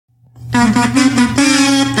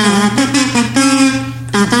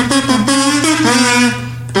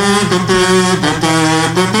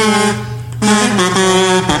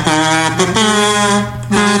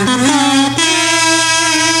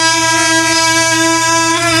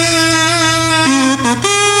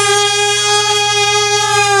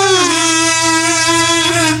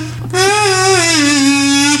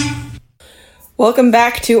Welcome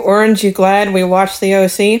back to Orange You Glad We Watched the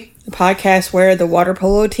OC, the podcast where the water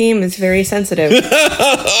polo team is very sensitive.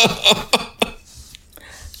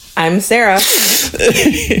 I'm Sarah.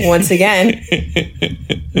 Once again,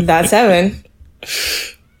 that's Evan.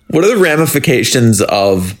 What are the ramifications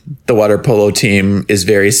of the water polo team is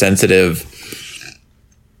very sensitive,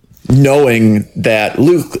 knowing that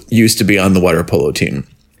Luke used to be on the water polo team?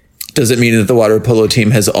 Does it mean that the water polo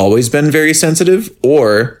team has always been very sensitive,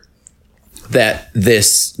 or that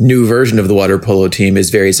this new version of the water polo team is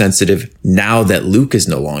very sensitive now that Luke is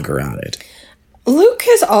no longer on it? Luke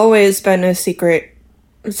has always been a secret,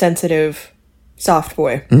 sensitive, soft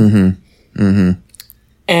boy. Mm-hmm. Mm-hmm.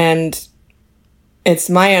 And it's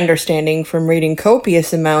my understanding from reading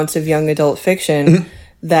copious amounts of young adult fiction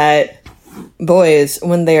that boys,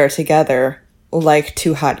 when they are together, like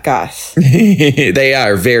to hot goss. They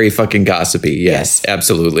are very fucking gossipy. Yes,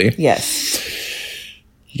 absolutely. Yes.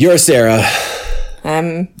 You're Sarah.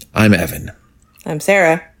 I'm Evan. I'm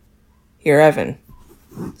Sarah. You're Evan.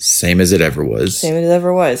 Same as it ever was. Same as it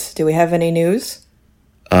ever was. Do we have any news?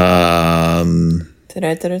 Do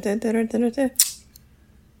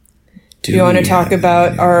you want to talk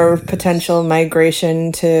about our potential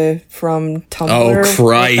migration from Tumblr? Oh,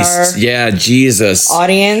 Christ. Yeah, Jesus.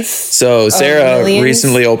 Audience. So Sarah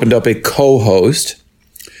recently opened up a co-host,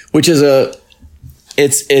 which is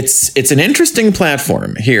it's an interesting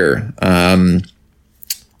platform here. I'm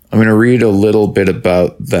going to read a little bit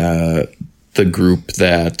about the group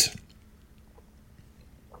that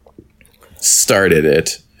started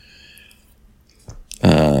it.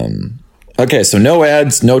 Okay, so no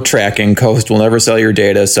ads, no tracking. Co-host will never sell your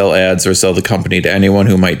data, sell ads, or sell the company to anyone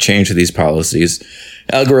who might change these policies.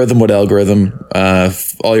 Algorithm, what algorithm?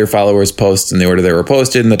 All your followers post in the order they were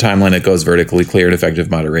posted. In the timeline, it goes vertically, clear and effective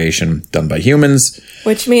moderation done by humans.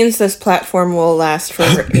 Which means this platform will last for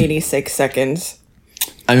 86 seconds.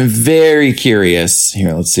 I'm very curious.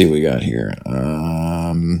 Here, let's see what we got here.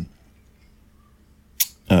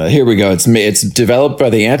 Here we go. It's developed by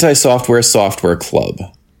the Anti-Software Software Club.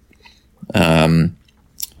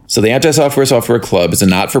 So the Anti-Software Software Club is a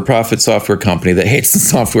not-for-profit software company that hates the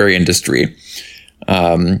software industry.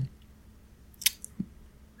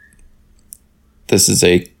 This is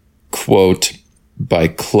a quote by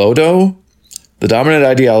Clodo. The dominant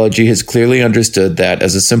ideology has clearly understood that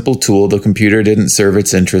as a simple tool, the computer didn't serve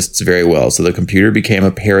its interests very well. So the computer became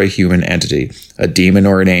a parahuman entity, a demon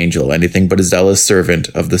or an angel, anything but a zealous servant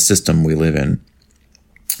of the system we live in.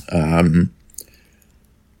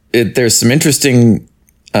 There's some interesting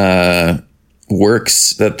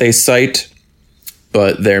works that they cite,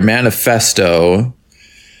 but their manifesto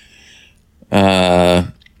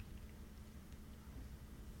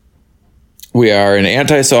we are an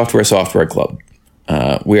anti-software software club.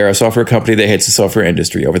 We are a software company that hates the software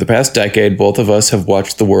industry. Over the past decade, both of us have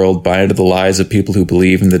watched the world buy into the lies of people who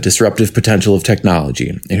believe in the disruptive potential of technology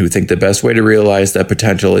and who think the best way to realize that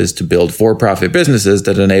potential is to build for-profit businesses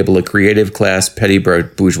that enable a creative class, petty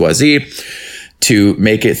bourgeoisie to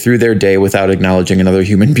make it through their day without acknowledging another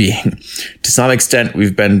human being. To some extent,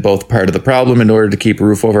 we've been both part of the problem in order to keep a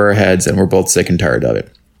roof over our heads, and we're both sick and tired of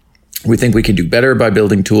it. We think we can do better by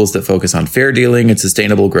building tools that focus on fair dealing and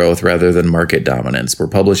sustainable growth rather than market dominance. We're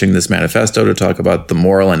publishing this manifesto to talk about the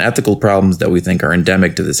moral and ethical problems that we think are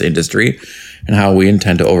endemic to this industry and how we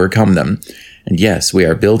intend to overcome them. And yes, we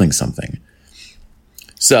are building something.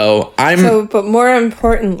 But more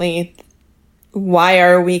importantly, why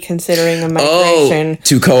are we considering a migration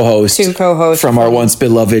to co-host from our once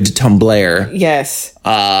beloved Tumblr? Yes.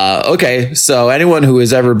 Okay, so anyone who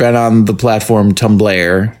has ever been on the platform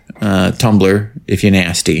Tumblr, if you're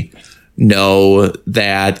nasty, know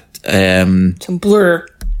that Tumblr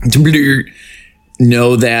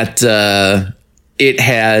know that it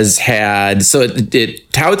has had, so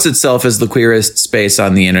it touts itself as the queerest space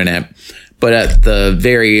on the internet, but in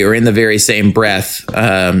the very same breath,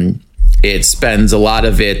 it spends a lot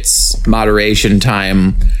of its moderation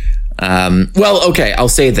time. I'll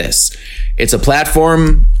say this. It's a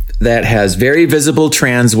platform that has very visible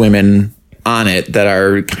trans women on it that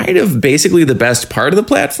are kind of basically the best part of the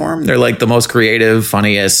platform. They're like the most creative,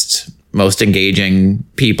 funniest, most engaging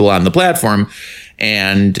people on the platform.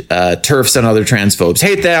 And TERFs and other transphobes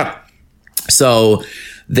hate that. So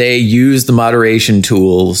they use the moderation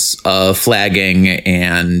tools of flagging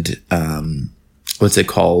and what's it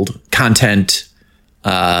called? Content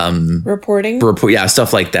reporting.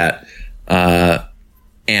 Stuff like that.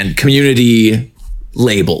 And community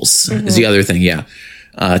labels is the other thing. Yeah.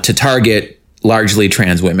 To target largely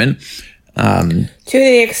trans women. To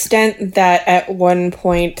the extent that at one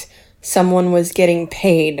point someone was getting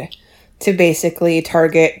paid to basically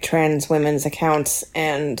target trans women's accounts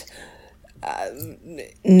and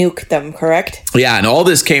nuke them, correct? Yeah, and all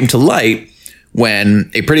this came to light when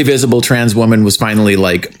a pretty visible trans woman was finally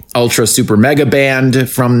like ultra super mega banned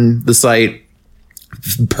from the site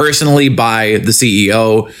personally by the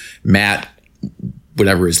CEO, Matt,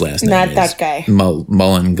 whatever his last name Not is. that guy.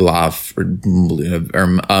 Mullengloff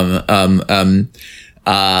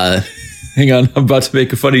hang on, I'm about to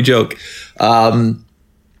make a funny joke.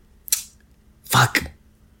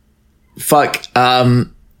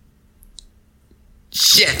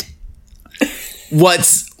 Shit.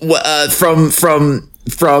 What's from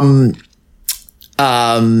Tom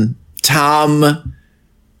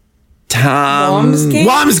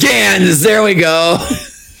Wamsgans. There we go.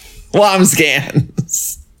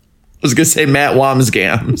 Wamsgans. I was gonna say Matt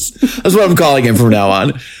Wamsgans. That's what I'm calling him from now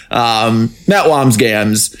on. Matt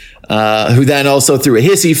Wamsgans, who then also threw a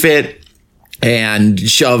hissy fit and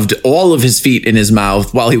shoved all of his feet in his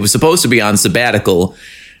mouth while he was supposed to be on sabbatical,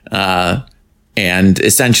 and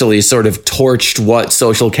essentially sort of torched what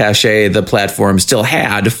social cachet the platform still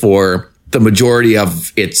had for the majority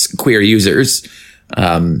of its queer users,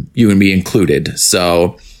 you and me included.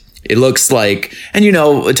 So it looks like, and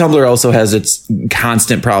Tumblr also has its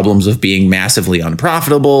constant problems of being massively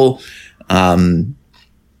unprofitable.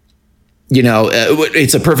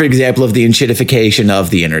 It's a perfect example of the enshittification of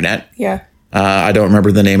the internet. Yeah. I don't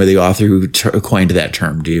remember the name of the author who coined that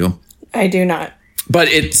term. Do you? I do not. But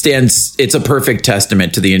it's a perfect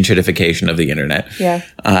testament to the enshittification of the internet. Yeah.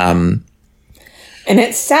 And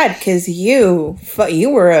it's sad because you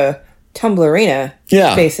were a Tumblrina.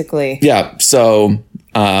 Yeah. Basically. Yeah. So,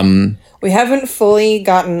 we haven't fully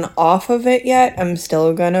gotten off of it yet. I'm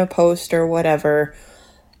still gonna post or whatever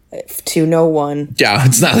to no one. Yeah.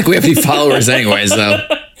 It's not like we have any followers anyways, though.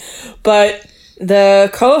 But the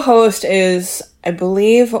co-host is, I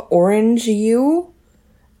believe, Orange U.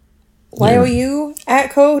 YOU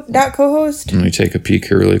at co.host. Let me take a peek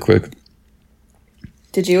here really quick.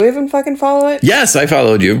 Did you even fucking follow it? Yes, I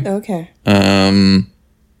followed you. Okay.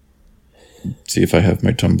 See if I have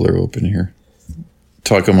my Tumblr open here.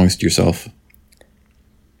 Talk amongst yourself.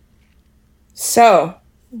 So,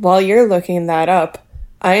 while you're looking that up,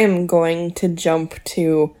 I am going to jump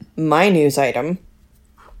to my news item.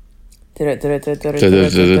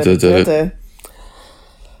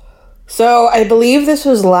 So, I believe this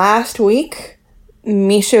was last week.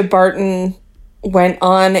 Misha Barton went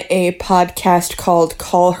on a podcast called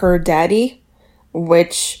Call Her Daddy,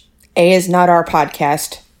 which is not our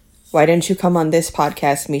podcast. Why didn't you come on this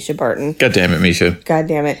podcast, Misha Barton? God damn it, Misha. God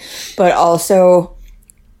damn it. But also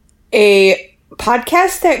a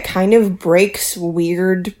podcast that kind of breaks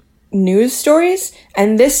weird news stories.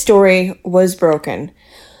 And this story was broken.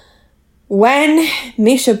 When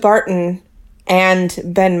Misha Barton and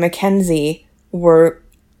Ben McKenzie were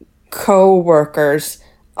co-workers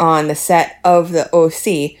on the set of the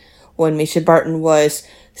OC, when Misha Barton was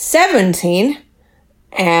 17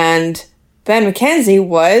 and Ben McKenzie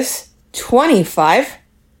was 25,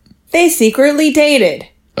 they secretly dated.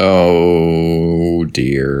 Oh,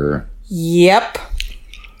 dear. Yep.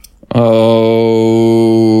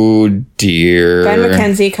 Oh, dear. Ben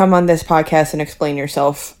McKenzie, come on this podcast and explain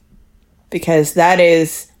yourself. Because that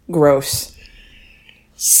is gross.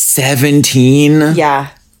 17? Yeah.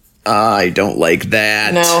 I don't like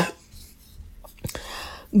that. No.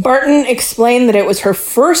 Barton explained that it was her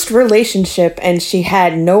first relationship and she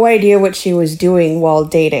had no idea what she was doing while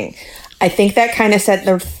dating. I think that kind of set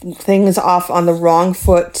the things off on the wrong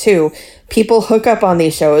foot, too. People hook up on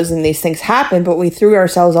these shows and these things happen, but we threw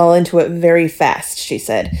ourselves all into it very fast, she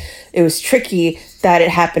said. It was tricky that it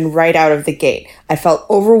happened right out of the gate. I felt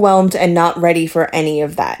overwhelmed and not ready for any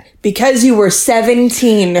of that. Because you were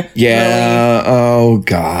 17. Yeah. Really. Oh,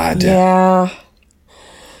 God. Yeah.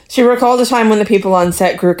 She recalled a time when the people on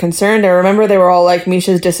set grew concerned. I remember they were all like,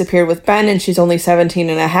 Misha's disappeared with Ben and she's only 17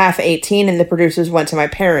 and a half, 18, and the producers went to my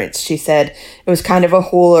parents. She said it was kind of a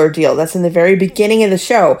whole ordeal. That's in the very beginning of the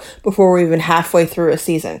show, before we're even halfway through a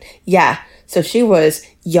season. Yeah, so she was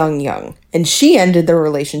young. And she ended the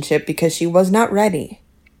relationship because she was not ready.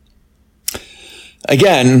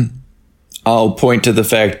 Again, I'll point to the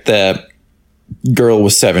fact that girl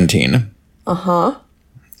was 17. Uh-huh.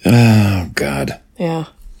 Oh, God. Yeah.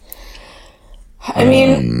 I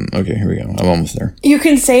mean, okay, here we go. I'm almost there. you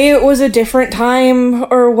can say it was a different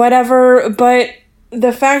time or whatever, but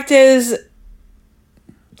the fact is,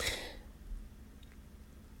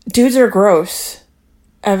 dudes are gross.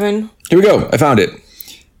 Evan? Here we go. I found it.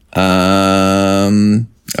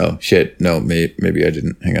 Oh, shit. No, maybe I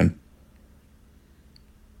didn't. Hang on.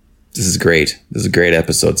 This is great. This is a great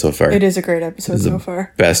episode so far. It is a great episode so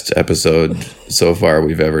far. Best episode so far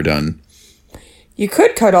we've ever done. You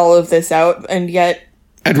could cut all of this out, and yet...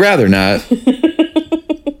 I'd rather not.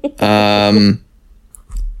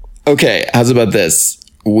 Okay, how's about this?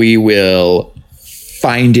 We will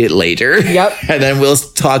find it later. Yep. And then we'll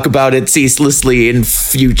talk about it ceaselessly in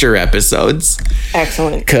future episodes.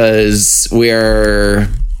 Excellent. Because we're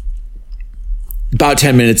about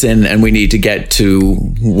 10 minutes in and we need to get to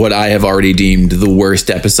what I have already deemed the worst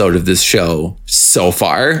episode of this show so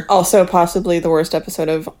far. Also possibly the worst episode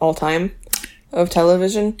of all time of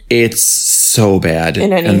television. It's so bad.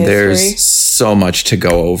 In any and history. There's so much to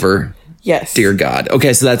go over. Yes. Dear God.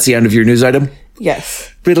 Okay, so that's the end of your news item?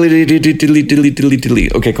 Yes. Okay,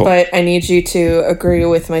 cool. But I need you to agree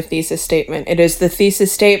with my thesis statement. It is the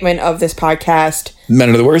thesis statement of this podcast Men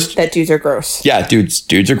are the worst? that dudes are gross. Yeah,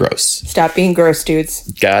 dudes are gross. Stop being gross,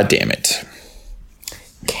 dudes. God damn it.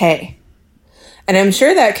 Okay. And I'm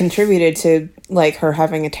sure that contributed to, like, her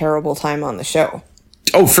having a terrible time on the show,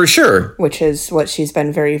 Oh, for sure. which is what she's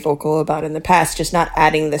been very vocal about in the past, just not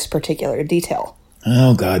adding this particular detail.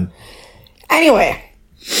 Oh, God. Anyway.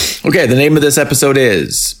 Okay, the name of this episode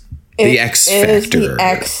is The X Factor. It is The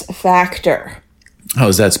X Factor. How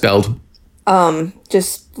is that spelled?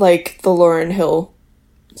 Just like the Lauryn Hill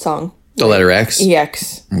song. The letter X?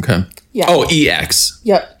 EX. Okay. Yeah. Oh, EX.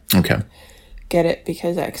 Yep. Okay. Get it?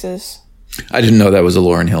 Because X's. I didn't know that was a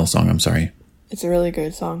Lauryn Hill song. I'm sorry. It's a really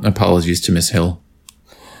good song. Apologies to Miss Hill.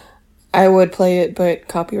 I would play it, but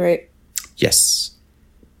copyright. Yes.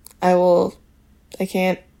 I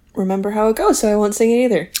can't remember how it goes, so I won't sing it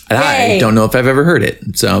either. And I don't know if I've ever heard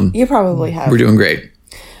it. So You probably have. we're doing great.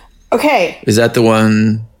 Okay. Is that the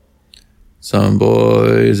one? Some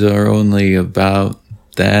boys are only about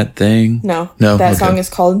that thing? No. No? That Okay. song is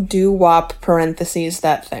called Doo Wop parentheses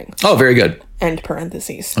that thing. Oh, very good. End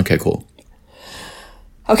parentheses. Okay, cool.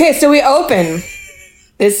 Okay, so we open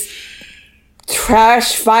this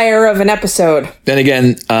trash fire of an episode. Then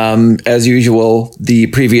again, as usual, the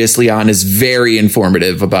previously on is very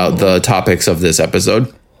informative about the topics of this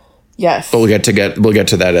episode. Yes. But we'll get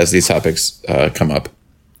to that as these topics come up.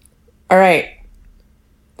 All right.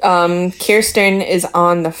 Kirsten is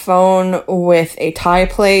on the phone with a Thai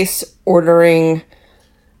place ordering.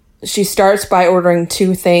 She starts by ordering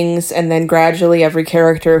 2 things, and then gradually every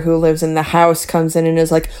character who lives in the house comes in and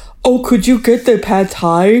is like, "Oh, could you get the pad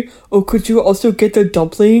thai? Oh, could you also get the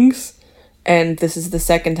dumplings?" And this is the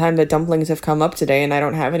second time that dumplings have come up today, and I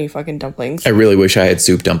don't have any fucking dumplings. I really wish I had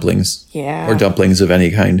soup dumplings. Yeah. Or dumplings of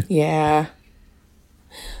any kind. Yeah.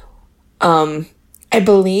 I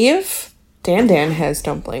believe Dan has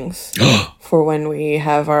dumplings for when we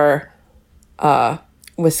have our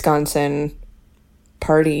Wisconsin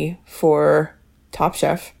party for Top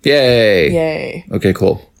Chef. Yay. Yay. Okay,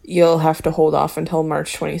 cool. You'll have to hold off until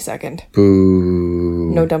March 22nd. Boo.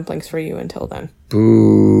 No dumplings for you until then.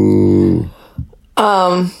 Boo.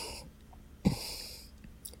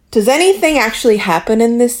 Does anything actually happen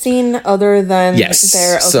in this scene other than Yes.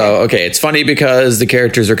 their... Okay. So, okay, it's funny because the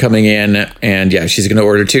characters are coming in and yeah, she's going to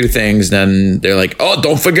order 2 things. Then they're like, oh,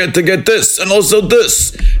 don't forget to get this and also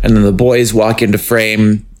this. And then the boys walk into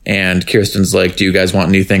frame and Kirsten's like, do you guys want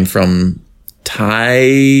anything from Thai?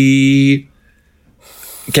 I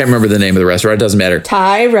can't remember the name of the restaurant. It doesn't matter.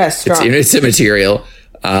 Thai restaurant. It's immaterial.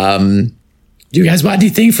 Do you guys want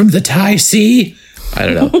anything from the Thai Sea? I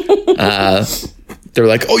don't know. They're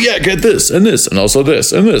like, oh yeah, get this and this and also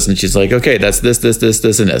this and this. And she's like, okay, that's this, and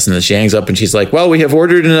this. And then she hangs up and she's like, well, we have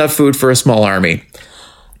ordered enough food for a small army.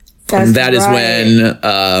 That's And that is right.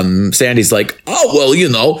 when Sandy's like, oh, well, you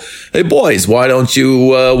know, hey boys, why don't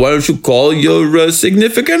you call your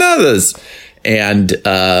significant others? And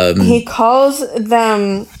He calls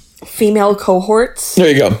them female cohorts, there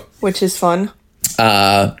you go. which is fun.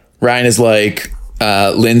 Ryan is like,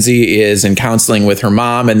 Lindsay is in counseling with her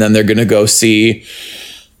mom, and then they're going to go see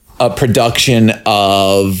a production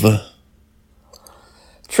of...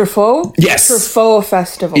 Truffaut? Yes. Truffaut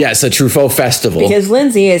Festival. Yes, a Truffaut festival. Because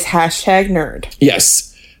Lindsay is #nerd.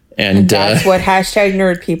 Yes. And That's what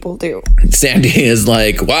 #nerd people do. Sandy is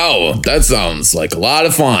like, wow, that sounds like a lot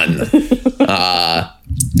of fun.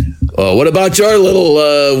 What about your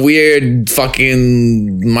little weird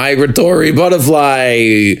fucking migratory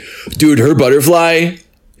butterfly? Dude, her butterfly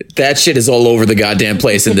That shit is all over the goddamn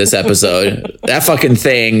place in this episode. That fucking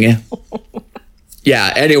thing.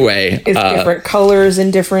 Yeah, anyway. It's different colors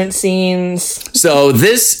in different scenes. So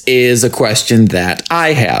this is a question that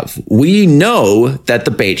I have. We know that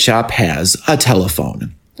the bait shop has a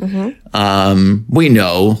telephone. Mm-hmm. We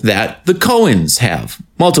know that the Coens have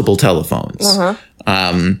multiple telephones.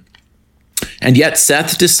 And yet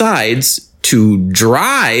Seth decides to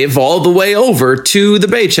drive all the way over to the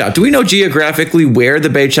bait shop. Do we know geographically where the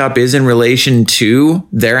bait shop is in relation to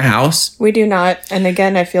their house? We do not. And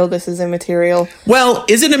again, I feel this is immaterial. Well,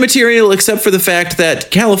 is it immaterial except for the fact that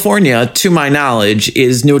California, to my knowledge,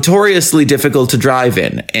 is notoriously difficult to drive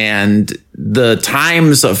in, and the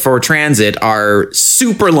times for transit are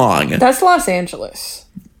super long. That's Los Angeles.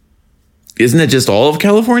 Isn't it just all of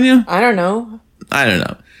California? I don't know. I don't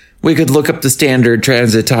know. We could look up the standard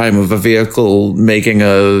transit time of a vehicle making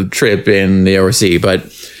a trip in the ORC.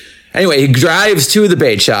 But anyway, he drives to the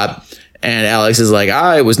bait shop, and Alex is like,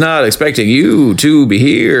 I was not expecting you to be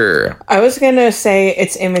here. I was going to say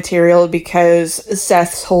it's immaterial because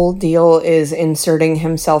Seth's whole deal is inserting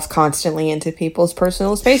himself constantly into people's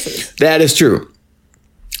personal spaces. That is true.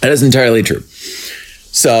 That is entirely true.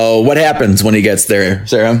 So what happens when he gets there,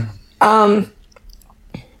 Sarah?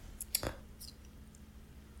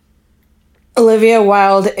 Olivia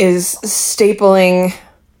Wilde is stapling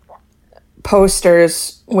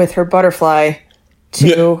posters with her butterfly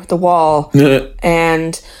to the wall.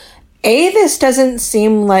 And this doesn't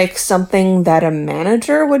seem like something that a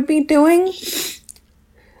manager would be doing.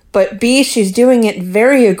 But B, she's doing it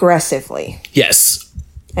very aggressively. Yes.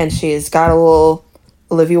 And she's got a little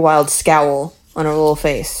Olivia Wilde scowl on her little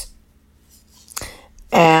face.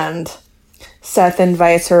 And Seth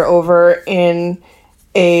invites her over in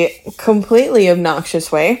a completely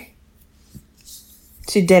obnoxious way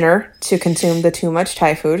to dinner to consume the too much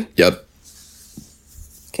Thai food. Yep.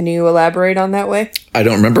 Can you elaborate on that way? I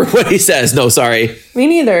don't remember what he says. No, sorry. Me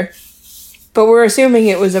neither. But we're assuming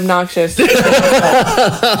it was obnoxious.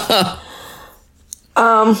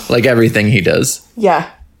 Like everything he does.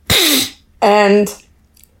 Yeah. And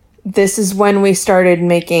this is when we started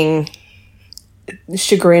making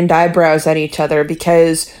chagrined eyebrows at each other,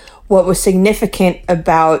 because what was significant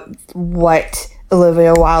about what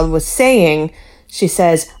Olivia Wilde was saying, she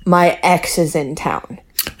says, my ex is in town.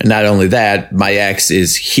 And not only that, my ex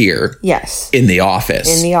is here. Yes. In the office.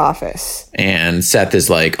 In the office. And Seth is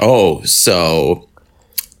like, oh, so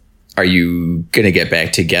are you going to get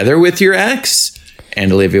back together with your ex?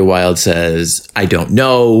 And Olivia Wilde says, I don't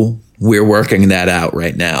know. We're working that out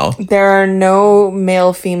right now. There are no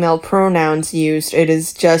male-female pronouns used. It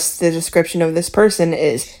is just the description of this person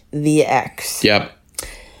is the ex. Yep.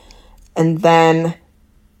 And then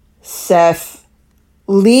Seth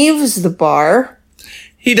leaves the bar.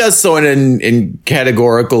 He does so in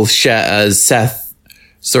categorical Seth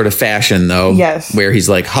sort of fashion, though. Yes. Where he's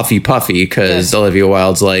like huffy puffy because Olivia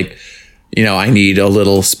Wilde's like, you know, I need a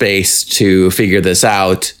little space to figure this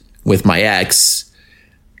out with my ex.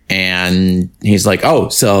 And he's like, oh,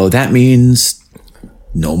 so that means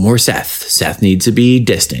no more Seth. Seth needs to be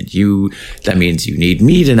distant. That means you need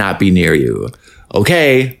me to not be near you.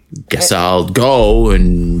 Okay, guess I'll go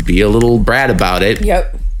and be a little brat about it.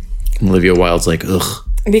 Yep. And Olivia Wilde's like, ugh.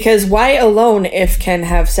 Because why alone if can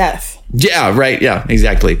have Seth? Yeah, right. Yeah,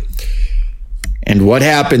 exactly. And what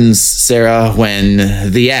happens, Sarah,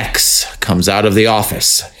 when the ex comes out of the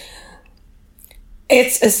office?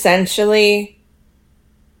 It's essentially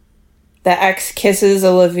the ex kisses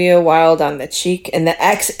Olivia Wilde on the cheek, and the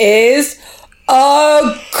ex is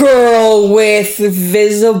a girl with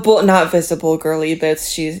not visible girly bits.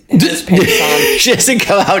 She has pants on. She doesn't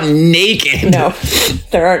come out naked. No,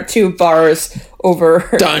 there aren't two bars over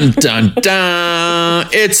her. Dun, dun, dun.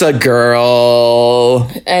 It's a girl.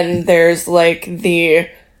 And there's like the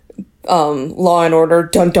Law and Order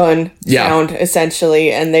dun dun sound,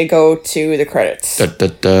 essentially, and they go to the credits. Da, da,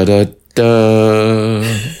 da, da, da.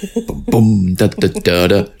 Boom, da, da, da,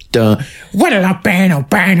 da, da. What a bano,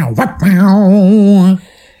 bano, what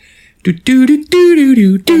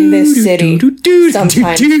in this city,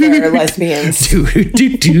 sometimes there are lesbians.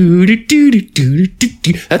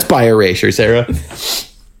 That's bi erasure, Sarah.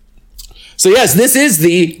 So yes, this is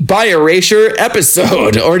the bi erasure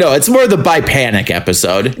episode. Or no, it's more the bi panic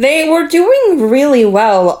episode. They were doing really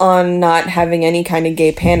well on not having any kind of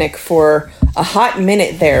gay panic for a hot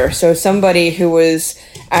minute there. So somebody who was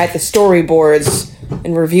at the storyboards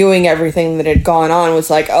and reviewing everything that had gone on was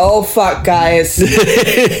like, oh, fuck, guys.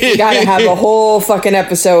 We gotta have a whole fucking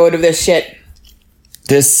episode of this shit.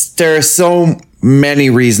 There are so many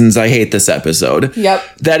reasons I hate this episode.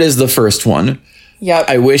 Yep. That is the first one. Yep.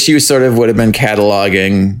 I wish you sort of would have been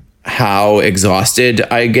cataloging how exhausted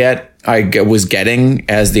I was getting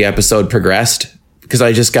as the episode progressed, because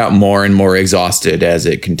I just got more and more exhausted as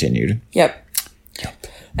it continued. Yep.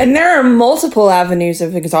 And there are multiple avenues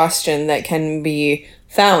of exhaustion that can be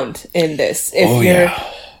found in this. If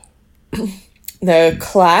the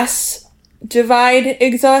class divide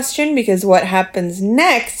exhaustion, because what happens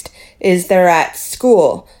next is they're at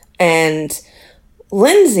school, and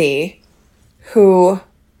Lindsay, who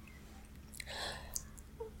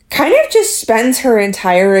kind of just spends her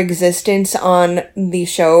entire existence on the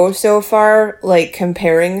show so far, like,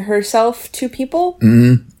 comparing herself to people.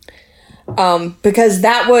 Mm-hmm. Because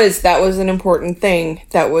that was an important thing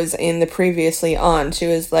that was in the previously on. She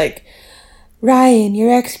was like, Ryan,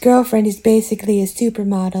 your ex-girlfriend is basically a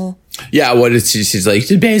supermodel. Yeah, what is she? She's like,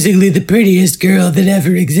 she's basically the prettiest girl that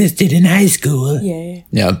ever existed in high school. Yeah.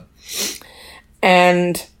 Yeah.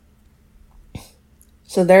 And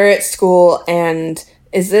so they're at school, and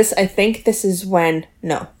I think this is when,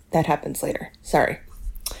 no, that happens later. Sorry.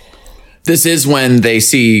 This is when they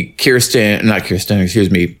see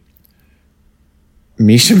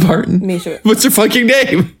Misha Barton? What's her fucking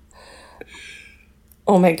name?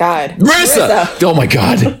 Oh my God. Marissa! Oh my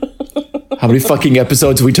God. How many fucking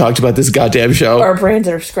episodes have we talked about this goddamn show? Our brains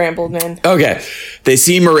are scrambled, man. Okay. They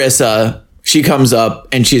see Marissa. She comes up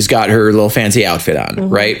and she's got her little fancy outfit on,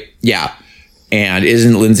 right? Yeah. And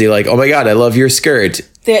isn't Lindsay like, oh my God, I love your skirt?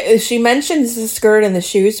 She mentions the skirt and the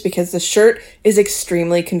shoes because the shirt is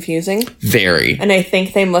extremely confusing. Very. And I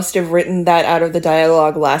think they must have written that out of the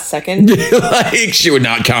dialogue last second. Like, she would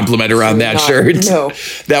not compliment her on that shirt. No.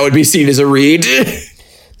 That would be seen as a read.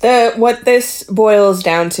 What this boils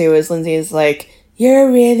down to is Lindsay is like,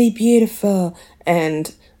 you're really beautiful.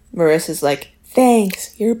 And Marissa's like,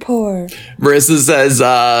 thanks, you're poor. Marissa says,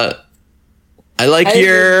 I like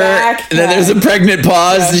your... backpack. And then there's a pregnant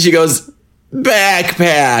pause and she goes,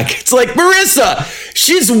 backpack. It's like, Marissa,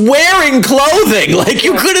 she's wearing clothing. Like,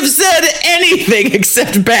 you could have said anything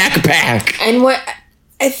except backpack. And what...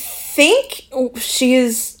 I think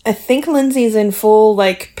Lindsay's in full,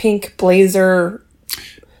 like, pink blazer.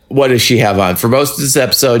 What does she have on? For most of this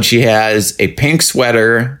episode, she has a pink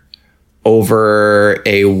sweater over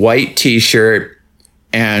a white t-shirt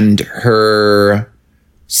and her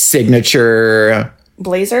signature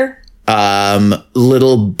blazer,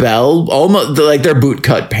 little bell, almost like their boot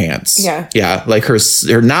cut pants. Yeah, like her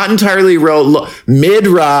not entirely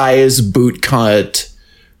mid-rise boot cut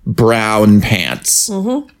brown pants.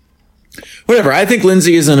 Whatever. I think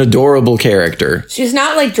Lindsay is an adorable character. She's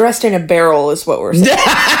not like dressed in a barrel, is what we're saying.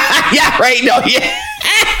 Yeah, right. No, yeah.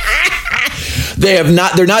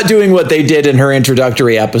 They're not doing what they did in her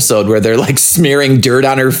introductory episode where they're like smearing dirt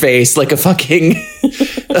on her face like a fucking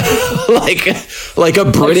like a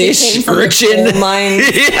British urchin.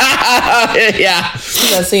 Yeah.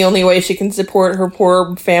 That's the only way she can support her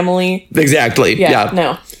poor family. Exactly. Yeah.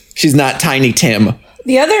 No. She's not Tiny Tim.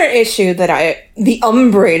 The other issue the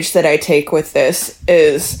umbrage that I take with this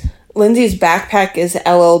is Lindsay's backpack is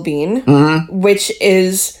LL Bean, which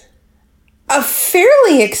is a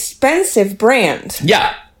fairly expensive brand.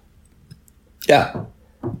 Yeah. Yeah.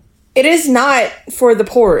 It is not for the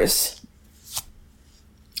poor's.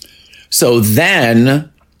 So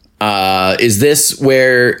then, is this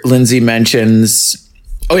where Lindsay mentions,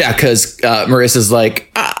 oh yeah, because Marissa's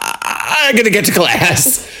like, I'm going to get to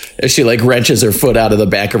class. As she like wrenches her foot out of the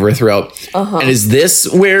back of her throat. And is this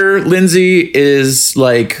where Lindsay is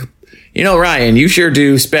like, you know, Ryan, you sure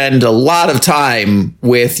do spend a lot of time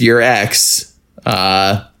with your ex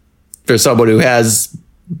for someone who has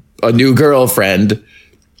a new girlfriend.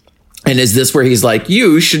 And is this where he's like,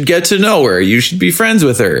 you should get to know her. You should be friends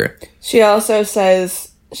with her. She also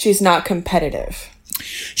says she's not competitive.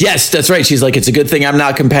 Yes, that's right. She's like, it's a good thing I'm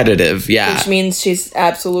not competitive. Yeah. Which means she's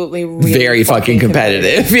absolutely really very fucking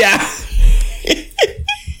competitive. Yeah.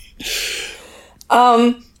 I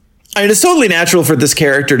mean, it's totally natural for this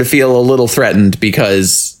character to feel a little threatened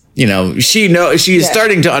because, you know, she's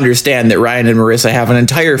starting to understand that Ryan and Marissa have an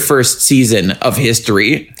entire first season of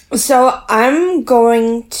history. So I'm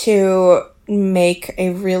going to make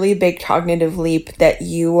a really big cognitive leap that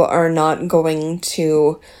you are not going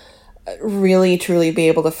to really truly be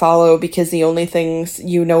able to follow because the only things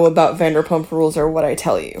you know about Vanderpump Rules are what I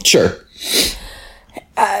tell you. Sure.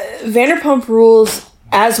 Vanderpump Rules,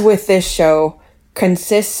 as with this show,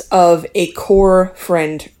 consists of a core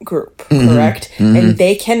friend group, correct? And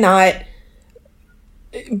they cannot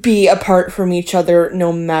be apart from each other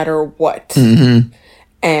no matter what.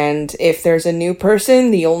 And if there's a new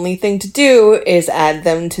person, the only thing to do is add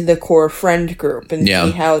them to the core friend group and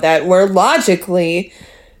see how that, where logically,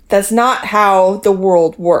 that's not how the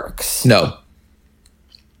world works. No.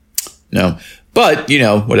 No. But,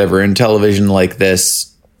 whatever, in television like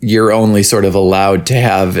this, you're only sort of allowed to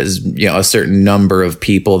have a certain number of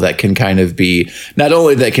people that can kind of be, not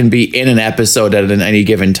only that can be in an episode at any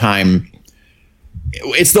given time.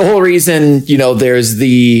 It's the whole reason, there's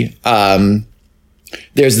the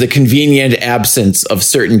convenient absence of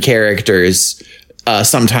certain characters,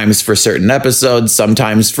 sometimes for certain episodes,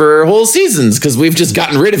 sometimes for whole seasons, because we've just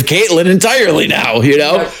gotten rid of Caitlin entirely now,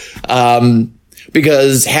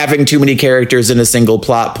 because having too many characters in a single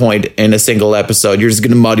plot point in a single episode, you're just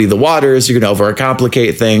going to muddy the waters. You're going to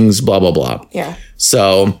overcomplicate things, blah, blah, blah. Yeah.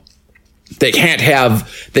 So they can't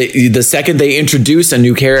have the second they introduce a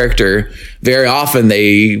new character, very often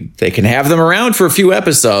they can have them around for a few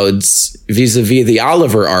episodes vis-a-vis the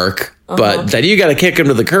Oliver arc. But then you got to kick them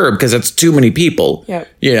to the curb because it's too many people. Yep.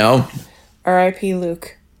 R.I.P.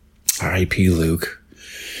 Luke. R.I.P. Luke.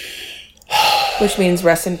 Which means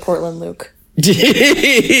rest in Portland, Luke.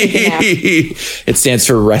 It stands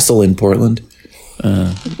for Wrestle in Portland.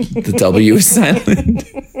 The W is silent.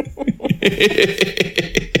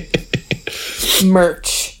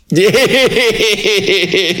 Merch.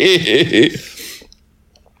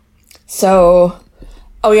 So,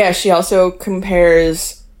 she also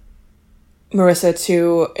compares Marissa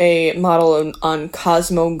to a model on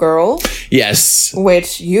Cosmo Girl. Yes.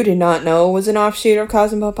 Which you did not know was an offshoot of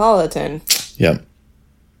Cosmopolitan. Yep.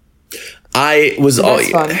 I was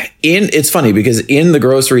fun. It's funny because in the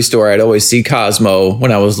grocery store, I'd always see Cosmo when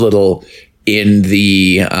I was little in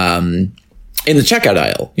the checkout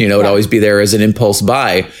aisle. It'd always be there as an impulse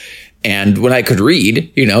buy. And when I could read,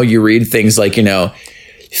 you read things like,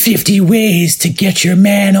 50 ways to get your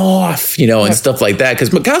man off, and stuff like that.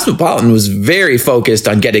 Because Cosmopolitan was very focused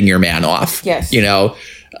on getting your man off. Yes.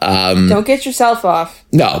 Don't get yourself off.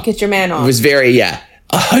 No. Get your man off. It was very,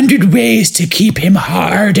 100 ways to keep him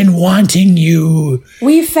hard and wanting you.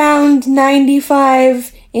 We found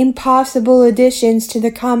 95 impossible additions to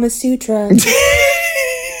the Kama Sutra.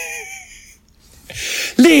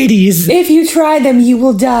 Ladies. If you try them, you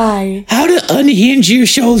will die. How to unhinge your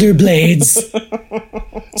shoulder blades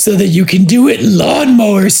so that you can do it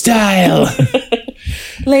lawnmower style.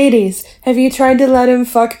 Ladies, have you tried to let him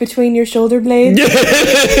fuck between your shoulder blades?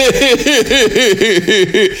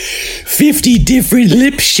 50 different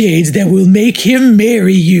lip shades that will make him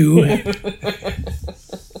marry you.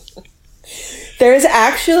 There's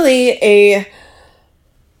actually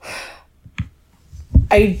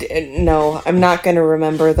I'm not going to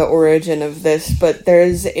remember the origin of this, but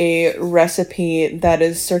there's a recipe that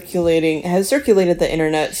has circulated the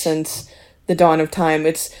internet since the dawn of time.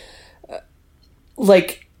 It's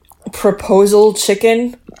like proposal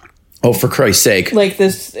chicken. Oh, for Christ's sake. Like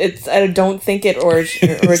this, I don't think it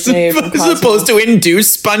originated from Cosmo. Supposed to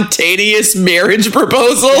induce spontaneous marriage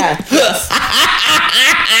proposal? Yeah.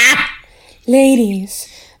 Ladies,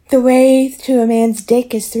 the way to a man's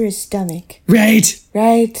dick is through his stomach. Right.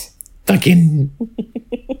 Fucking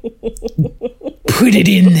put it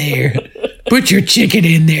in there. Put your chicken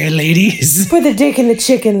in there, ladies. Put the dick in the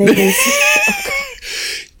chicken, ladies.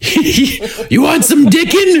 You want some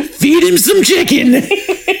dickin'? Feed him some chicken.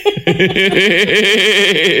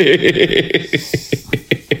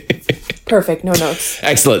 Perfect. No notes.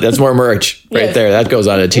 Excellent. That's more merch right there. That goes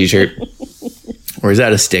on a t-shirt. Or is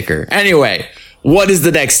that a sticker? Anyway, what is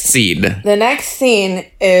the next scene? The next scene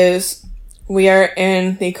is we are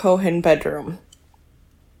in the Cohen bedroom.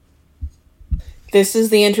 This is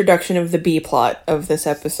the introduction of the B plot of this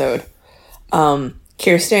episode.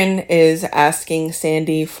 Kirsten is asking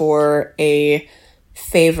Sandy for a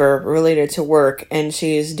favor related to work, and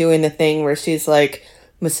she's doing the thing where she's like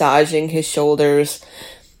massaging his shoulders.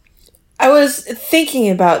 I was thinking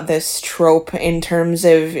about this trope in terms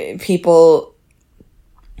of people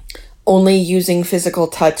only using physical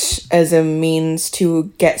touch as a means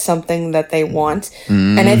to get something that they want.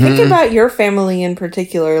 Mm-hmm. And I think about your family in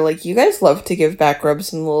particular. Like, you guys love to give back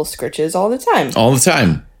rubs and little scritches all the time. All the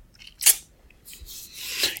time.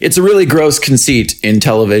 It's a really gross conceit in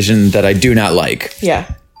television that I do not like.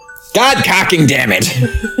 Yeah. God cocking damn it.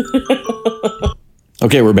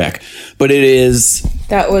 Okay, we're back. But it is...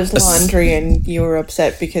 That was laundry and you were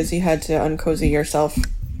upset because you had to uncozy yourself.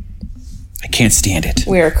 I can't stand it.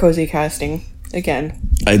 We are cozy casting again.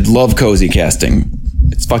 I love cozy casting.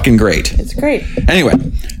 It's fucking great. It's great. Anyway,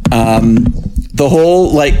 the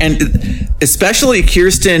whole, and especially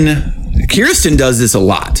Kirsten does this a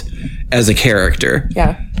lot as a character.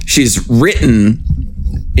 Yeah. She's written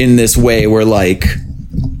in this way where,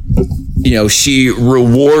 she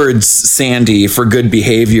rewards Sandy for good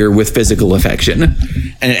behavior with physical affection.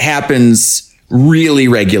 And it happens really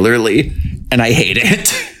regularly. And I hate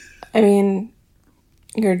it. I mean,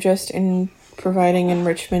 You're just providing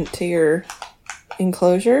enrichment to your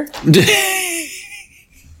enclosure?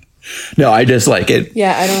 No, I dislike it.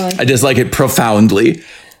 Yeah, I don't like I dislike it profoundly.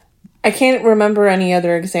 I can't remember any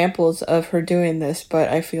other examples of her doing this, but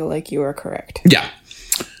I feel like you are correct. Yeah.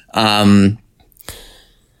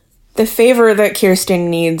 The favor that Kirsten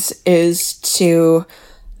needs is to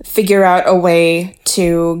figure out a way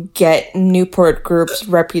to get Newport Group's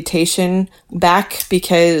reputation back,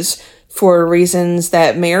 because for reasons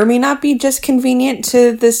that may or may not be just convenient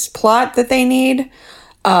to this plot that they need,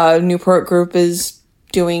 Newport Group is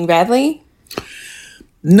doing badly.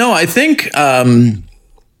 No, I think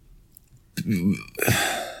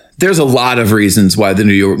there's a lot of reasons why the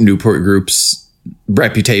Newport Group's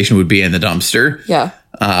reputation would be in the dumpster. Yeah.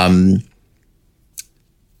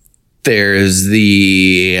 There's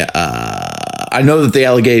the I know that the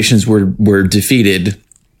allegations were defeated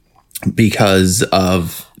because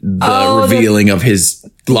of the revealing of his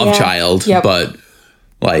love child, but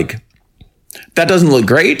like that doesn't look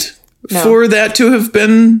great for that to have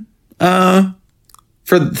been for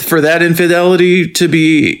that infidelity to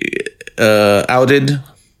be outed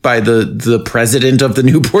by the president of the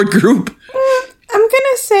Newport Group. I'm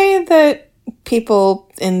gonna say that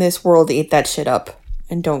people in this world eat that shit up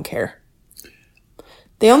and don't care.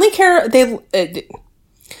 They only care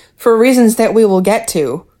for reasons that we will get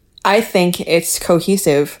to. I think it's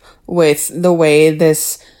cohesive with the way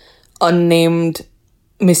this unnamed,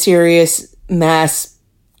 mysterious, mass,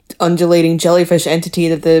 undulating jellyfish entity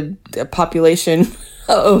that the population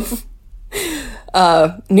of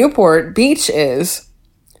Newport Beach is.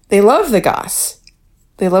 They love the goss.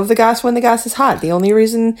 They love the goss when the goss is hot. The only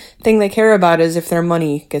thing they care about is if their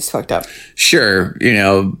money gets fucked up. Sure,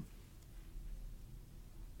 I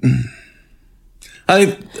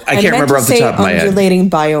can't remember off the top of my head.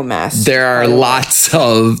 Undulating biomass. There are lots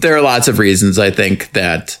of reasons I think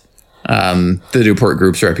that the Newport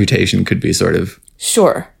Group's reputation could be sort of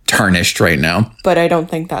tarnished right now. But I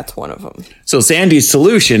don't think that's one of them. So Sandy's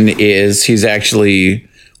solution is he's actually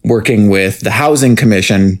working with the Housing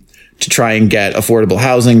Commission to try and get affordable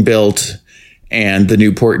housing built, and the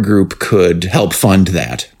Newport Group could help fund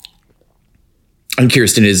that. And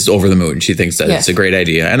Kirsten is over the moon. She thinks that it's a great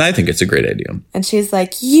idea, and I think it's a great idea. And she's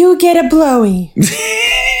like, you get a blowy.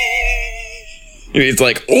 And he's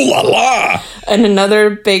like, ooh la la. And another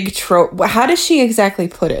big trope. How does she exactly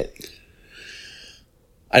put it?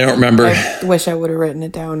 I don't remember. I wish I would have written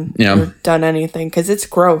it down or done anything, because it's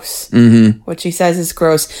gross. Mm-hmm. What she says is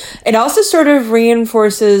gross. It also sort of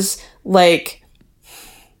reinforces, like,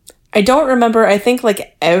 I don't remember, I think,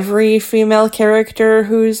 like, every female character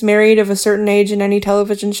who's married of a certain age in any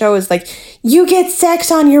television show is like, you get sex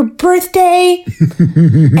on your birthday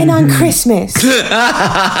and on Christmas.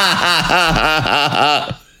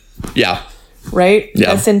 Yeah. Right?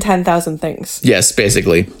 Yeah. That's in 10,000 Things. Yes,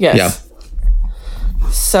 basically. Yes. Yeah.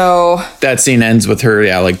 So that scene ends with her,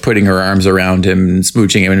 like putting her arms around him and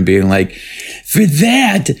smooching him and being like, for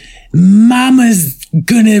that, Mama's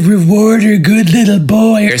gonna reward her good little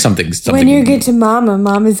boy or something. When you get to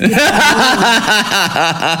Mama's good. And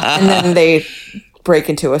then they break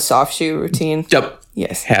into a soft shoe routine. Yep.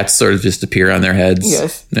 Yes. Hats sort of just appear on their heads.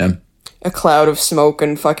 Yes. Yeah. A cloud of smoke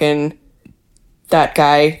and fucking that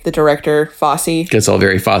guy, the director, Fosse. Gets all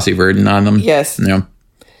very Fosse-verdant on them. Yes. Yeah.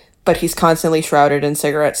 But he's constantly shrouded in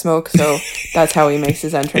cigarette smoke, so that's how he makes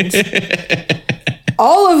his entrance.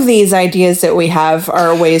 All of these ideas that we have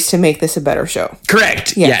are ways to make this a better show.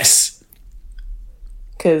 Correct. Yes.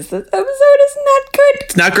 Because this episode is not good.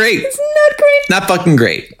 It's not great. It's not great. Not fucking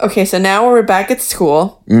great. Okay, so now we're back at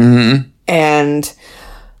school. Mm-hmm. And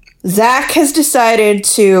Zach has decided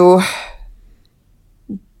to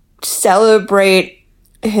celebrate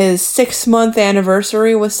his 6-month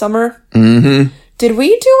anniversary with Summer. Mm-hmm. Did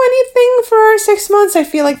we do anything for our 6 months? I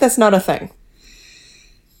feel like that's not a thing.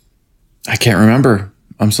 I can't remember.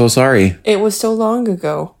 I'm so sorry. It was so long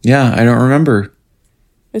ago. Yeah, I don't remember.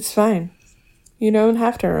 It's fine. You don't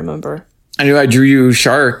have to remember. I knew I drew you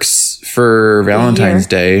sharks for Valentine's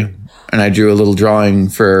Day, and I drew a little drawing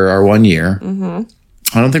for our 1 year. Mm-hmm.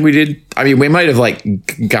 I don't think we did. I mean, we might have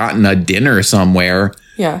like gotten a dinner somewhere.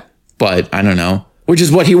 Yeah. But I don't know. Which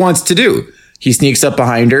is what he wants to do. He sneaks up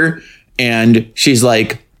behind her, and she's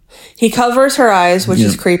like... He covers her eyes, which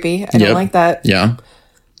is creepy. I don't like that. Yeah.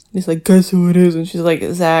 He's like, guess who it is? And she's like,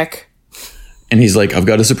 Zach. And he's like, I've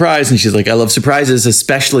got a surprise. And she's like, I love surprises,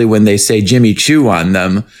 especially when they say Jimmy Choo on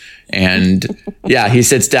them. And yeah, he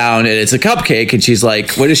sits down and it's a cupcake. And she's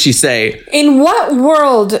like, what does she say? In what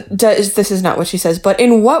world does, this is not what she says, but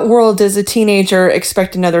in what world does a teenager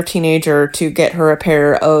expect another teenager to get her a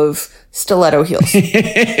pair of stiletto heels?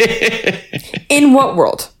 In what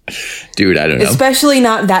world? Dude, I don't know. Especially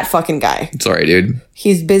not that fucking guy. Sorry, dude.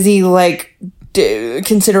 He's busy, like,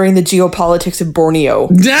 considering the geopolitics of Borneo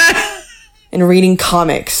and reading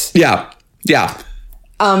comics. Yeah.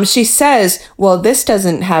 She says, well, this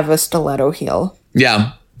doesn't have a stiletto heel.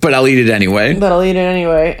 Yeah, but I'll eat it anyway.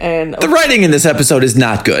 And the writing in this episode is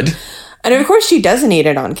not good. And of course she doesn't eat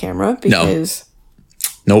it on camera because...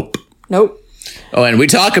 Nope. Oh, and we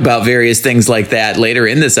talk about various things like that later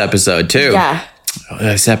in this episode, too. Yeah. Oh,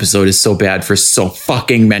 this episode is so bad for so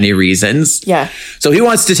fucking many reasons. Yeah. So he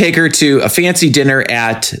wants to take her to a fancy dinner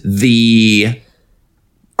at the...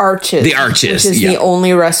 Arches. The Arches, which is the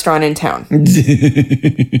only restaurant in town.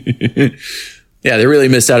 Yeah, they really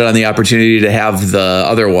missed out on the opportunity to have the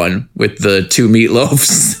other one with the 2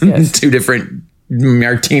 meatloafs, yes. 2 different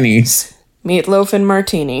martinis. Meatloaf and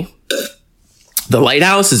martini. The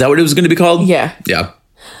Lighthouse? Is that what it was going to be called? Yeah. Yeah.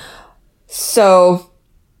 So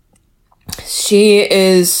she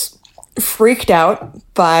is freaked out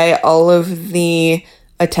by all of the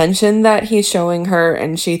attention that he's showing her,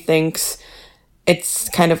 and she thinks it's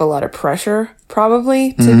kind of a lot of pressure,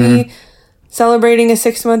 probably, to be celebrating a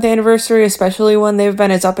 6-month anniversary, especially when they've been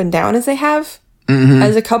as up and down as they have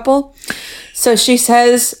as a couple. So she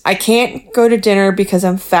says, I can't go to dinner because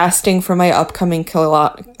I'm fasting for my upcoming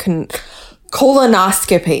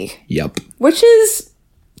colonoscopy. Yep. Which is,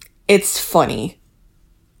 it's funny.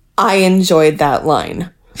 I enjoyed that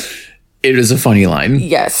line. It is a funny line.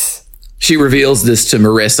 Yes. She reveals this to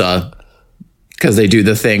Marissa because they do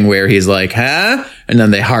the thing where he's like, huh? And then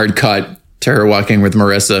they hard cut to her walking with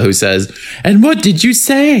Marissa, who says, and what did you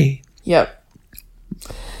say? Yep.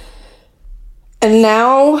 And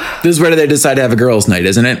now... This is where they decide to have a girls' night,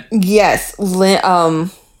 isn't it? Yes. No,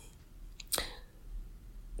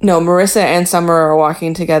 Marissa and Summer are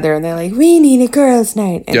walking together and they're like, we need a girls'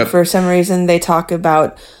 night. And for some reason they talk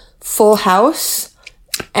about Full House.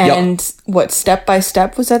 And what, Step by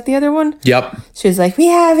Step, was that the other one? Yep. She was like, we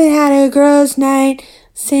haven't had a girls' night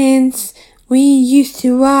since we used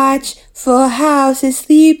to watch Full House and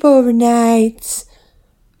sleepover nights.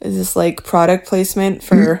 Is this like product placement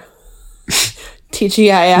for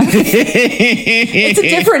TGIF? It's a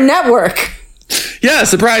different network. Yeah,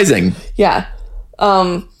 surprising. Yeah.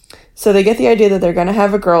 So they get the idea that they're going to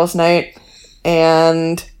have a girls' night,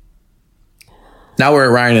 and... Now we're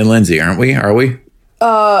at Ryan and Lindsay, aren't we? Are we?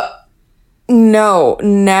 No.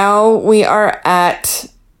 Now we are at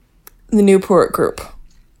the Newport group.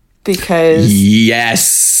 Because...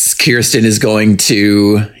 Yes! Kirsten is going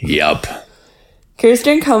to... Yup.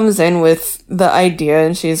 Kirsten comes in with the idea,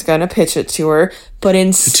 and she's going to pitch it to her, but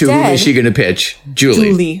instead... To whom is she going to pitch?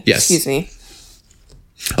 Julie. Yes. Excuse me.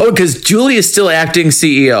 Oh, because Julie is still acting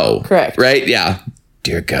CEO. Correct. Right? Yeah.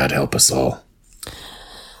 Dear God, help us all.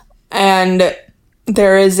 And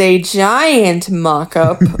there is a giant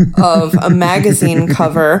mock-up of a magazine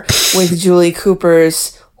cover with Julie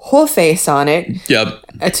Cooper's whole face on it. Yep.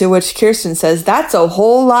 To which Kirsten says, that's a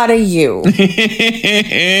whole lot of you.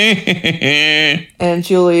 And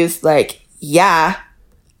Julie's like, yeah.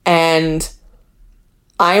 And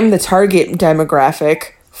I'm the target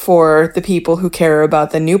demographic for the people who care about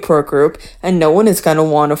the Newport group, and no one is going to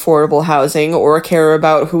want affordable housing or care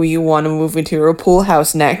about who you want to move into a pool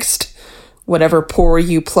house next. Whatever poor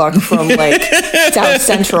you pluck from, like, South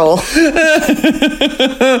Central.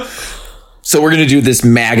 So we're going to do this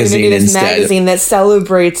magazine instead. Magazine that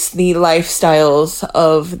celebrates the lifestyles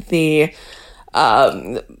of the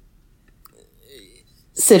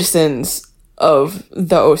citizens of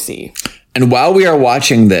the OC. And while we are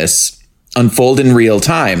watching this unfold in real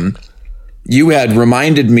time, you had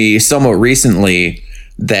reminded me somewhat recently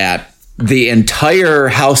that the entire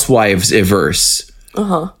Housewives-iverse,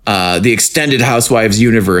 the extended Housewives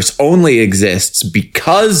universe, only exists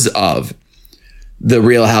because of the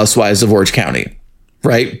Real Housewives of Orange County,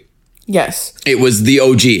 right? Yes. It was the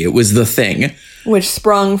OG. It was the thing. Which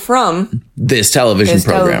sprung from this television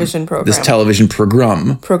program. This television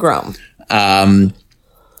program.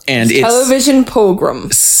 And it's television pogrom.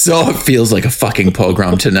 So it feels like a fucking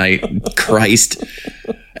pogrom tonight. Christ.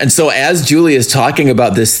 And so as Julie is talking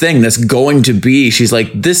about this thing that's going to be, she's like,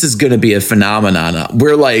 this is going to be a phenomenon.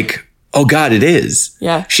 We're like, oh God, it is.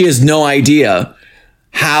 Yeah. She has no idea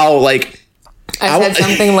how, like... I said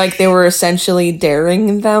something like they were essentially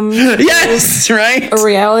daring them. Yes, right? A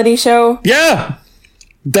reality show. Yeah.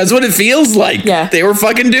 That's what it feels like. Yeah. They were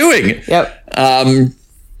fucking doing. Yep.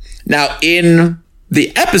 Now, in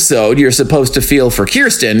the episode you're supposed to feel for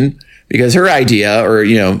Kirsten because her idea, or,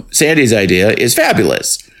 Sandy's idea is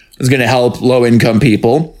fabulous. It's going to help low-income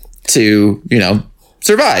people to,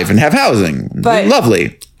 survive and have housing. But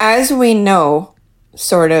lovely. As we know,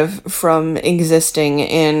 sort of from existing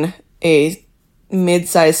in a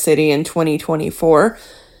mid-sized city in 2024,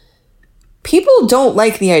 people don't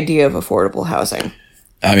like the idea of affordable housing.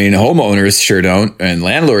 I mean, homeowners sure don't, and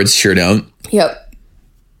landlords sure don't. Yep.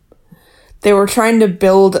 They were trying to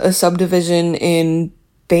build a subdivision in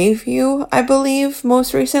Bayview, I believe,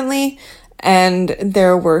 most recently. And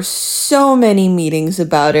there were so many meetings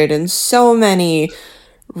about it and so many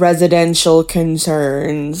residential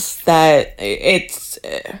concerns that it's...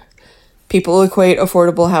 people equate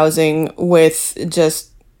affordable housing with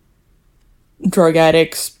just drug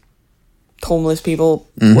addicts, homeless people,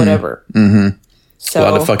 whatever. Mm-hmm. So, a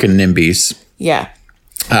lot of fucking NIMBYs. Yeah.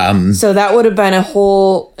 So that would have been a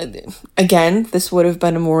whole... Again, this would have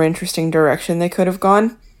been a more interesting direction they could have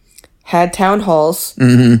gone. Had town halls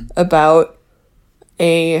about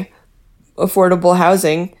a affordable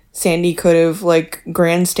housing. Sandy could have,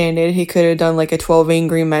 grandstanded. He could have done, a 12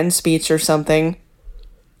 Angry Men speech or something.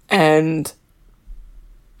 And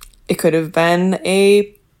it could have been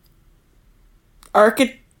a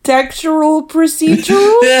architectural procedural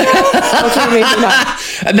show? Okay, maybe not.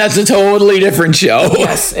 And that's a totally different show.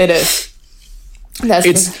 Yes, it is.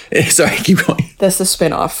 Sorry, keep going. That's the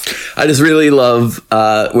spinoff. I just really love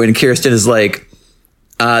when Kirsten is like,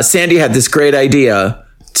 Sandy had this great idea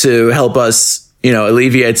to help us,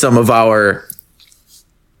 alleviate some of our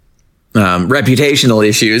reputational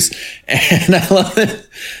issues. And I love it.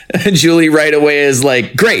 Julie right away is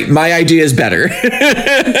like, great, my idea is better.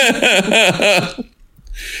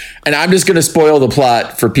 And I'm just going to spoil the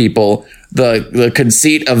plot for people. The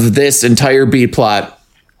conceit of this entire B plot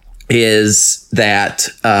is that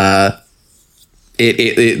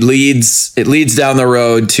it leads down the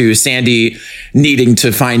road to Sandy needing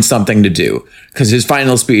to find something to do, because his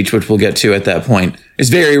final speech, which we'll get to at that point, is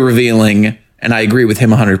very revealing, and I agree with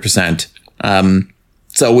him 100%.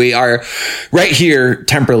 So we are right here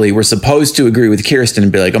temporally. We're supposed to agree with Kirsten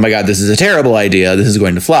and be like, oh my God, this is a terrible idea. This is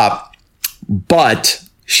going to flop. But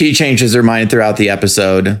she changes her mind throughout the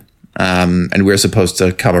episode. And we're supposed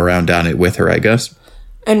to come around on it with her, I guess.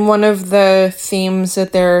 And one of the themes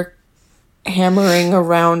that they're hammering a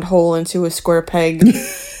round hole into a square peg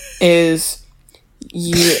is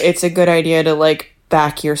it's a good idea to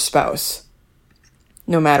back your spouse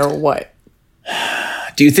no matter what.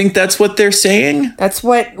 Do you think that's what they're saying? That's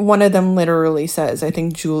what one of them literally says. I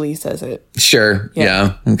think Julie says it. Sure.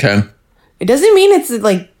 Yeah. Okay. It doesn't mean it's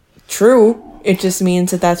true. It just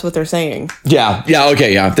means that that's what they're saying. Yeah. Yeah.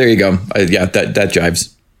 Okay. Yeah. There you go. Yeah. That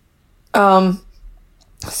jives.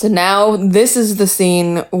 So now this is the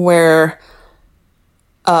scene where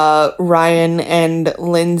Ryan and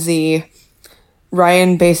Lindsay...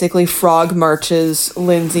 Ryan basically frog marches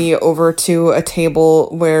Lindsay over to a table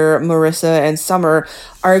where Marissa and Summer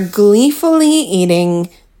are gleefully eating,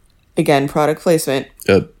 again, product placement,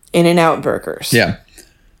 In-N-Out burgers. Yeah.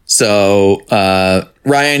 So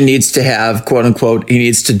Ryan needs to have, quote unquote, he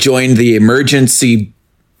needs to join the emergency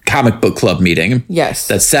comic book club meeting. Yes.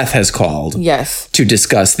 That Seth has called. Yes. To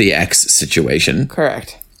discuss the X situation.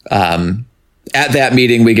 Correct. At that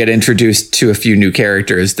meeting, we get introduced to a few new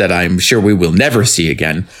characters that I'm sure we will never see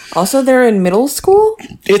again. Also, they're in middle school?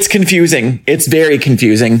 It's confusing. It's very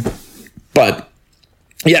confusing. But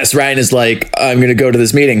yes, Ryan is like, I'm going to go to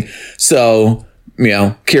this meeting. So,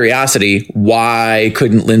 curiosity, why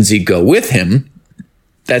couldn't Lindsay go with him?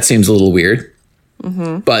 That seems a little weird.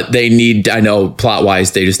 Mm-hmm. But they need, I know plot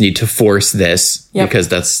wise, they just need to force this because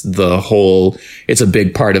that's it's a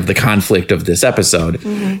big part of the conflict of this episode.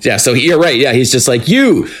 Mm-hmm. Yeah. So you're right. Yeah. He's just like,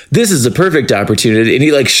 this is a perfect opportunity. And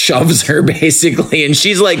he shoves her basically. And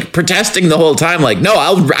she's protesting the whole time. No,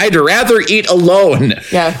 I'd rather eat alone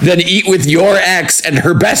than eat with your ex and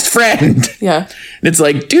her best friend. Yeah. And it's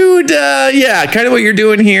like, dude, kind of what you're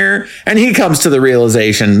doing here. And he comes to the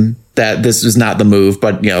realization that this is not the move,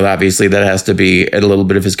 but obviously that has to be a little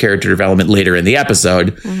bit of his character development later in the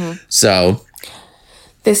episode. Mm-hmm. So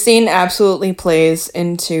this scene absolutely plays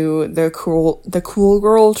into the cool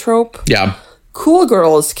girl trope. Yeah. Cool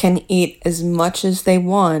girls can eat as much as they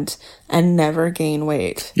want and never gain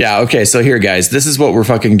weight. Yeah. Okay. So here, guys, this is what we're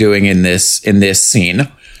fucking doing in this scene.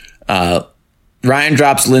 Ryan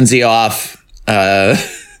drops Lindsay off.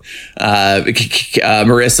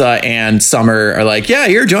 Marissa and Summer are like, yeah,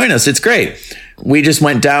 here, join us. It's great. We just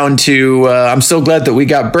went down to, I'm so glad that we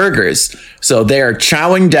got burgers. So they're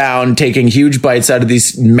chowing down, taking huge bites out of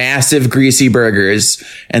these massive greasy burgers.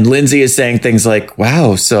 And Lindsay is saying things like,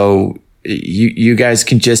 wow, so you guys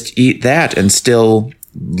can just eat that and still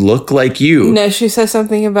look like you. No, she says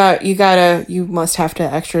something about you must have to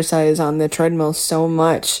exercise on the treadmill so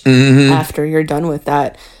much after you're done with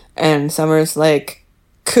that. And Summer's like,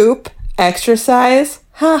 Coop, exercise?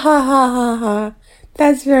 Ha ha ha ha ha.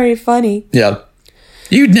 That's very funny. Yeah.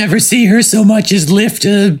 You'd never see her so much as lift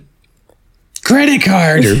a credit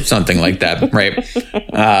card or something like that, right?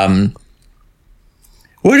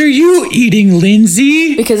 What are you eating,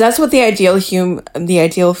 Lindsay? Because that's what the ideal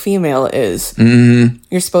female is. Mm-hmm.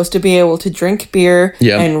 You're supposed to be able to drink beer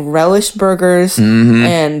Yep. and relish burgers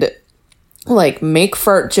and like make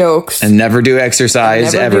fart jokes And never do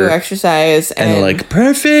exercise never ever. do exercise and like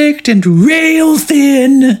perfect and rail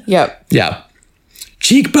thin. Yep. Yeah.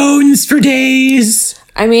 Cheekbones for days.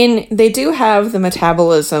 I mean, they do have the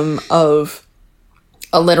metabolism of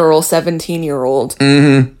a literal 17-year-old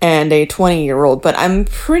and a 20-year-old, but I'm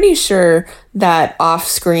pretty sure that off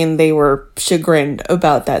screen they were chagrined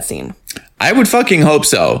about that scene. I would fucking hope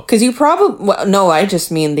so. Because you probably... Well, no, I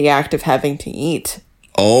just mean the act of having to eat.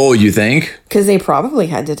 Oh, you think? Because they probably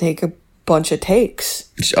had to take a bunch of takes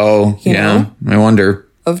Oh, You yeah. know? I wonder.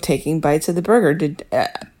 of taking bites of the burger. Did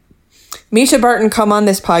Misha Barton come on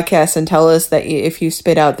this podcast and tell us that if you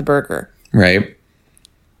spit out the burger? Right.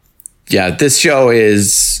 Yeah, this show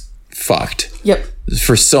is fucked Yep.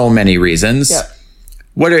 for so many reasons. Yep.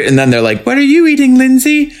 And then they're like, what are you eating,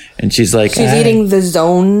 Lindsay? And she's like, She's eating the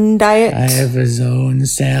Zone diet. I have a Zone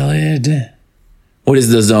salad. What is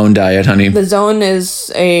the Zone diet, honey? The Zone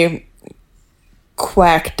is a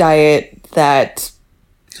quack diet that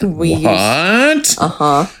we use.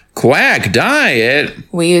 What? Quack diet?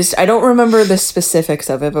 We used, I don't remember the specifics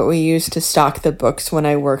of it, but we used to stock the books when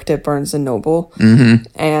I worked at Barnes & Noble. Mm-hmm.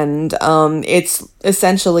 And it's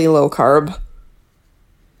essentially low carb.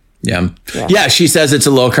 Yeah, she says it's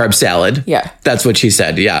a low carb salad. Yeah. That's what she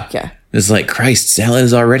said, yeah. Yeah. It's like, Christ, salad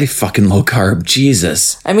is already fucking low carb.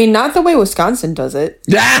 Jesus. I mean, not the way Wisconsin does it.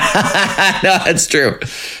 No, that's true.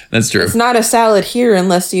 That's true. It's not a salad here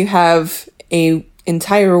unless you have a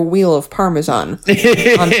entire wheel of Parmesan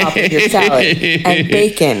on top of your salad and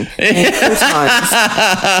bacon and croutons.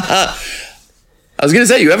 I was going to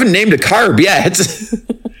say, you haven't named a carb yet.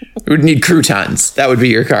 You would need croutons. That would be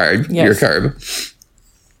your carb. Yes. Your carb.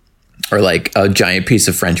 Or like a giant piece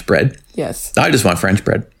of French bread. Yes. I just want French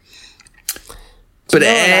bread. But what I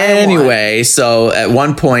anyway, so at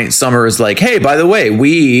one point, Summer is like, hey, by the way,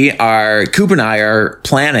 Coop and I are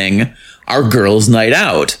planning our girls' night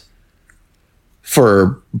out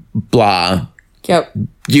for blah. Yep.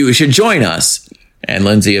 You should join us. And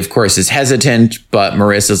Lindsay, of course, is hesitant, but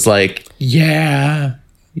Marissa's like, yeah,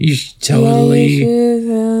 you should totally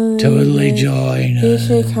join You us.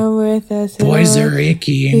 should come with us. Boys are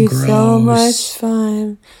icky and gross. So much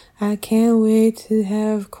fun. I can't wait to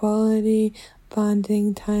have quality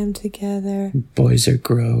bonding time together. Boys are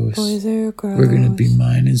gross. Boys are gross. We're going to be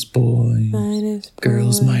minus boys. Minus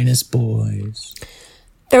Girls boys. minus boys.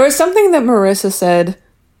 There was something that Marissa said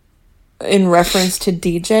in reference to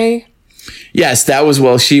DJ. Yes, that was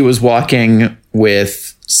while she was walking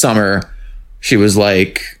with Summer. She was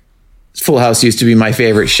like, Full House used to be my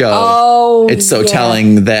favorite show. Oh, it's so yeah.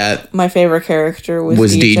 telling that My favorite character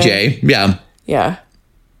was DJ. Yeah. Yeah.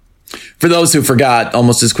 For those who forgot,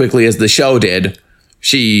 almost as quickly as the show did,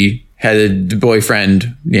 she had a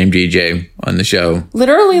boyfriend named DJ on the show.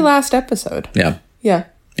 Literally last episode. Yeah. Yeah.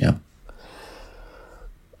 Yeah.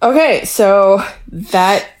 Okay, so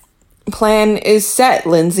that plan is set.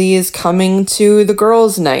 Lindsay is coming to the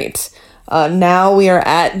girls' night. Now we are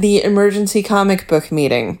at the emergency comic book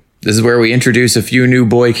meeting. This is where we introduce a few new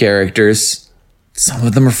boy characters. Some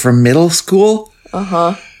of them are from middle school.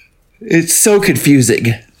 Uh-huh. It's so confusing.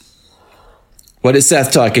 What is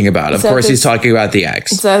Seth talking about? Of course, he's talking about the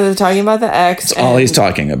ex. So they're talking about the ex. That's all he's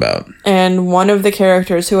talking about. And one of the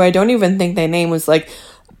characters, who I don't even think they name, was like,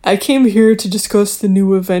 I came here to discuss the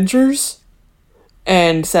new Avengers.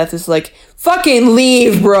 And Seth is like, fucking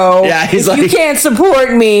leave, bro. Yeah, he's if you like- can't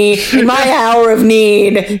support me in my hour of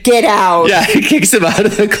need, get out. Yeah, he kicks him out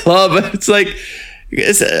of the club. It's like,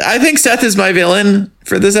 I think Seth is my villain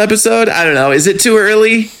for this episode. I don't know. Is it too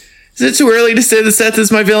early? Is it too early to say that Seth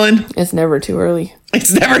is my villain? It's never too early.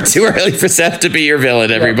 It's never too early for Seth to be your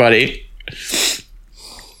villain, everybody.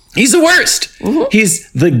 He's the worst. Mm-hmm. He's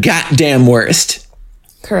the goddamn worst.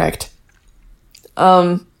 Correct.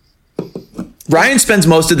 Ryan spends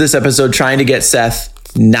most of this episode trying to get Seth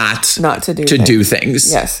not to do things.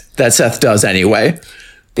 Yes. That Seth does anyway.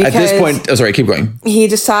 Because At this point, oh, sorry, keep going. he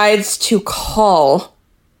decides to call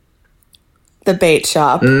the bait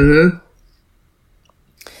shop. Mm-hmm.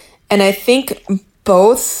 And I think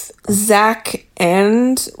both Zach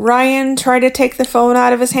and Ryan try to take the phone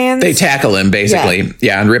out of his hands. They tackle him, basically.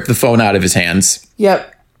 Yeah, and rip the phone out of his hands.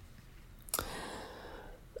 Yep.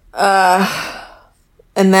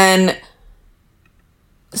 And then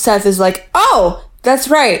Seth is like, oh, that's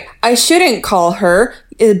right. I shouldn't call her.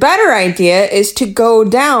 A better idea is to go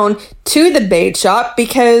down to the bait shop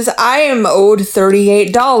because I am owed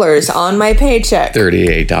 $38 on my paycheck.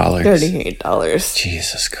 $38. $38.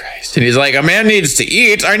 Jesus Christ. And he's like, a man needs to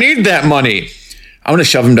eat. I need that money. I want to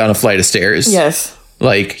shove him down a flight of stairs. Yes.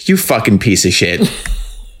 Like, you fucking piece of shit.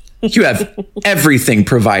 You have everything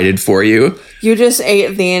provided for you. You just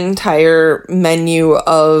ate the entire menu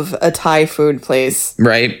of a Thai food place.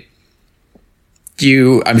 Right?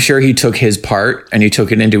 I'm sure he took his part and he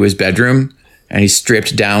took it into his bedroom and he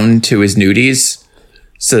stripped down to his nudies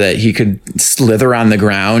so that he could slither on the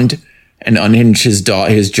ground and unhinge his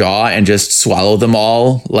jaw and just swallow them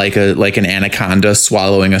all like an anaconda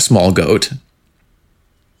swallowing a small goat.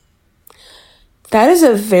 That is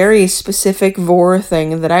a very specific vor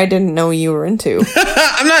thing that I didn't know you were into.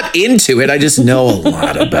 I'm not into it. I just know a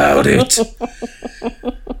lot about it.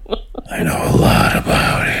 I know a lot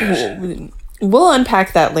about it. We'll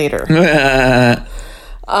unpack that later.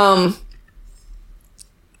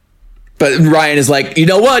 But Ryan is like, you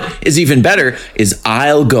know what is even better is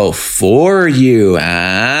I'll go for you,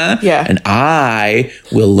 Yeah. and I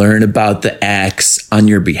will learn about the X on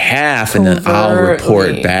your behalf, and then I'll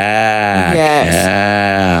report back. Yes.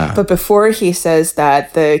 Yeah. But before he says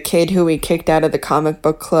that, the kid who we kicked out of the comic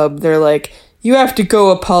book club, they're like, you have to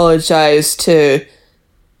go apologize to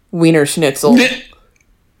Wiener Schnitzel.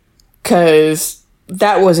 Because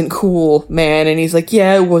that wasn't cool, man. And he's like,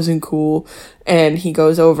 yeah, it wasn't cool. And he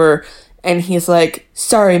goes over and he's like,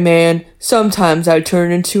 sorry, man. Sometimes I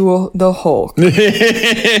turn into the Hulk. And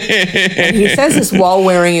he says this while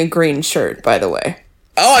wearing a green shirt, by the way.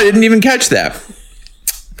 Oh, I didn't even catch that.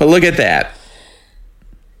 But look at that.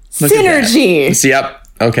 Look Synergy. At that. Yep.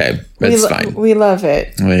 Okay. That's fine. We love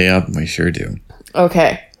it. Yep. We sure do.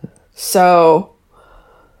 Okay. So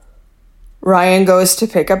Ryan goes to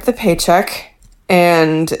pick up the paycheck,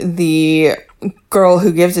 and the girl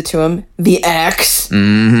who gives it to him, the ex,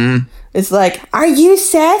 is like, are you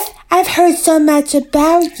Seth? I've heard so much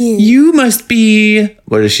about you. You must be,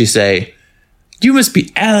 what does she say? You must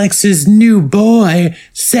be Alex's new boy,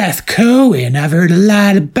 Seth Cohen. I've heard a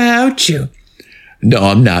lot about you. No,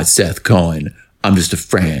 I'm not Seth Cohen. I'm just a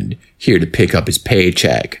friend here to pick up his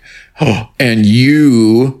paycheck. Oh, and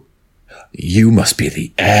you must be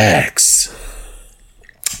the ex.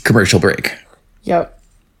 Commercial break. Yep.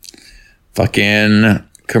 Fucking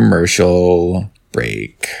commercial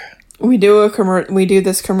break. We do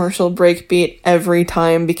this commercial break beat every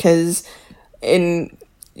time because in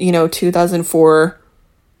 2004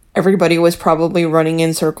 everybody was probably running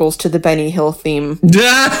in circles to the Benny Hill theme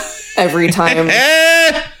every time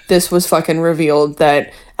this was fucking revealed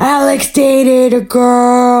that Alex dated a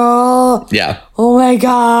girl. Yeah. Oh my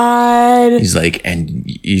god. He's like,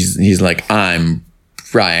 I'm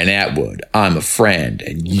Ryan Atwood. I'm a friend,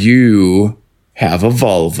 and you have a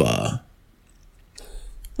vulva.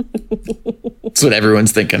 That's what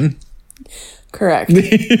everyone's thinking. Correct.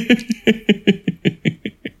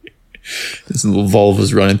 This little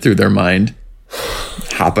vulva's running through their mind,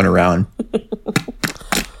 hopping around.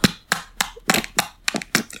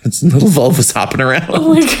 It's little vulva's hopping around.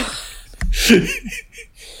 Oh my god.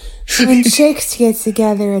 When chicks get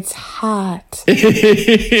together, it's hot.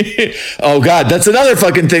 Oh god, that's another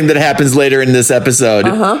fucking thing that happens later in this episode.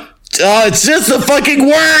 Oh, it's just the fucking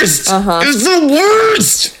worst. It's the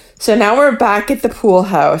worst. So now we're back at the pool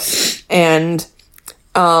house, and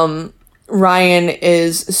Ryan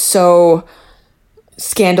is so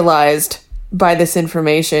scandalized by this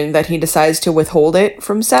information that he decides to withhold it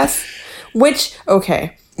from Seth. Which,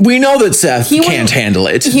 okay. We know that Seth can't handle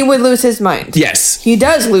it. He would lose his mind. Yes. He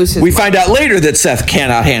does lose his mind. We find out later that Seth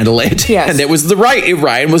cannot handle it. Yes. And it was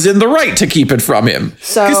Ryan was in the right to keep it from him.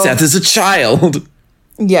 Because Seth is a child.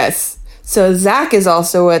 Yes. So Zach is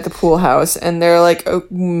also at the pool house, and they're like, oh,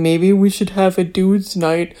 maybe we should have a dude's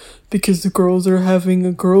night because the girls are having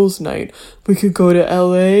a girls' night. We could go to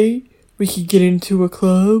LA. We could get into a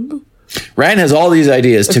club. Ryan has all these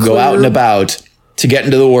ideas to go out and about, to get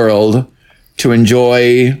into the world, to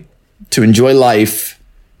enjoy life,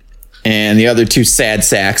 and the other two sad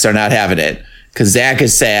sacks are not having it. Because Zach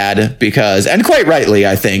is sad because, and quite rightly,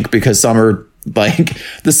 I think, because Summer, like,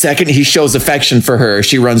 the second he shows affection for her,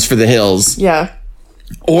 she runs for the hills. Yeah.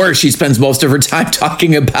 Or she spends most of her time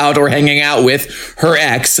talking about or hanging out with her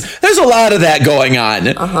ex. There's a lot of that going on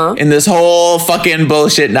in this whole fucking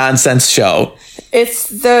bullshit nonsense show. It's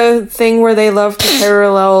the thing where they love to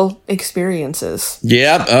parallel experiences.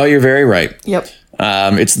 Yep. Oh, you're very right. Yep.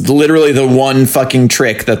 It's literally the one fucking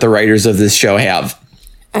trick that the writers of this show have.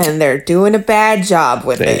 And they're doing a bad job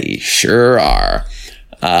with it. They sure are.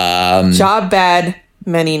 Job bad,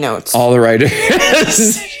 many notes. All the writers,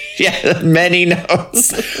 yeah, many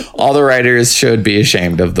notes. All the writers should be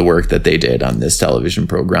ashamed of the work that they did on this television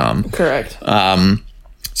program. Correct.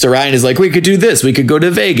 So Ryan is like, we could do this. We could go to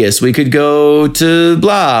Vegas. We could go to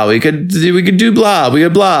blah. We could do blah. We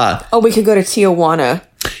could blah. Oh, we could go to Tijuana.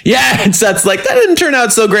 Yeah, that's like, that didn't turn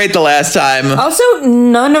out so great the last time. Also,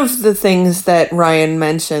 none of the things that Ryan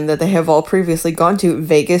mentioned that they have all previously gone to,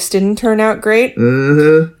 Vegas didn't turn out great.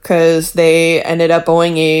 Because they ended up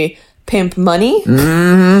owing a pimp money.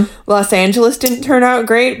 Los Angeles didn't turn out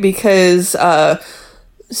great because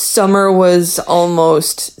Summer was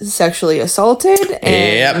almost sexually assaulted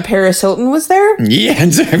and Paris Hilton was there. Yeah,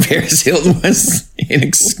 and Paris Hilton was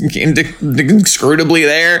inscrutably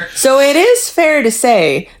there. So it is fair to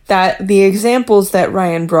say that the examples that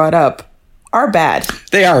Ryan brought up are bad.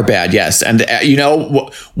 They are bad, yes. And you know,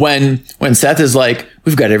 when Seth is like,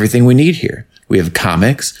 we've got everything we need here. We have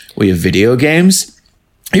comics, we have video games.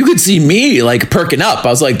 You could see me like perking up. I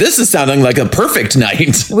was like, this is sounding like a perfect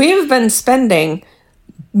night. We've been spending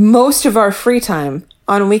most of our free time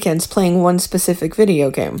on weekends playing one specific video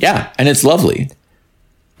game. Yeah, and it's lovely.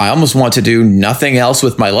 I almost want to do nothing else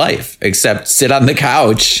with my life except sit on the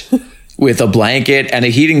couch with a blanket and a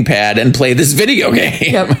heating pad and play this video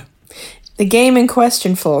game. Yep. The game in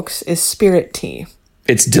question, folks, is Spirit Tea.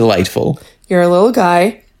 It's delightful. You're a little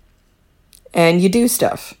guy and you do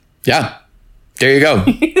stuff. Yeah. There you go.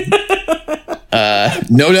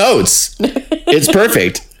 No notes. It's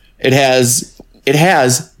perfect. It has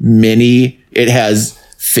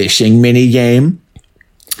fishing mini game.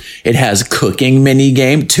 It has cooking mini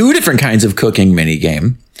game, 2 different kinds of cooking mini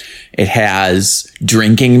game. It has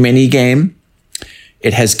drinking mini game.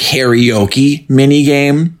 It has karaoke mini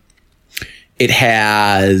game. It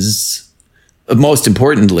has, most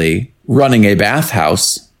importantly, running a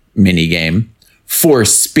bathhouse mini game for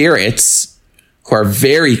spirits who are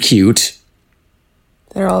very cute.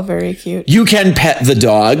 They're all very cute. You can pet the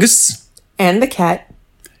dogs. And the cat.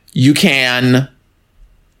 You can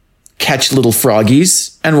catch little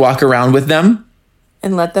froggies and walk around with them.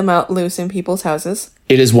 And let them out loose in people's houses.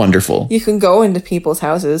 It is wonderful. You can go into people's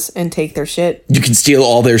houses and take their shit. You can steal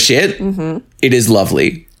all their shit. It is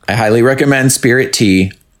lovely. I highly recommend Spirit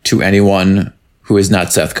Tea to anyone who is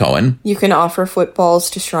not Seth Cohen. You can offer footballs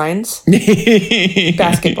to shrines.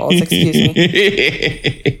 Basketballs, excuse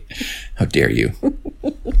me. How dare you.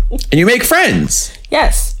 And you make friends.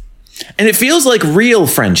 Yes. And it feels like real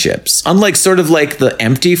friendships, unlike sort of like the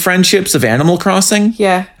empty friendships of Animal Crossing.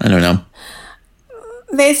 Yeah. I don't know.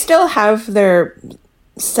 They still have their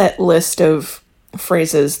set list of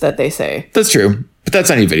phrases that they say. That's true. But that's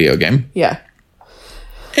any video game. Yeah.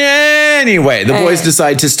 Anyway, the boys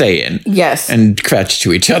decide to stay in. Yes. And fetch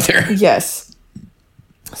to each other. Yes.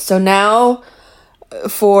 So now,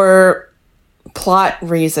 for plot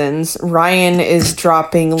reasons, Ryan is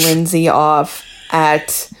dropping Lindsay off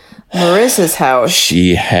at Marissa's house.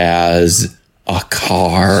 She has a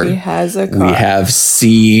car. She has a car. We have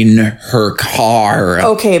seen her car.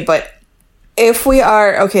 Okay, but if we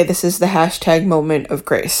are... Okay, this is the hashtag moment of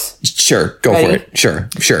grace. Sure, go Ready? for it.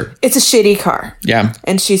 Sure. It's a shitty car. Yeah.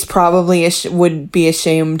 And she's probably would be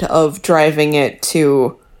ashamed of driving it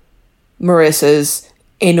to Marissa's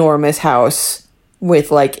enormous house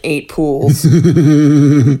with like 8 pools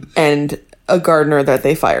and a gardener that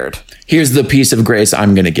they fired. Here's the piece of grace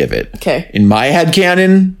I'm going to give it. Okay. In my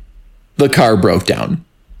headcanon, the car broke down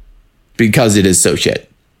because it is so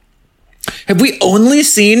shit. Have we only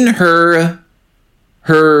seen her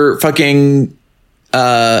fucking,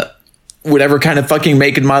 whatever kind of fucking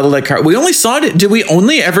make and model that car? We only saw it. Did we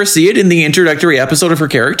only ever see it in the introductory episode of her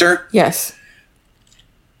character? Yes.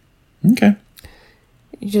 Okay.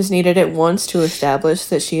 You just needed it once to establish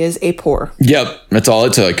that she is a poor. Yep. That's all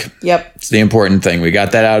it took. Yep. It's the important thing. We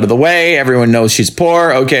got that out of the way. Everyone knows she's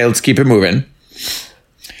poor. Okay, let's keep it moving.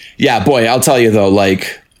 Yeah, boy, I'll tell you though,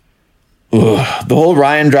 like, the whole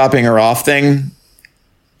Ryan dropping her off thing,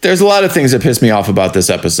 there's a lot of things that piss me off about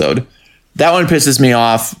this episode. That one pisses me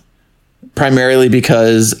off primarily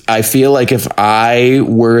because I feel like if I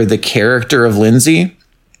were the character of Lindsay,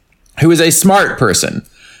 who is a smart person,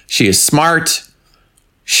 she is smart,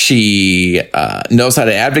 she knows how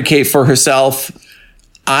to advocate for herself,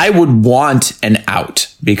 I would want an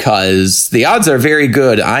out because the odds are very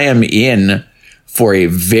good I am in for a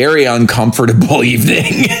very uncomfortable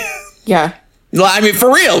evening. Yeah. I mean,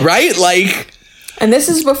 for real, right? Like... And this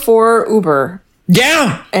is before Uber.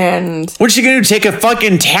 Yeah. And What's she gonna do? Take a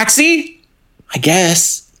fucking taxi? I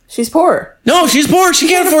guess. she's poor. No, she's poor. She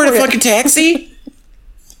can't afford a fucking taxi.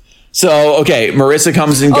 So, okay, Marissa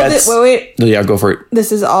comes and gets... Wait. Yeah, go for it.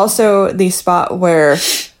 This is also the spot where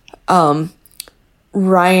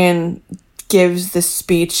Ryan gives the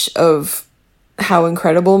speech of how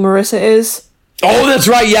incredible Marissa is. Oh, that's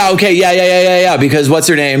right. Yeah, okay. Yeah. Because what's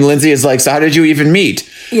her name? Lindsay is like, so how did you even meet?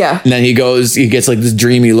 Yeah. And then he gets like this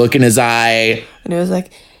dreamy look in his eye. And it was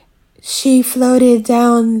like, she floated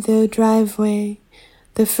down the driveway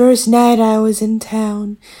the first night I was in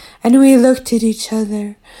town. And we looked at each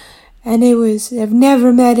other. And I've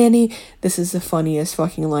never met this is the funniest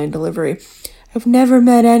fucking line delivery. I've never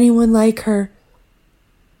met anyone like her.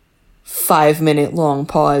 5-minute long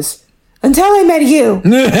pause. Until I met you.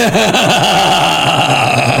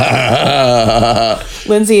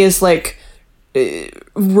 Lindsay is like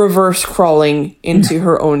reverse crawling into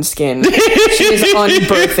her own skin. She is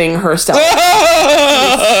unbirthing herself. It's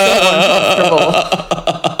so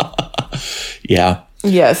uncomfortable. Yeah.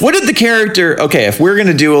 Yes. What did the character... Okay, if we're going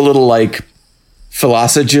to do a little, like,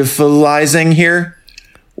 philosophizing here,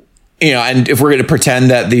 and if we're going to pretend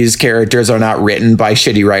that these characters are not written by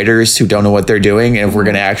shitty writers who don't know what they're doing, and if we're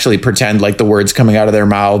going to actually pretend like the words coming out of their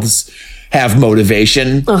mouths have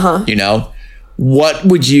motivation, what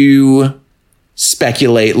would you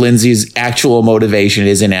speculate Lindsay's actual motivation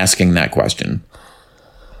is in asking that question?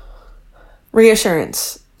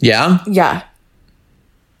 Reassurance. Yeah? Yeah.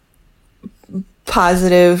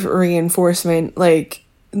 Positive reinforcement. Like,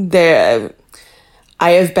 I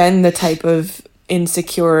have been the type of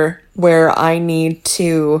insecure where I need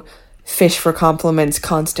to fish for compliments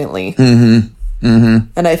constantly. And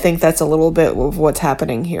I think that's a little bit of what's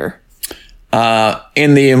happening here.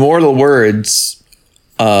 In the immortal words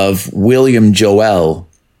of William Joel,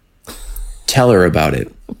 tell her about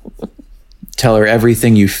it. Tell her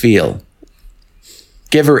everything you feel.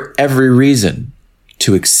 Give her every reason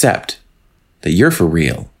to accept that you're for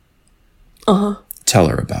real. Tell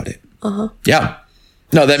her about it. Yeah.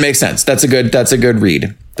 No, that makes sense. That's a good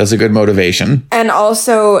read. That's a good motivation. And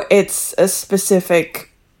also, it's a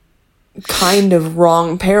specific kind of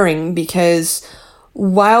wrong pairing, because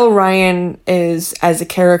while Ryan is, as a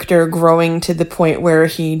character, growing to the point where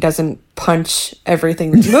he doesn't punch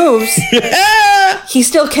everything that moves, he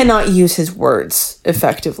still cannot use his words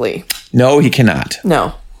effectively. No, he cannot.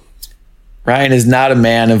 No. Ryan is not a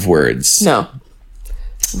man of words. No.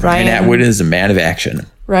 Ryan Atwood is a man of action.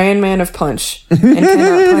 Ryan, man of punch. And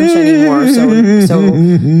cannot punch anymore, so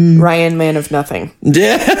Ryan, man of nothing.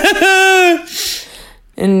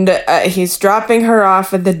 And he's dropping her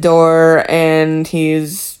off at the door, and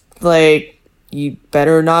he's like, you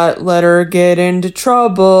better not let her get into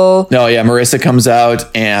trouble. No, yeah, Marissa comes out,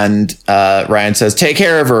 and Ryan says, take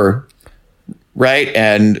care of her. Right?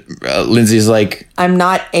 And Lindsay's like, I'm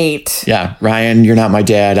not 8. Yeah, Ryan, you're not my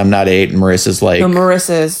dad. I'm not 8. And Marissa's like... No,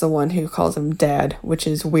 Marissa is the one who calls him dad, which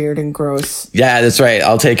is weird and gross. Yeah, that's right.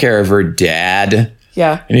 I'll take care of her, dad.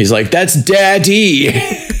 Yeah. And he's like, that's daddy.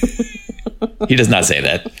 He does not say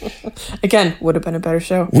that. Again, would have been a better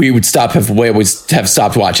show. We would have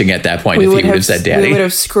stopped watching at that point if he would have said daddy. We would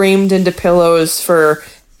have screamed into pillows for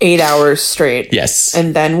 8 hours straight. Yes.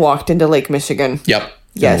 And then walked into Lake Michigan. Yep.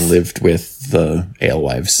 Yes. And lived with the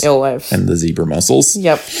alewives. And the zebra mussels.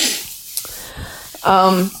 Yep.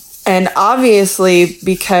 And obviously,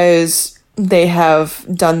 because they have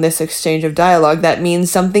done this exchange of dialogue, that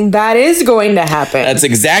means something bad is going to happen. That's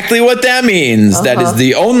exactly what that means. That is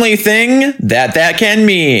the only thing that can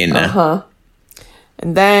mean. And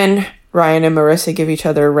then Ryan and Marissa give each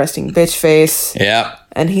other a resting bitch face. Yep.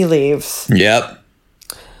 And he leaves. Yep.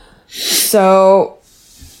 So...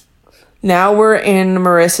 now we're in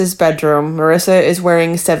Marissa's bedroom. Marissa is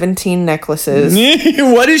wearing 17 necklaces.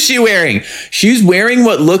 What is she wearing? She's wearing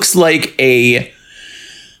what looks like a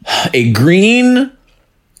green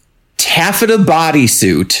taffeta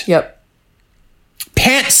bodysuit. Yep.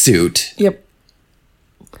 Pantsuit. Yep.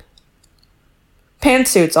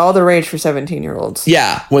 Pantsuits, all the rage for 17-year-olds.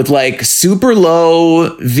 Yeah, with like super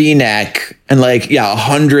low V-neck and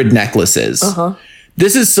 100 necklaces.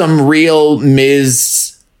 This is some real Ms.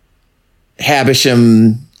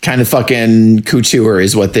 Havisham kind of fucking couture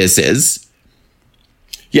is what this is.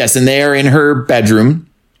 Yes, and they are in her bedroom.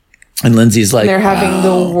 And Lindsay's like, they're having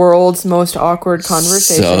the world's most awkward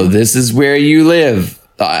conversation. So this is where you live.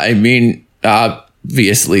 I mean,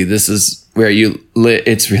 obviously, this is where you live.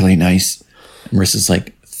 It's really nice. And Marissa's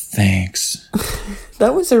like, thanks.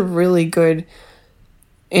 That was a really good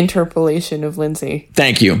interpolation of Lindsay.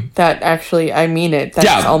 Thank you. That actually, I mean it.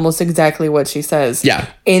 That's almost exactly what she says. Yeah.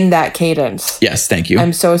 In that cadence. Yes, thank you.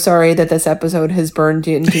 I'm so sorry that this episode has burned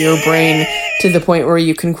into your brain to the point where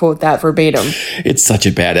you can quote that verbatim. It's such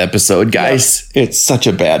a bad episode, guys. Yep. It's such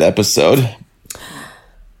a bad episode.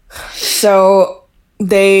 So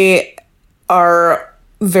they are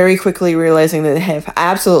very quickly realizing that they have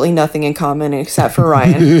absolutely nothing in common except for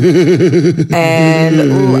Ryan. And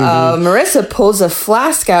Marissa pulls a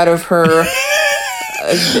flask out of her.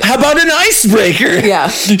 How about an icebreaker? Yeah.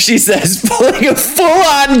 She says, pulling a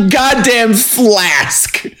full-on goddamn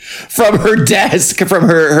flask from her desk, from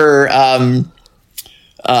her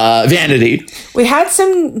vanity. We had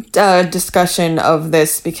some discussion of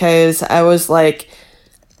this because I was like,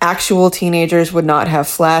 actual teenagers would not have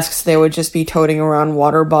flasks. They would just be toting around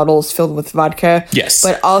water bottles filled with vodka. Yes.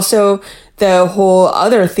 But also, the whole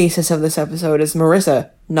other thesis of this episode is Marissa,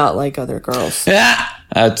 not like other girls. Yeah,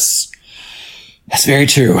 that's very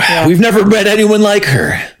true. Yeah. We've never met anyone like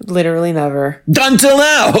her. Literally never. Until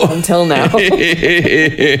now. Until now.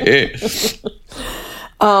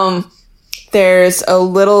 There's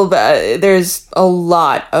a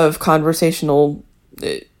lot of conversational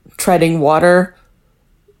treading water.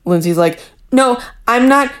 Lindsay's like, no, I'm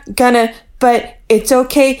not gonna, but it's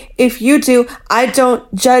okay if you do. I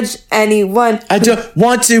don't judge anyone. I don't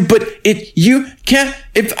want to, but you can't,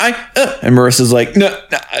 if I, and Marissa's like, no,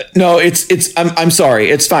 I'm sorry.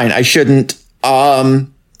 It's fine. I shouldn't. Yeah,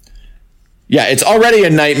 it's already a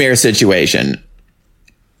nightmare situation.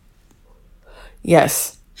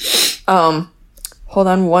 Yes. Hold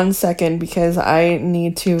on 1 second because I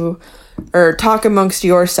need to, talk amongst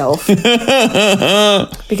yourself.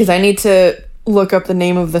 Because I need to look up the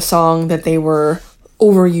name of the song that they were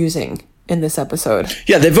overusing in this episode.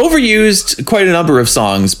 Yeah, they've overused quite a number of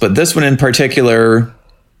songs, but this one in particular,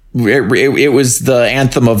 it was the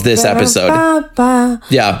anthem of this episode.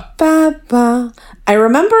 Yeah. I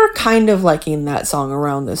remember kind of liking that song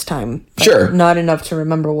around this time. Sure. Not enough to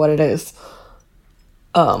remember what it is.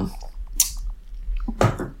 I'll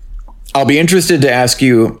be interested to ask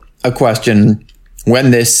you a question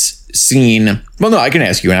when this scene... Well, no, I can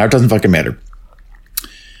ask you now. It doesn't fucking matter.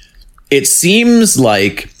 It seems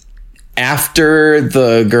like after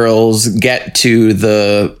the girls get to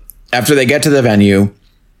the... After they get to the venue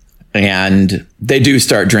and they do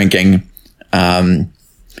start drinking,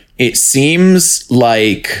 it seems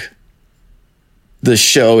like the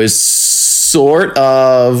show is sort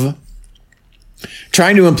of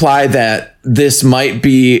trying to imply that this might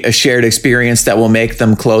be a shared experience that will make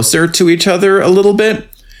them closer to each other a little bit.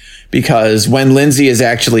 Because when Lindsay is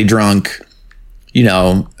actually drunk, you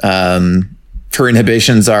know, her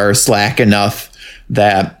inhibitions are slack enough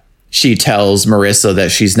that she tells Marissa that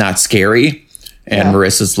she's not scary. And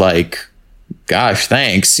Marissa's like, gosh,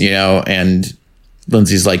 thanks, you know. And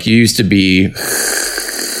Lindsay's like, you used to be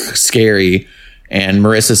scary. And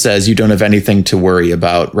Marissa says, you don't have anything to worry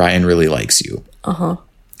about. Ryan really likes you. Uh-huh.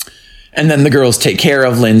 And then the girls take care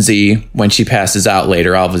of Lindsay when she passes out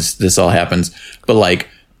later. All this all happens. But like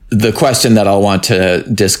the question that I'll want to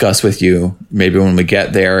discuss with you maybe when we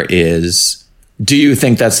get there is, do you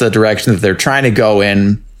think that's the direction that they're trying to go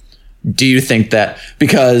in? Do you think that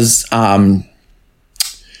because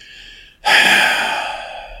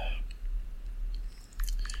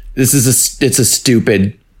it's a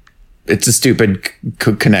stupid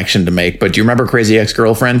connection to make, but do you remember Crazy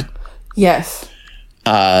Ex-Girlfriend? Yes.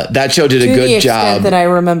 That show did a good job. That I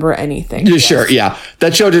remember anything. Sure, yeah.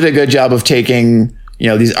 That show did a good job of taking, you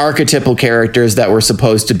know, these archetypal characters that were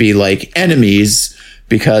supposed to be like enemies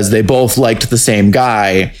because they both liked the same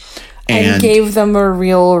guy. And gave them a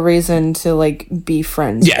real reason to like be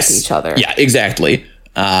friends with each other. Yeah, exactly.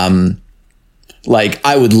 Like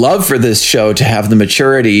I would love for this show to have the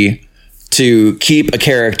maturity to keep a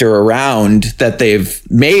character around that they've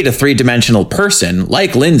made a three-dimensional person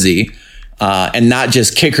like Lindsay, and not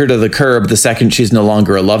just kick her to the curb the second she's no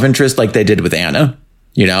longer a love interest like they did with Anna,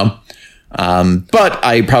 you know? But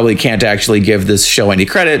I probably can't actually give this show any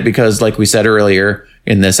credit because like we said earlier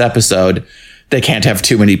in this episode, they can't have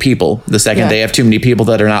too many people. The second they have too many people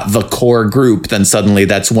that are not the core group, then suddenly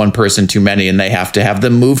that's one person too many and they have to have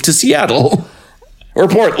them move to Seattle or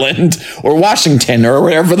Portland or Washington or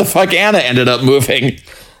wherever the fuck Anna ended up moving.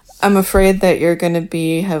 I'm afraid that you're going to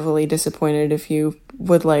be heavily disappointed if you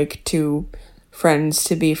would like two friends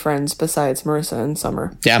to be friends besides Marissa and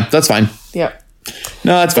Summer. Yeah, that's fine. Yep.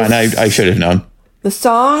 No, that's fine. I should have known. The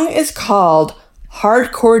song is called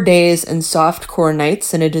Hardcore Days and Softcore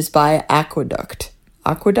Nights, and it is by Aqueduct.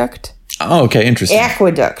 Aqueduct? Oh, okay. Interesting.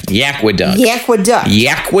 Aqueduct. Yaqueduct. Yaqueduct.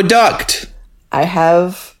 Yaqueduct. I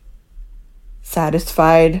have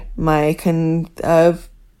satisfied my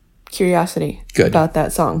curiosity Good. about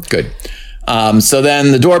that song. Good. So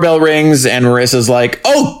then the doorbell rings and Marissa's like,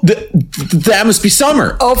 oh, that must be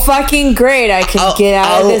Summer. Oh, fucking great. I can get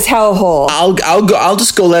out of this hellhole. I'll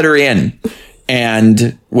just go let her in.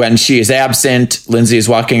 And when she is absent, Lindsay is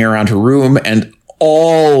walking around her room and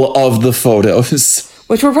all of the photos,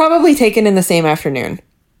 which were probably taken in the same afternoon.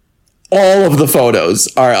 All of the photos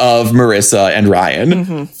are of Marissa and Ryan.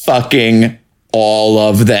 Mm-hmm. Fucking all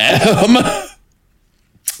of them.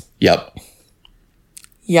 Yep.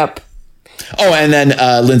 Oh, and then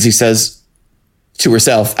Lindsay says to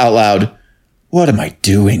herself out loud, what am I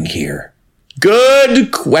doing here?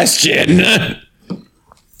 Good question.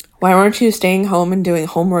 Why weren't you staying home and doing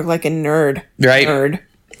homework like a nerd? Right. Nerd.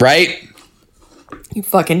 Right? You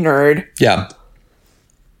fucking nerd. Yeah.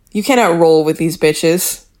 You cannot roll with these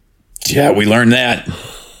bitches. Yeah, we learned that.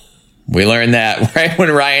 Right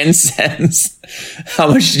when Ryan says, how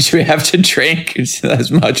much did you have to drink?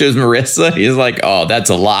 As much as Marissa? He's like, oh, that's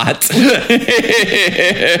a lot.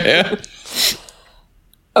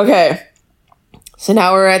 Okay. So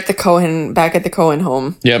now we're at back at the Cohen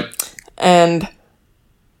home. Yep. And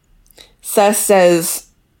Seth says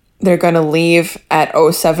they're going to leave at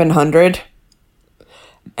 0700.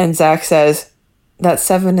 And Zach says, that's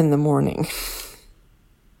 7 a.m.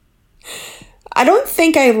 I don't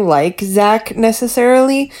think I like Zach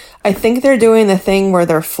necessarily. I think they're doing the thing where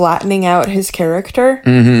they're flattening out his character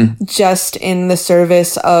just in the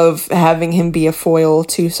service of having him be a foil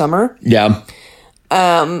to Summer. Yeah.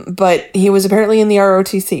 But he was apparently in the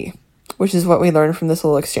ROTC, which is what we learned from this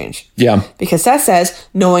little exchange. Yeah. Because Seth says,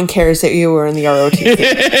 no one cares that you were in the ROTC.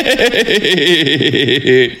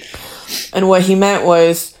 And what he meant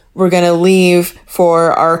was, we're going to leave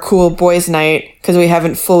for our cool boys night because we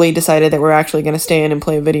haven't fully decided that we're actually going to stay in and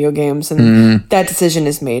play video games. And that decision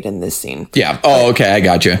is made in this scene. Yeah. Oh, okay. I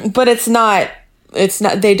got you. But it's not,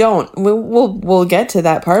 they don't. We'll get to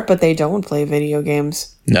that part, but they don't play video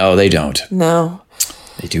games. No, they don't. No.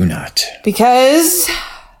 They do not. Because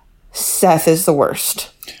Seth is the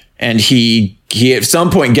worst. And he at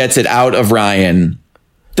some point gets it out of Ryan.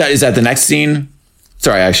 Is that the next scene?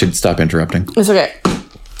 Sorry, I should stop interrupting. It's okay.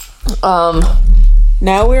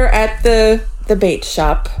 Now we're at the bait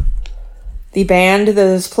shop. The band that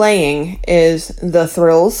is playing is The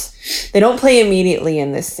Thrills. They don't play immediately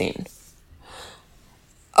in this scene.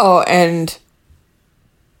 Oh, and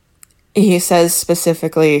he says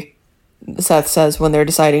specifically, Seth says when they're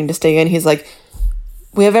deciding to stay in, he's like,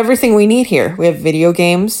 we have everything we need here. We have video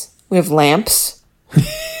games. We have lamps.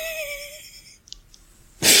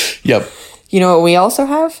 Yep. You know what we also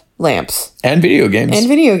have? Lamps. And video games.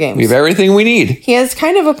 We have everything we need. He has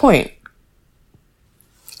kind of a point.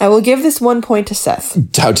 I will give this 1 point to Seth.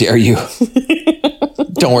 How dare you?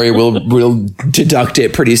 Don't worry, we'll deduct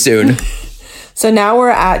it pretty soon. So now we're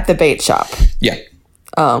at the bait shop. Yeah.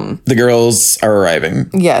 The girls are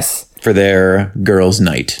arriving. Yes. For their girls'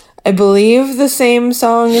 night. I believe the same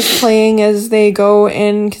song is playing as they go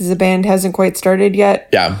in because the band hasn't quite started yet.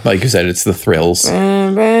 Yeah, like you said, it's The Thrills. Do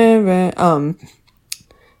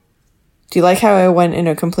you like how I went in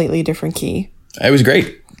a completely different key? It was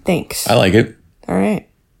great. Thanks. I like it. All right.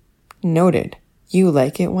 Noted. You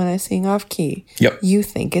like it when I sing off key. Yep. You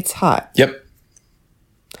think it's hot. Yep.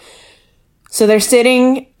 So they're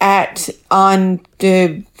sitting on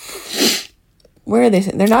the... Where are they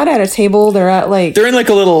sitting? They're not at a table. They're at like... They're in like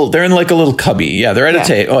a little cubby. Yeah, they're at a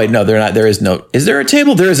table. Oh, wait, no, they're not. There is no... Is there a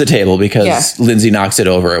table? There is a table because Lindsay knocks it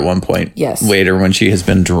over at one point. Yes. Later when she has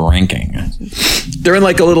been drinking. They're in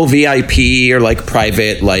like a little VIP or like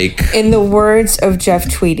private like... In the words of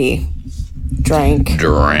Jeff Tweedy, drank.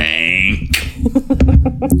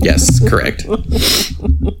 Yes, correct.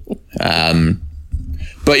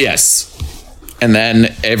 But yes. And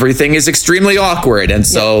then everything is extremely awkward. And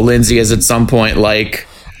so Lindsay is at some point like...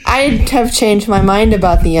 I have changed my mind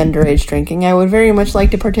about the underage drinking. I would very much like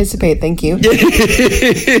to participate. Thank you.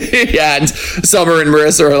 Yeah, and Summer and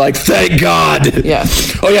Marissa are like, thank God. Yeah.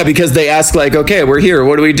 Oh, yeah, because they ask like, okay, we're here.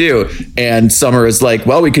 What do we do? And Summer is like,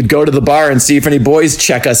 well, we could go to the bar and see if any boys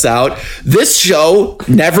check us out. This show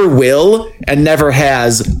never will and never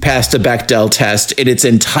has passed a Bechdel test in its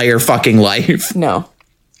entire fucking life. No.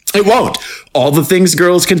 It won't. All the things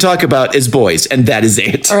girls can talk about is boys, and that is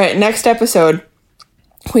it. All right, next episode,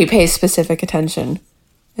 we pay specific attention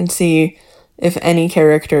and see if any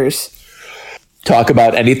characters talk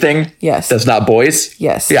about anything. Yes. That's not boys.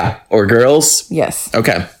 Yes. Yeah. Or girls. Yes.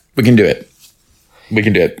 Okay. We can do it.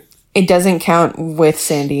 It doesn't count with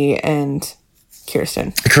Sandy and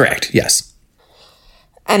Kirsten. Correct. Yes.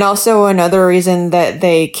 And also another reason that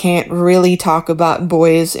they can't really talk about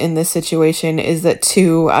boys in this situation is that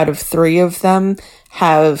 2 out of 3 of them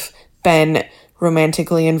have been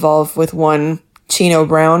romantically involved with one Chino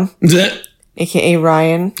Brown, aka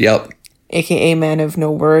Ryan, Yep. aka Man of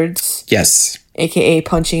No Words, Yes. aka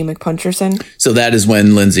Punchy McPuncherson. So that is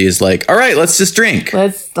when Lindsay is like, all right, let's just drink.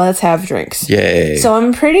 Let's have drinks. Yay. So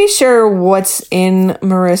I'm pretty sure what's in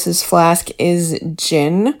Marissa's flask is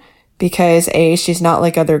gin, because A, she's not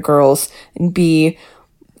like other girls, and B,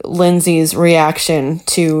 Lindsay's reaction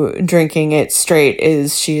to drinking it straight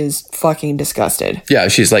is she is fucking disgusted. Yeah,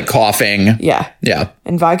 she's like coughing. Yeah. Yeah.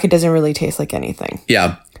 And vodka doesn't really taste like anything.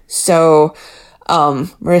 Yeah. So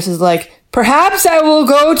Marissa's like, perhaps I will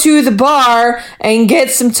go to the bar and get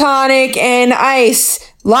some tonic and ice.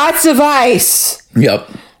 Lots of ice. Yep.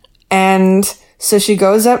 And so she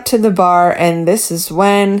goes up to the bar, and this is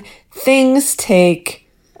when things take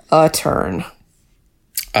a turn.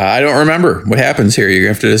 I don't remember what happens here. You're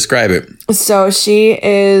going to have to describe it. So she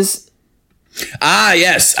is Ah,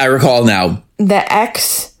 yes. I recall now. the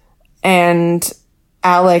ex, and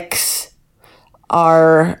Alex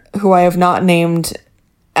are, who I have not named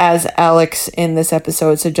as Alex in this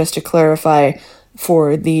episode. So just to clarify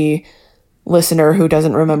for the listener who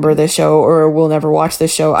doesn't remember this show or will never watch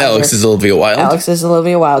this show either. Alex is Olivia Wilde. Alex is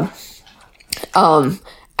Olivia Wilde.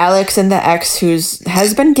 Alex and the ex,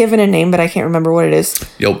 has been given a name, but I can't remember what it is,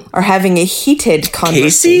 Yep. are having a heated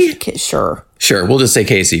conversation. Sure. Sure. We'll just say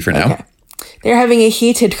Casey for now. Okay. They're having a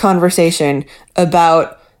heated conversation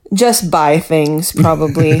about just buy things,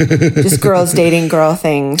 probably. Just girls dating girl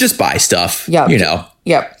things. Just buy stuff. Yep. You know.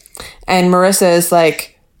 Yep. And Marissa is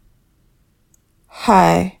like,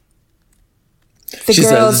 hi. The She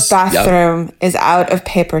girls' says, bathroom is out of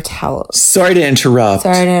paper towels. Sorry to interrupt.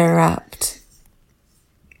 Sorry to interrupt.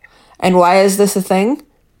 And why is this a thing?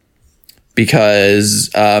 Because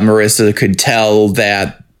Marissa could tell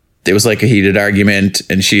that it was like a heated argument,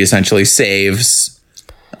 and she essentially saves.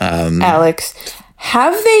 Alex.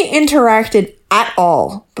 Have they interacted at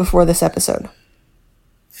all before this episode?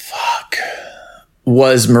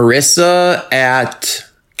 Was Marissa at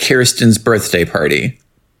Kirsten's birthday party?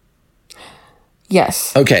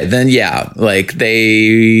 Yes. Okay, then yeah, like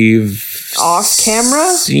they've Off camera?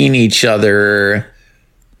 seen each other.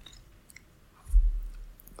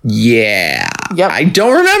 Yeah. Yep. I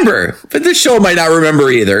don't remember, but the show might not remember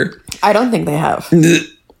either. I don't think they have.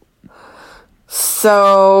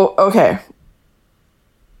 So, okay.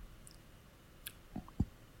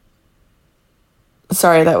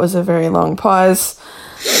 Sorry, that was a very long pause.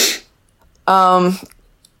 Marissa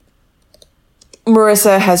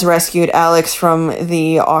has rescued Alex from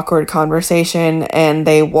the awkward conversation, and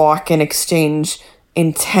they walk and exchange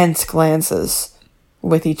intense glances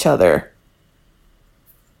with each other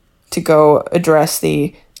to go address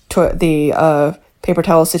the paper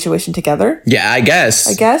towel situation together. Yeah, I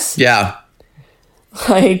guess. Yeah.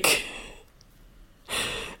 Like,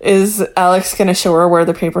 is Alex gonna show her where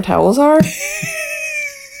the paper towels are?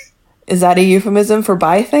 Is that a euphemism for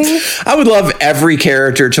buy things? I would love every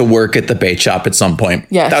character to work at the bait shop at some point.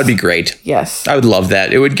 Yes. That would be great. Yes. I would love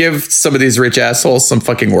that. It would give some of these rich assholes some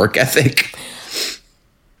fucking work ethic.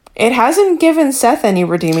 It hasn't given Seth any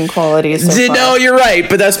redeeming qualities so far. No, you're right,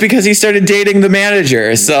 but that's because he started dating the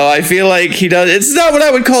manager. So I feel like he does. It's not what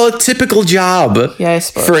I would call a typical job Yeah, I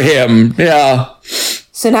suppose. for him. Yeah.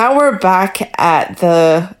 So now we're back at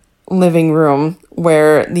the living room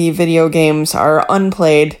where the video games are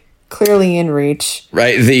unplayed, clearly in reach.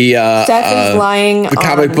 Right. The Seth is lying the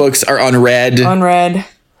comic books are unread. unread.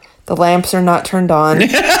 The lamps are not turned on.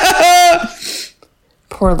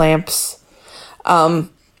 Poor lamps.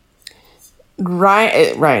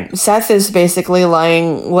 Ryan. Seth is basically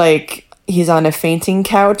lying like he's on a fainting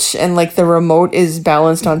couch, and like the remote is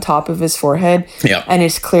balanced on top of his forehead. Yeah. And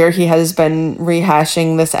it's clear he has been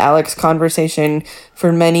rehashing this Alex conversation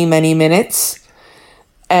for many, many minutes.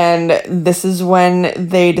 And this is when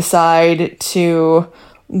they decide to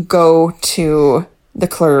go to the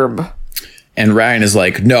club. And Ryan is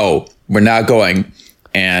like, no, we're not going.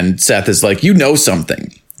 And Seth is like, you know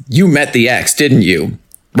something. You met the ex, didn't you?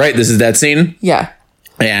 Right? This is that scene? Yeah.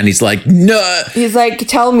 And he's like, no. He's like,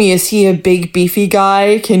 tell me, is he a big beefy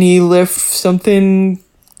guy? Can he lift something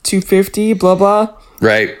 250? Blah, blah.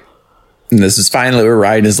 Right. And this is finally where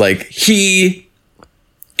Ryan is like, he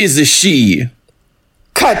is a she.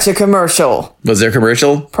 Cut to commercial. Was there a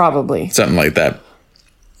commercial? Probably. Something like that.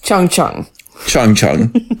 Chung chung. Chung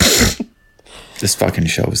chung. This fucking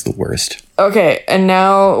show is the worst. Okay, and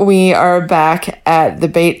now we are back at the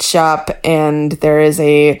bait shop, and there is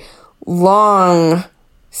a long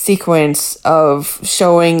sequence of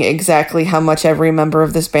showing exactly how much every member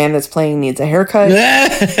of this band that's playing needs a haircut.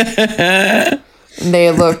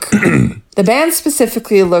 They look... The band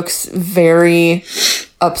specifically looks very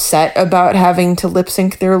upset about having to lip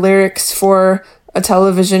sync their lyrics for a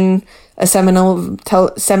seminal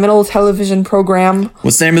television program.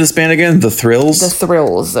 What's the name of this band again? The Thrills? The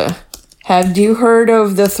Thrills. Have you heard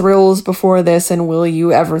of The Thrills before this, and will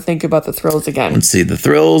you ever think about The Thrills again? Let's see. The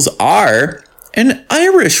Thrills are an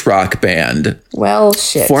Irish rock band. Well,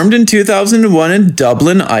 shit. Formed in 2001 in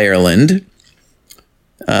Dublin, Ireland.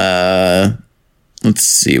 Let's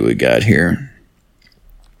see what we got here.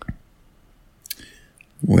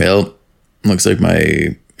 Well, looks like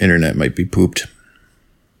my internet might be pooped.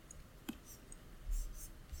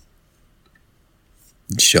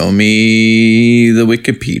 Show me the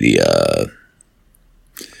Wikipedia.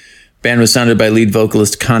 Band was founded by lead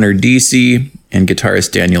vocalist Connor Deasy and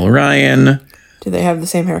guitarist Daniel Ryan. Do they have the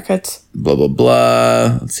same haircuts? Blah, blah,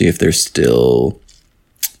 blah. Let's see if they're still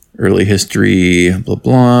early history. Blah,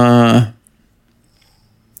 blah.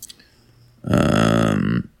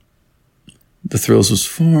 The Thrills was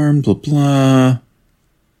formed. Blah, blah.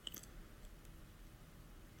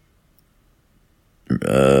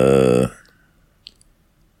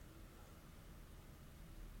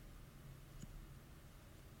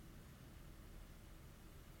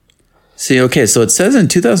 See, okay, so it says in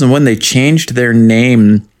 2001 they changed their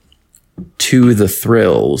name to The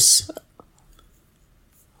Thrills.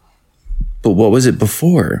 But what was it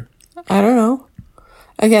before? I don't know.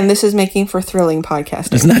 Again, this is making for thrilling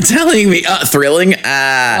podcasting. It's not telling me. Thrilling?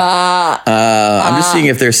 I'm just seeing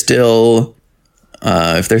if they're still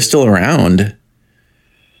around.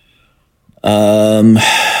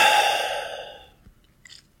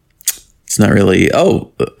 It's not really.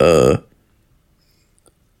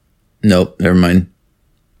 Nope, never mind.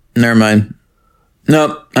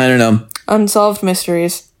 Nope, I don't know. Unsolved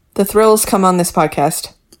mysteries. The Thrills come on this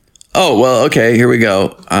podcast. Oh, well, okay, here we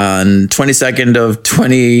go. On August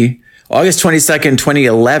 22nd,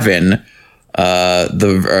 2011,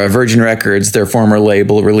 the Virgin Records, their former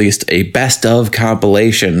label, released a best of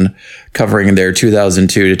compilation covering their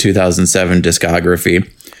 2002 to 2007 discography.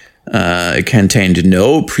 It contained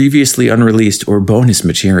no previously unreleased or bonus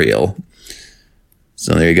material.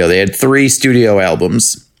 So there you go. They had 3 studio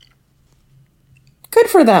albums. Good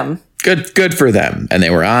for them. Good for them. And they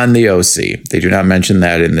were on the OC. They do not mention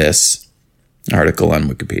that in this article on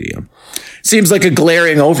Wikipedia. Seems like a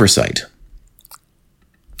glaring oversight,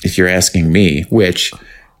 if you're asking me, which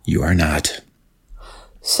you are not.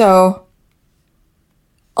 So,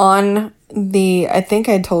 on the, I think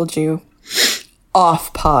I told you,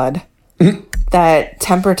 off pod, that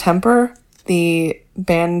Temper, the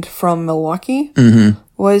band from Milwaukee,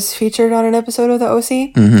 was featured on an episode of the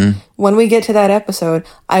OC. When we get to that episode,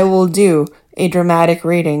 I will do a dramatic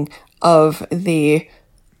reading of the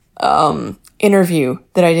interview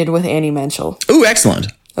that I did with Annie Menschel. Ooh,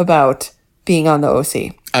 excellent. About being on the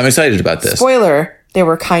OC. I'm excited about this. Spoiler, they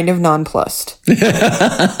were kind of nonplussed.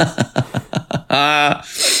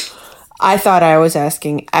 I thought I was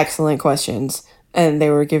asking excellent questions, and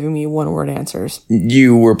they were giving me one-word answers.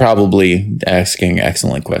 You were probably asking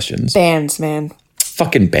excellent questions. Bands, man.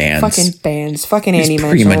 Fucking bands. Fucking bands. Fucking Annie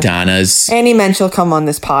Menschel. Prima donnas. Annie Menschel, come on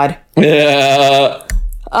this pod. Yeah.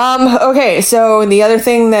 Okay, so the other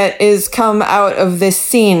thing that is come out of this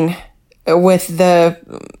scene with the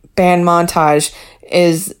band montage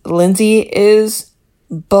is Lindsay is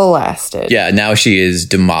blasted. Yeah, now she is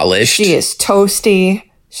demolished. She is toasty.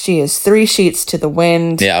 She is 3 sheets to the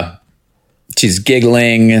wind. Yeah. She's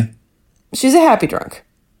giggling. She's a happy drunk.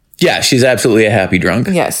 Yeah, she's absolutely a happy drunk.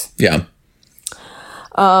 Yes. Yeah.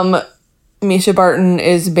 Misha Barton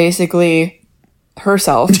is basically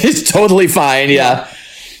herself. It's totally fine, yeah.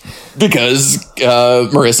 Because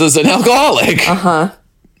Marissa's an alcoholic.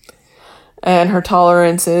 And her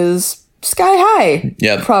tolerance is sky high.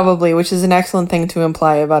 Yep. Probably, which is an excellent thing to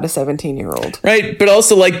imply about a 17-year-old. Right, but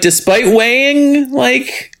also, like, despite weighing,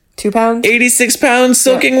 like... 2 pounds? 86 pounds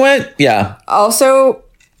soaking wet? Yeah. Also,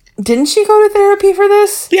 didn't she go to therapy for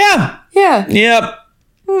this? Yeah. Yeah. Yep.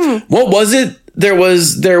 What was it? There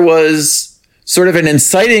was sort of an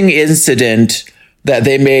inciting incident that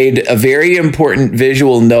they made a very important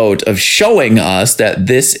visual note of showing us that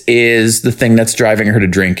this is the thing that's driving her to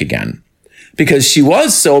drink again. Because she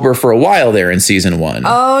was sober for a while there in season 1.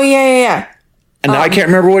 Oh, yeah. And now I can't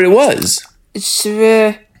remember what it was.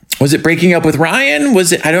 Was it breaking up with Ryan?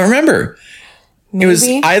 Was it? I don't remember. Maybe? It was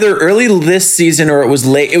either early this season or it was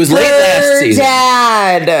late. It was late last season.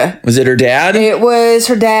 Her dad. Was it her dad? It was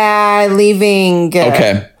her dad leaving.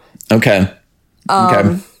 Okay.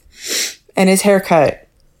 And his haircut.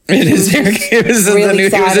 It is haircut. It was really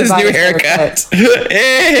it was his sad new about his haircut.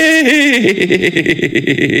 Hey!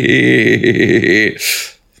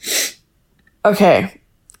 Okay.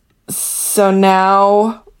 So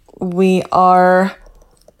now we are...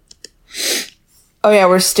 Oh, yeah,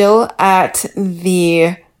 we're still at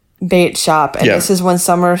the bait shop. And this is when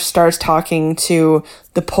Summer starts talking to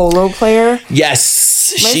the polo player.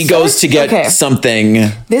 Yes. She goes to get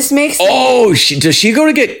something. This makes... Oh, does she go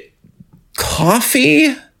to get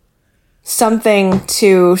coffee? Something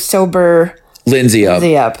to sober Lindsay up.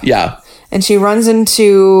 Yeah. And she runs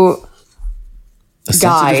into... A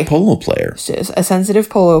sensitive polo player. A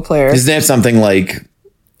sensitive polo player. Doesn't it have something like...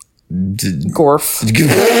 Gorf.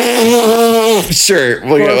 Sure,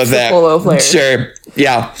 we'll go with that. Polo player. Sure,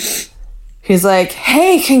 yeah. He's like,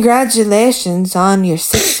 hey, congratulations on your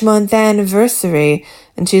 6-month anniversary.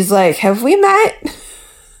 And she's like, have we met?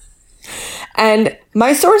 And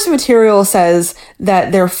my source material says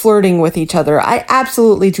that they're flirting with each other. I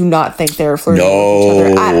absolutely do not think they're flirting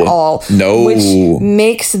with each other at all. No. Which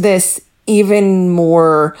makes this even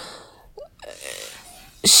more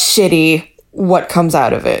shitty what comes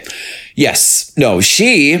out of it. Yes. No,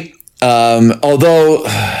 she, although,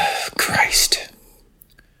 Christ,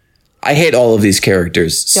 I hate all of these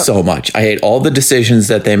characters so much. I hate all the decisions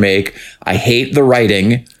that they make. I hate the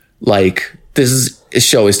writing. Like, this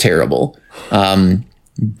show is terrible.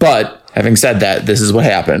 But having said that, this is what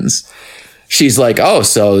happens. She's like, oh,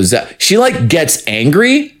 so she like gets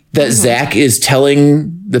angry that Zach is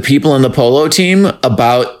telling the people on the polo team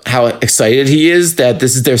about how excited he is that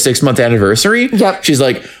this is their 6-month anniversary. Yep. She's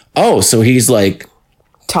like, oh, so he's like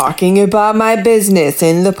talking about my business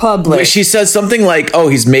in the public. She says something like, oh,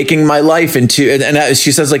 he's making my life into, and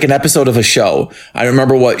she says like an episode of a show. I don't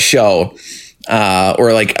remember what show,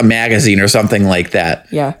 or like a magazine or something like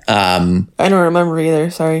that. Yeah. I don't remember either.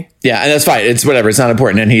 Sorry. Yeah. And that's fine. It's whatever. It's not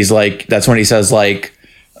important. And he's like, that's when he says like,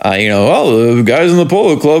 oh, the guys in the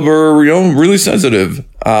polo club are, really sensitive.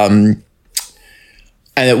 And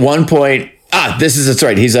at one point, that's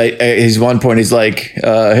right. He's like, one point, he's like,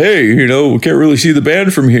 hey, we can't really see the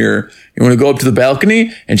band from here. You want to go up to the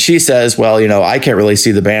balcony? And she says, well, I can't really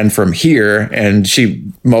see the band from here. And she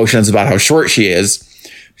motions about how short she is.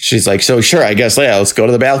 She's like, so sure, I guess, yeah, let's go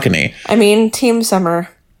to the balcony. I mean, Team Summer,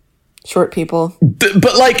 short people.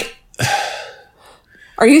 But like...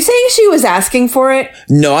 Are you saying she was asking for it?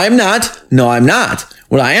 No, I'm not.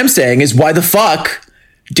 What I am saying is, why the fuck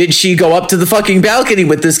did she go up to the fucking balcony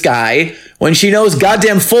with this guy when she knows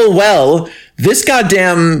goddamn full well this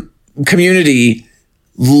goddamn community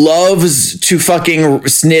loves to fucking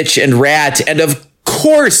snitch and rat? And of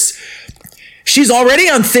course, she's already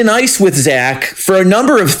on thin ice with Zach for a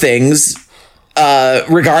number of things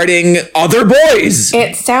regarding other boys.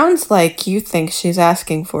 It sounds like you think she's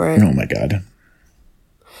asking for it. Oh my God.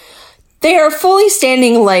 They are fully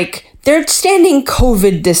standing they're standing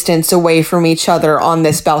COVID distance away from each other on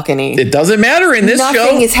this balcony. It doesn't matter in this show.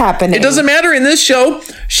 Nothing is happening. It doesn't matter in this show.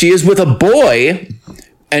 She is with a boy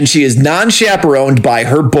and she is non-chaperoned by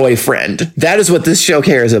her boyfriend. That is what this show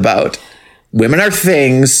cares about. Women are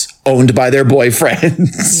things owned by their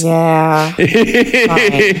boyfriends. Yeah.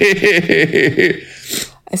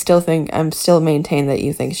 I'm still maintain that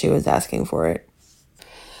you think she was asking for it.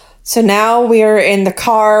 So now we're in the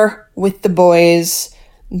car with the boys,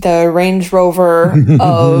 the Range Rover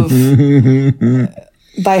of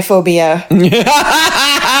biphobia,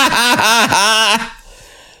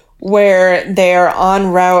 where they're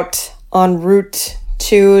en route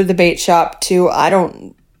to the bait shop to, I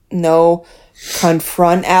don't know,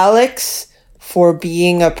 confront Alex for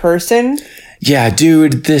being a person. Yeah,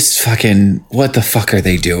 dude, what the fuck are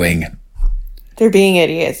they doing? They're being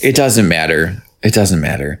idiots. It doesn't matter.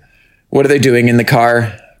 What are they doing in the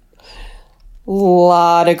car?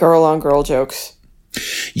 Lot of girl-on-girl jokes.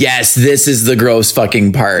 Yes, this is the gross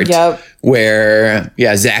fucking part. Yep. Where,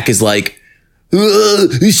 Zach is like,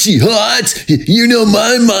 is she hot?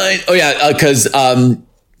 My mind. Oh, yeah, because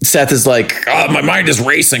Seth is like, my mind is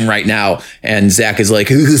racing right now. And Zach is like,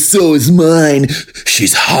 so is mine.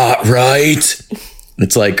 She's hot, right?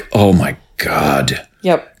 It's like, oh my God.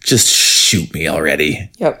 Yep. Just shoot me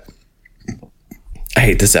already. Yep. I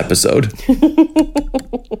hate this episode.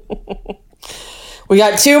 We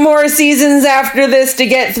got 2 more seasons after this to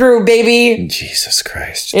get through, baby. Jesus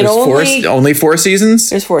Christ. There's only 4 seasons?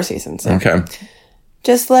 There's 4 seasons. Yeah. Okay.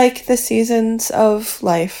 Just like the seasons of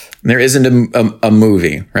life. There isn't a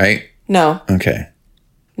movie, right? No. Okay.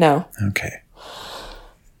 No. Okay.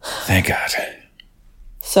 Thank God.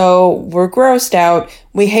 So we're grossed out.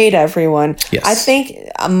 We hate everyone. Yes. I think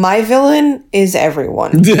my villain is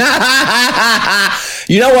everyone.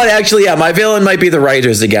 You know what? Actually, yeah, my villain might be the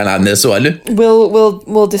writers again on this one.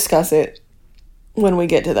 We'll discuss it when we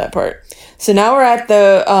get to that part. So now we're at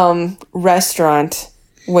the restaurant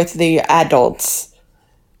with the adults,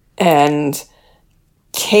 and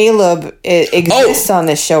Caleb exists on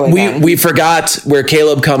this show again. We forgot where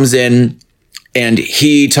Caleb comes in, and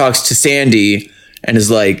he talks to Sandy and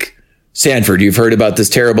is like, Sanford, you've heard about this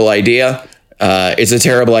terrible idea? It's a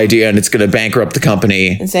terrible idea, and it's going to bankrupt the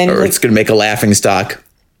company, or it's going to make a laughing stock.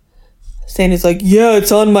 Sandy's like, yeah,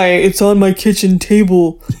 it's on my kitchen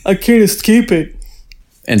table. I can't escape it.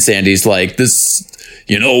 And Sandy's like, this,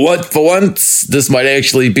 you know what? For once, this might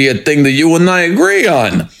actually be a thing that you and I agree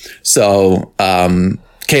on. So,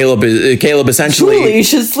 Caleb essentially, Julie, you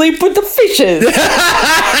should sleep with the fishes.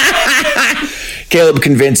 Caleb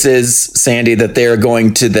convinces Sandy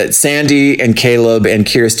that Sandy and Caleb and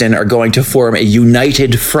Kirsten are going to form a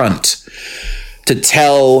united front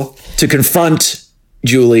to confront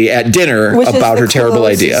Julie at dinner about her terrible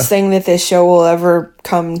idea. Which is the thing that this show will ever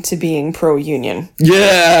come to being pro-union.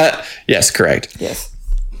 Yeah. Yes, correct. Yes.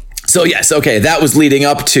 So yes, okay, that was leading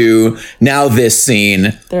up to now this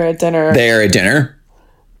scene. They're at dinner.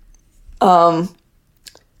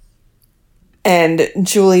 And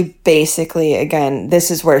Julie basically, again, this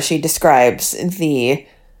is where she describes the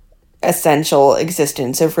essential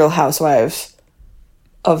existence of Real Housewives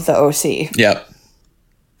of the OC. Yep.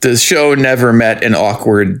 The show never met an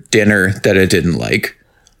awkward dinner that it didn't like.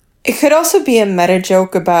 It could also be a meta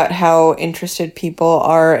joke about how interested people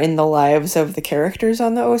are in the lives of the characters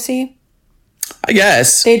on the OC. I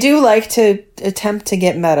guess. They do like to attempt to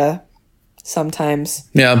get meta sometimes.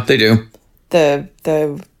 Yeah, they do.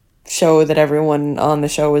 The show that everyone on the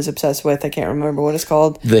show is obsessed with, I can't remember what it's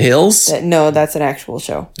called. The Hills? No, that's an actual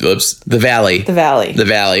show. Oops. The Valley. The Valley. The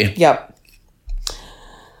Valley. Yep.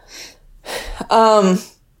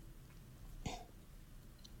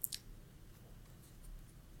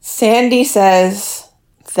 Sandy says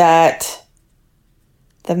that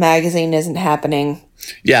the magazine isn't happening.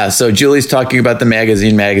 Yeah, so Julie's talking about the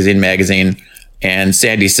magazine, and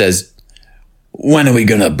Sandy says, when are we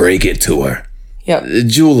gonna break it to her? Yep.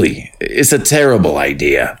 Julie, it's a terrible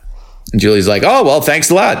idea. And Julie's like, oh, well,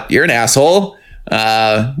 thanks a lot. You're an asshole.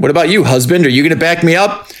 What about you, husband? Are you gonna back me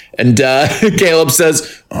up? And Caleb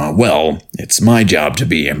says, well, it's my job to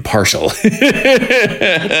be impartial.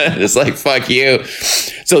 It's like, fuck you.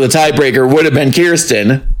 So the tiebreaker would have been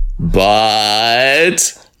Kirsten, but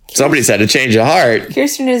somebody's had to change a heart.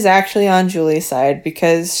 Kirsten is actually on Julie's side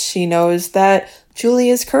because she knows that Julie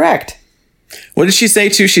is correct. What did she say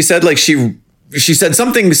too? She said like she said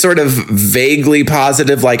something sort of vaguely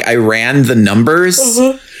positive, like I ran the numbers.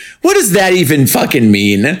 Mm-hmm. What does that even fucking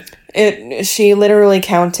mean? She literally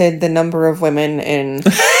counted the number of women in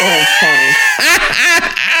Orange County.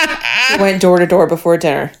 She went door to door before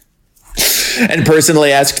dinner. And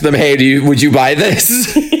personally asked them, hey, would you buy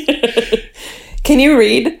this? Can you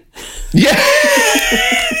read? Yeah.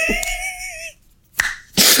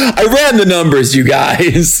 I ran the numbers, you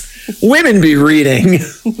guys. Women be reading.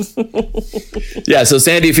 Yeah, so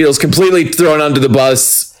Sandy feels completely thrown under the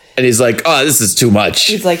bus. And he's like, oh, this is too much.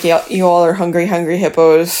 He's like, yeah, you all are hungry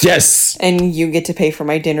hippos. Yes. And you get to pay for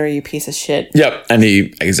my dinner, you piece of shit. Yep. And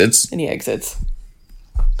he exits.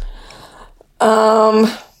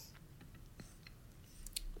 Now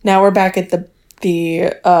we're back at the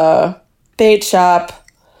bait shop.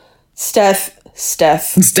 Steph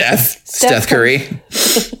Curry.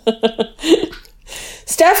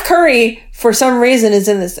 Steph Curry, for some reason, is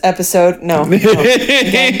in this episode. No.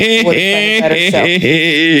 Again, would have been a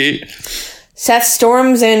better show. Seth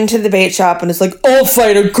storms into the bait shop and is like, I'll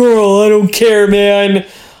fight a girl. I don't care, man.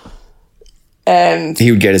 And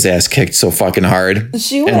he would get his ass kicked so fucking hard.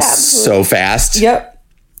 She would and so fast. Yep.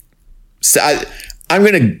 So I'm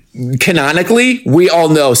going to... Canonically, we all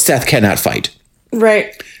know Seth cannot fight.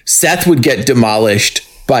 Right. Seth would get demolished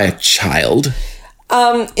by a child.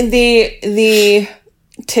 The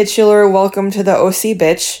titular welcome to the OC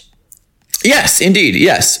bitch. Yes, indeed.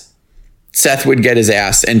 Yes. Seth would get his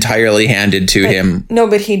ass entirely handed to him. No,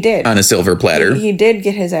 but he did. On a silver platter. He did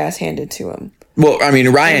get his ass handed to him. Well, I mean,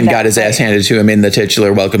 Ryan got his ass handed to him in the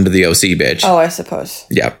titular welcome to the OC bitch. Oh, I suppose.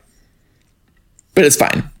 Yeah. But it's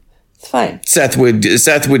fine. It's fine. Seth would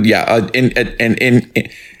yeah, in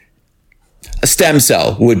a stem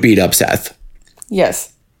cell would beat up Seth.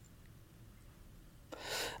 Yes.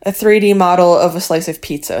 A 3D model of a slice of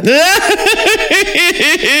pizza. I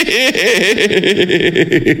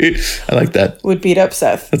like that. Would beat up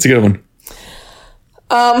Seth. That's a good one.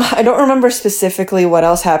 I don't remember specifically what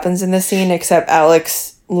else happens in this scene except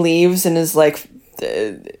Alex leaves and is like,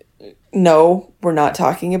 no, we're not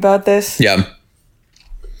talking about this. Yeah.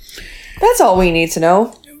 That's all we need to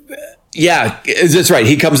know. Yeah, that's right.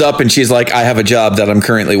 He comes up and she's like, I have a job that I'm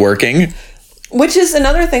currently working. Which is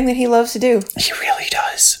another thing that he loves to do. He really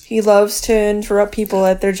does. He loves to interrupt people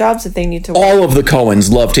at their jobs that they need to work. All of the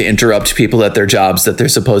Coens love to interrupt people at their jobs that they're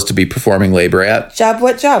supposed to be performing labor at. Job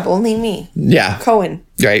what job? Only me. Yeah. Coen.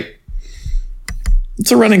 Right.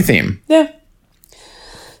 It's a running theme. Yeah.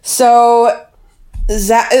 So,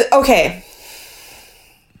 okay.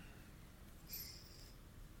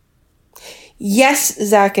 Yes,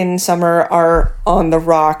 Zach and Summer are on the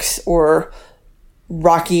rocks or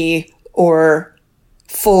rocky or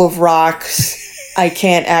full of rocks. I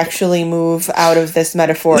can't actually move out of this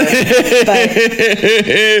metaphor. But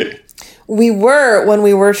when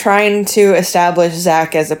we were trying to establish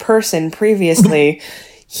Zach as a person previously,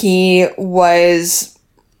 he was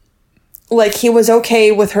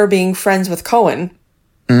okay with her being friends with Coen.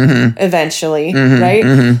 Mm-hmm. Eventually, mm-hmm, right?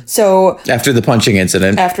 Mm-hmm. So after the punching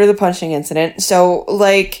incident. So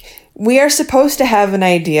we are supposed to have an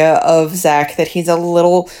idea of Zach that he's a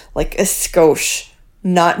little like a skosh,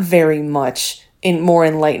 not very much more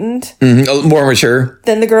enlightened, more mature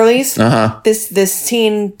than the girlies. Uh-huh. This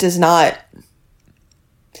scene does not,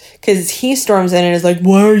 because he storms in and is like,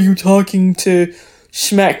 "Why are you talking to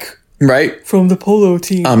Schmeck?" Right. From the polo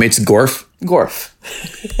team. It's Gorf.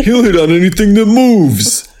 He'll hit on anything that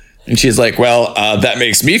moves. And she's like, well, that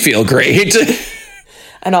makes me feel great.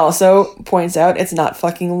 And also points out it's not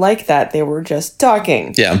fucking like that. They were just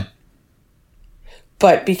talking. Yeah.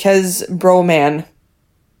 But because Bro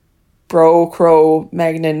Crow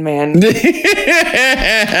Magnan Man.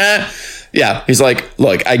 Yeah. He's like,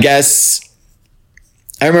 look, I guess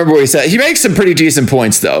I remember what he said. He makes some pretty decent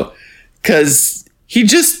points though. Because he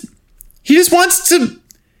just wants to,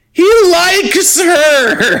 he likes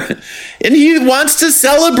her and he wants to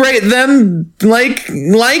celebrate them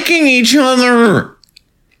liking each other.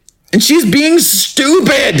 And she's being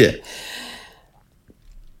stupid.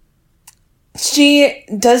 She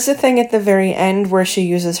does the thing at the very end where she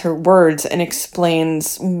uses her words and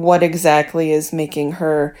explains what exactly is making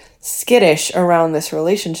her skittish around this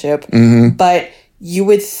relationship. Mm-hmm. But you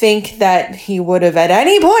would think that he would have at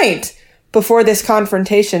any point before this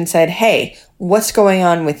confrontation said, hey, what's going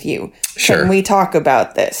on with you? Sure. Can we talk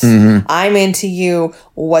about this? Mm-hmm. I'm into you.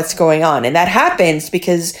 What's going on? And that happens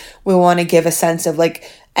because we want to give a sense of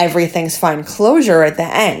everything's fine closure at the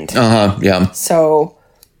end. Uh-huh. Yeah. So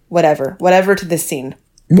whatever to this scene.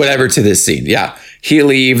 Yeah. He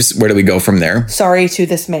leaves. Where do we go from there? Sorry to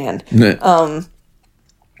this man.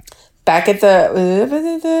 Back at the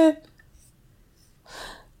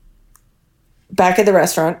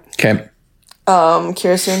restaurant. Okay.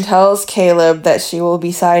 Kirsten tells Caleb that she will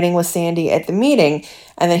be siding with Sandy at the meeting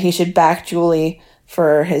and that he should back Julie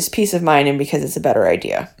for his peace of mind and because it's a better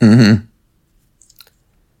idea. Mm-hmm.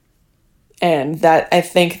 And that, I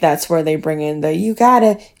think that's where they bring in the you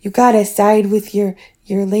gotta side with your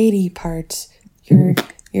lady parts, your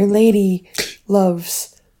lady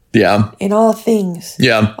loves. Yeah. In all things.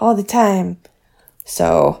 Yeah. All the time.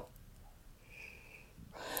 So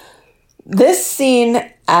this scene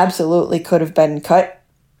absolutely could have been cut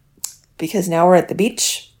because now we're at the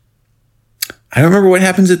beach. I don't remember what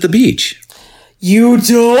happens at the beach. You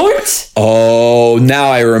don't? Oh, now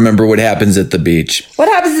I remember what happens at the beach. What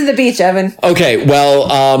happens at the beach, Evan? Okay,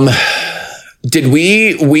 well, did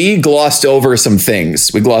we glossed over some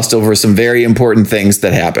things. We glossed over some very important things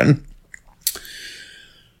that happen.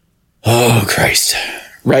 Oh, Christ.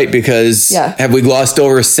 Right? Because have we glossed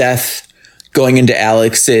over Seth going into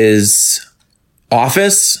Alex's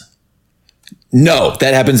office? No,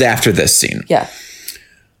 that happens after this scene. Yeah.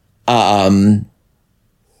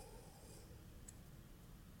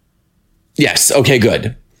 Yes. Okay,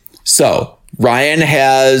 good. So Ryan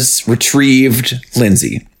has retrieved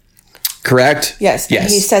Lindsay, correct? Yes. Yes.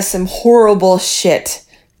 And he says some horrible shit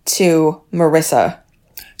to Marissa.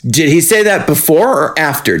 Did he say that before or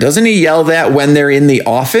after? Doesn't he yell that when they're in the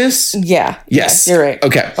office? Yeah. Yes. You're right.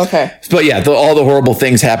 Okay. Okay. But yeah, all the horrible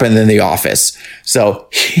things happen in the office. So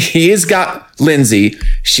he has got Lindsay.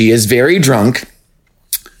 She is very drunk,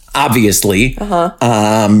 obviously. Uh-huh.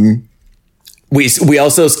 We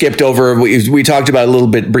also skipped over, we talked about it a little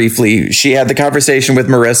bit briefly. She had the conversation with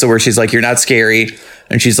Marissa where she's like, you're not scary.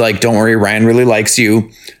 And she's like, don't worry, Ryan really likes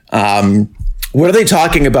you. What are they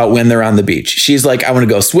talking about when they're on the beach? She's like, I want to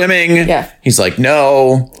go swimming. Yeah. He's like,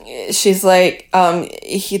 no. She's like,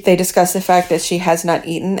 they discuss the fact that she has not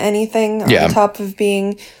eaten anything on top of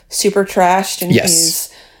being super trashed. And he's,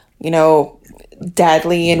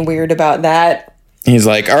 dadly and weird about that. He's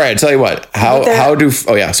like, all right, tell you what,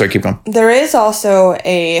 sorry, keep going. There is also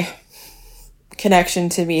a connection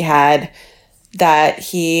to be had that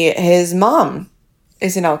his mom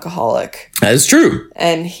is an alcoholic. That is true.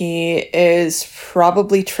 And he is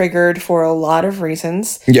probably triggered for a lot of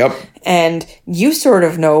reasons. Yep. And you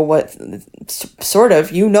you know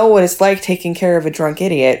what it's like taking care of a drunk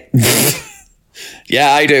idiot.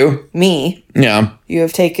 Yeah, I do. Me. Yeah. You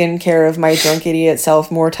have taken care of my drunk idiot self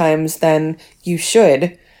more times than you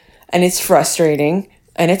should. And it's frustrating.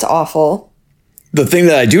 And it's awful. The thing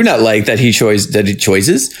that I do not like that he choices to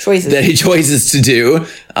do,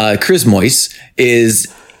 Chris Moyse,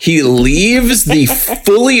 is he leaves the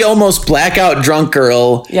fully almost blackout drunk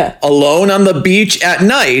girl alone on the beach at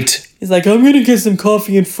night. He's like, I'm going to get some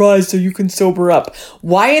coffee and fries so you can sober up.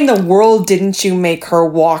 Why in the world didn't you make her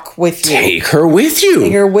walk with you? Take her with you.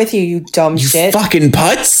 Take her with you, you dumb shit. Fucking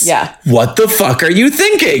putz. Yeah. What the fuck are you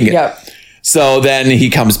thinking? Yep. So then he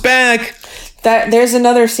comes back. There's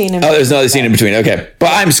another scene in between. Oh, there's another scene in between. Okay. But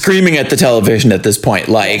I'm screaming at the television at this point.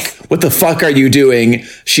 Like, what the fuck are you doing?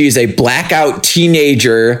 She's a blackout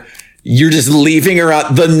teenager. You're just leaving her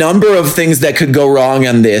out. The number of things that could go wrong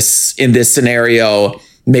in this scenario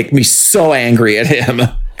make me so angry at him.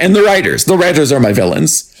 And the writers. The writers are my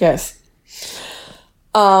villains. Yes.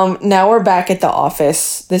 Now we're back at the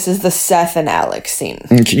office. This is the Seth and Alex scene.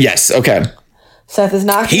 Yes. Okay. Seth is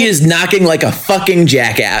knocking. He is knocking like a fucking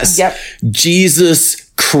jackass. Yep.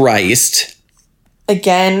 Jesus Christ.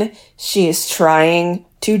 Again, she is trying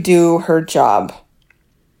to do her job.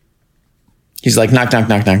 He's like, knock, knock,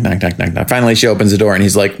 knock, knock, knock, knock, knock, knock. Finally, she opens the door and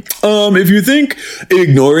he's like, if you think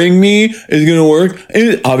ignoring me is going to work,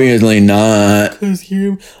 it's obviously not.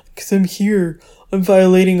 Because I'm here. I'm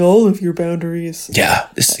violating all of your boundaries. Yeah,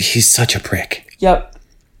 he's such a prick. Yep.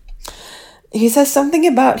 He says something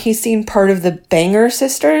about he's seen part of the Banger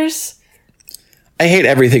Sisters. I hate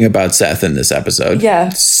everything about Seth in this episode. Yeah.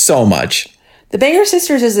 So much. The Banger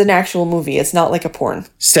Sisters is an actual movie. It's not like a porn.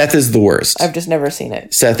 Seth is the worst. I've just never seen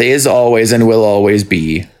it. Seth is always and will always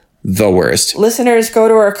be the worst. Listeners, go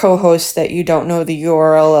to our co-host that you don't know the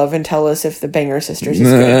URL of and tell us if the Banger Sisters is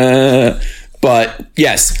good. But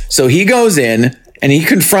yes, so he goes in and he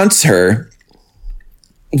confronts her.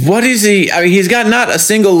 What is he? I mean, he's got not a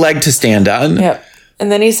single leg to stand on. Yep. And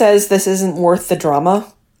then he says, this isn't worth the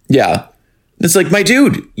drama. Yeah. It's like, my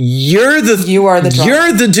dude, you are the drama.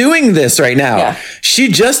 You're the doing this right now. Yeah. She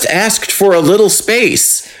just asked for a little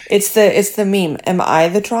space. It's the meme. Am I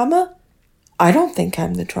the drama? I don't think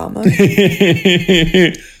I'm the drama.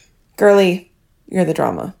 Girly, you're the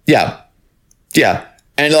drama. Yeah. Yeah.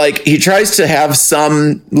 And like he tries to have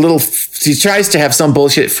some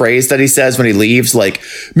bullshit phrase that he says when he leaves, like,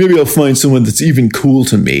 maybe I'll find someone that's even cool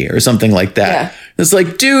to me or something like that. Yeah. It's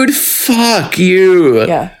like, dude, fuck you.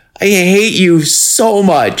 Yeah. I hate you so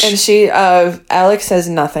much. And Alex says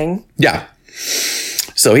nothing. Yeah.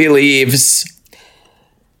 So he leaves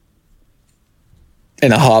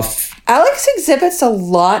in a huff. Alex exhibits a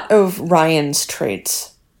lot of Ryan's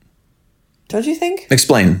traits. Don't you think?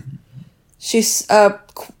 Explain. She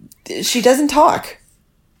doesn't talk.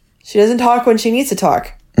 She doesn't talk when she needs to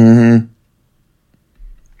talk. Mm-hmm.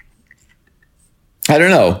 I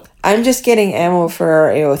don't know. I'm just getting ammo for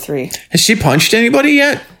our AO3. Has she punched anybody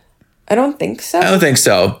yet? I don't think so. I don't think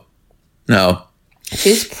so. No.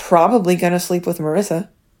 She's probably going to sleep with Marissa.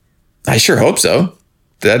 I sure hope so.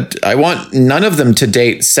 I want none of them to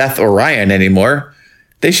date Seth or Ryan anymore.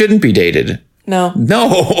 They shouldn't be dated. No.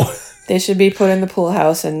 No. They should be put in the pool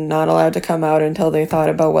house and not allowed to come out until they thought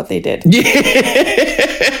about what they did.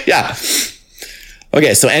 Yeah.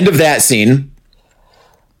 Okay, so end of that scene.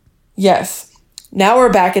 Yes. Now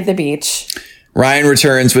we're back at the beach. Ryan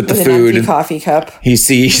returns with the an food. Empty coffee cup. He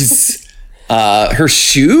sees her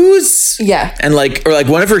shoes. Yeah. And or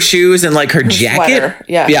one of her shoes and like her jacket. Sweater.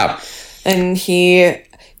 Yeah. Yeah. And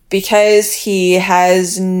because he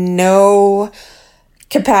has no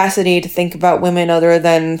capacity to think about women other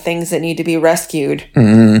than things that need to be rescued,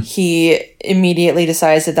 he immediately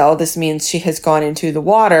decides that all this means she has gone into the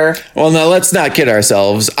water. Well, now let's not kid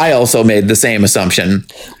ourselves. I also made the same assumption.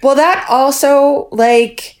 Well, that also,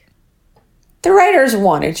 the writers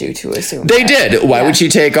wanted you to assume They did. Why would she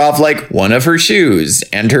take off one of her shoes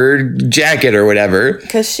and her jacket or whatever?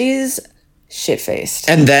 Because she's shit-faced.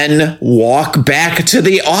 And then walk back to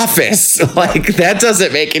the office. That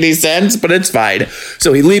doesn't make any sense, but it's fine.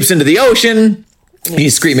 So he leaps into the ocean.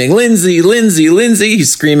 He's screaming, Lindsay, Lindsay, Lindsay.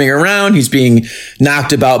 He's screaming around. He's being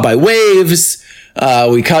knocked about by waves.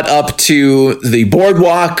 We cut up to the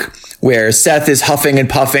boardwalk where Seth is huffing and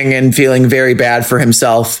puffing and feeling very bad for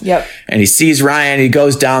himself. Yep. And he sees Ryan. He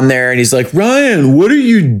goes down there and he's like, Ryan, what are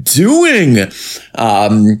you doing?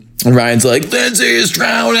 And Ryan's like, Lindsay is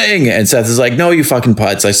drowning. And Seth is like, no, you fucking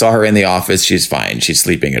putz. I saw her in the office. She's fine. She's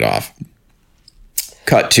sleeping it off.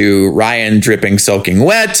 cut to Ryan dripping, soaking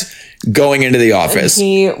wet, going into the office.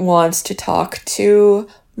 He wants to talk to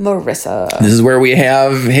Marissa. This is where we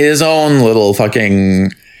have his own little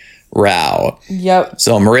fucking row. Yep.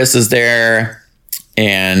 So Marissa's there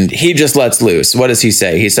and he just lets loose. What does he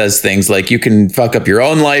say? He says things like, you can fuck up your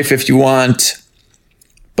own life if you want,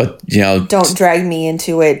 but, you know, don't drag me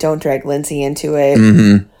into it. Don't drag Lindsay into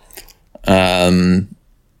it.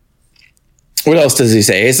 What else does he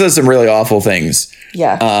say? He says some really awful things.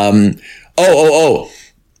 Yeah.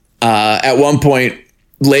 At one point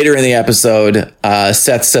later in the episode,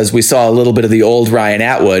 Seth says we saw a little bit of the old Ryan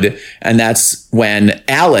Atwood, and that's when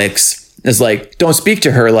Alex is like, don't speak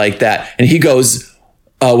to her like that. And he goes,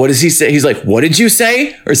 what does he say? He's like, what did you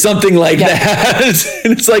say? Or something like that.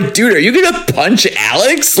 And it's like, dude, are you going to punch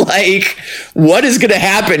Alex? Like, what is going to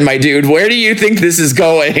happen, my dude? Where do you think this is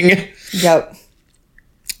going? Yep.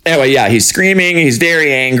 Anyway, yeah, he's screaming. He's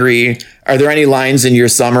very angry. Are there any lines in your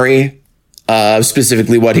summary?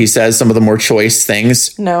 Specifically what he says, some of the more choice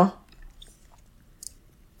things? No.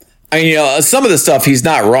 I mean, you know, some of the stuff he's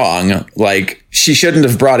not wrong. Like, she shouldn't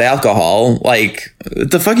have brought alcohol. Like,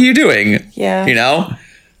 what the fuck are you doing? Yeah. You know?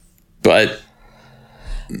 But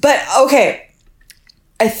okay.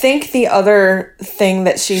 I think the other thing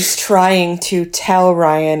that she's trying to tell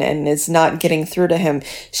Ryan and is not getting through to him,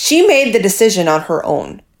 she made the decision on her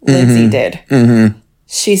own. Lindsay did. Mm-hmm.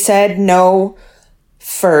 She said no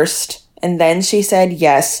first, and then she said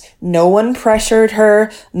yes. No one pressured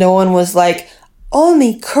her. No one was like,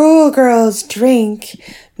 only cool girls drink.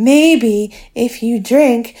 Maybe if you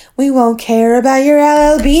drink, we won't care about your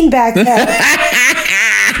LL Bean backpack.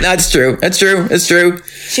 that's true. That's true. It's true.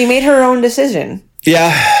 She made her own decision.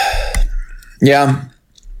 Yeah. Yeah.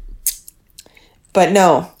 But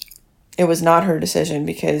no, it was not her decision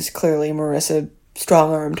because clearly Marissa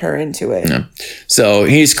strong-armed her into it. Yeah. So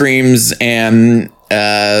he screams and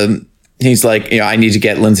he's like, you know, I need to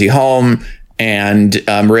get Lindsay home. And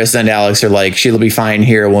Marissa and Alex are like, she'll be fine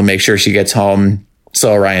here. We'll make sure she gets home.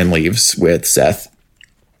 So Ryan leaves with Seth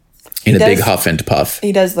in a big huff and puff.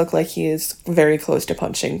 He does look like he is very close to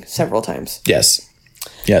punching several times. Yes.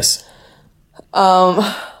 Yes.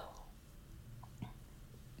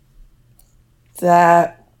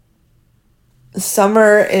 That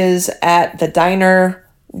Summer is at the diner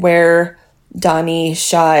where Donnie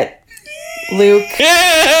shot Luke.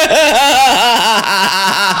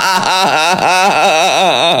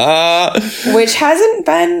 Which hasn't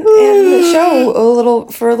been in the show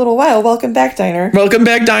for a little while. Welcome back, Diner. Welcome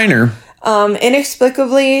back, Diner.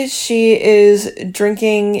 Inexplicably, she is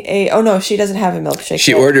drinking she doesn't have a milkshake.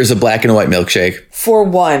 She orders a black and white milkshake. For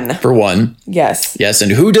one. For one. Yes. Yes,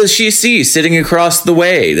 and who does she see sitting across the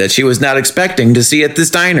way that she was not expecting to see at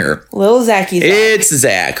this diner? Little Zachy Zach. It's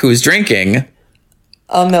Zach, who's drinking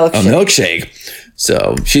a milkshake.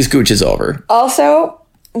 So she scooches over. Also,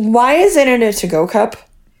 why is it in a to-go cup?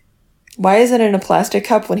 Why is it in a plastic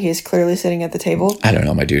cup when he is clearly sitting at the table? I don't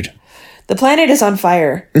know, my dude. The planet is on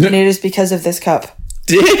fire, and it is because of this cup.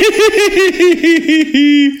 We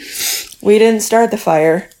didn't start the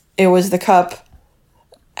fire. It was the cup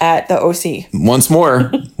at the OC. Once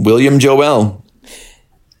more, William Joel.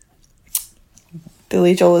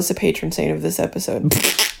 Billy Joel is the patron saint of this episode.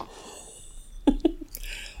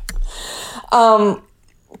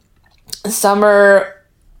 Summer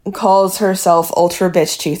calls herself Ultra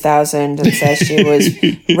Bitch 2000 and says she was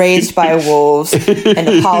raised by wolves and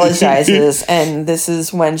apologizes. And this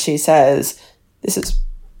is when she says,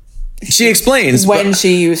 she explains when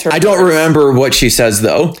she used her. I don't remember what she says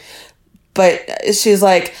though. But she's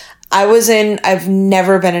like, I've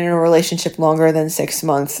never been in a relationship longer than 6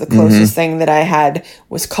 months. The closest thing that I had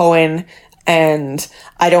was Cohen, and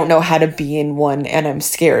I don't know how to be in one, and I'm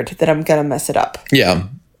scared that I'm gonna mess it up. Yeah.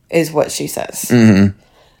 Is what she says. Mm-hmm.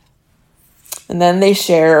 And then they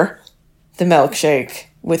share the milkshake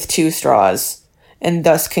with 2 straws, and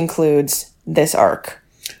thus concludes this arc.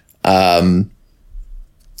 And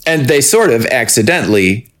they sort of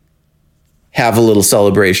accidentally have a little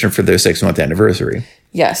celebration for their 6-month anniversary.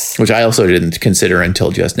 Yes. Which I also didn't consider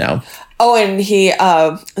until just now. Oh, and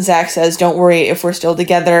Zach says, don't worry, if we're still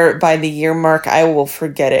together by the year mark, I will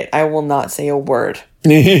forget it. I will not say a word.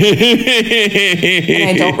 And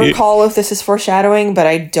I don't recall if this is foreshadowing, but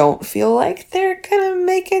I don't feel like they're gonna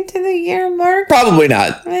make it to the year mark. Probably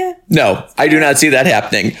not. No, I do not see that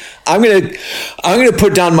happening. I'm gonna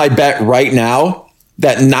put down my bet right now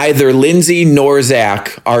that neither Lindsay nor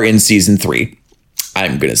Zach are in season 3.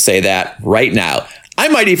 I'm gonna say that right now. I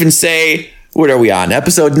might even say, what are we on?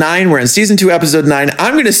 Episode 9? We're in season 2, episode 9.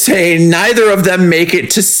 I'm gonna say neither of them make it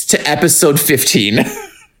to episode 15.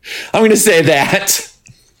 I'm gonna say that.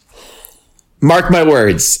 Mark my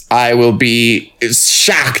words. I will be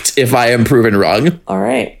shocked if I am proven wrong. All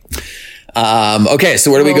right. Okay,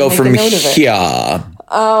 so where do we go make from a note of it.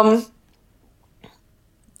 here?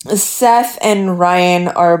 Seth and Ryan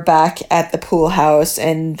are back at the pool house,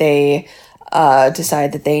 and they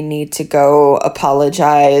decide that they need to go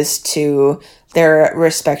apologize to their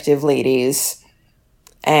respective ladies.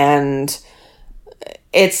 And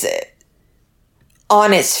it's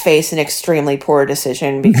on its face an extremely poor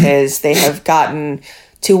decision because they have gotten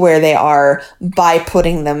to where they are by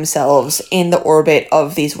putting themselves in the orbit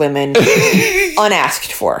of these women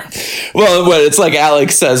unasked for. Well, what it's like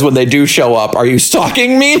Alex says when they do show up, are you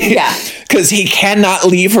stalking me? Yeah. Because he cannot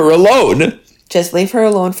leave her alone. Just leave her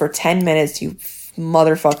alone for 10 minutes, you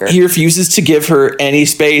motherfucker. He refuses to give her any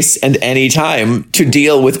space and any time to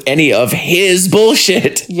deal with any of his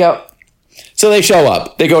bullshit. Yep. So they show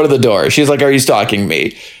up. They go to the door. She's like, are you stalking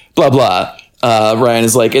me? Blah, blah. Ryan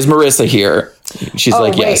is like, is Marissa here? She's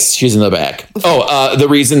like, wait. yes, she's in the back. The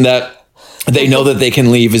reason that they know that they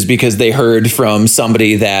can leave is because they heard from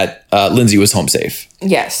somebody that Lindsay was home safe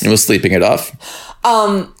Yes. and was sleeping it off.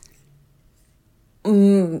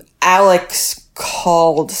 Alex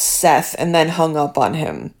called Seth and then hung up on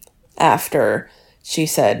him after she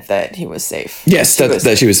said that he was safe. Yes,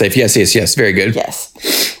 that she was safe. Yes. Very good.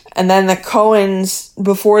 Yes. And then the Coens,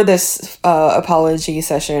 before this apology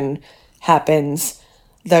session happens,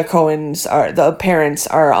 the parents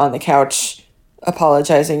are on the couch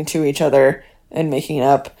apologizing to each other and making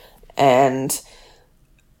up, and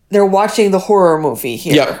they're watching the horror movie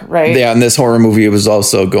here, Yep. right? Yeah, and this horror movie was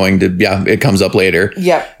also going to, it comes up later.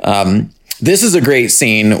 Yep. This is a great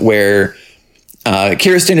scene where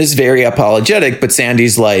Kirsten is very apologetic, but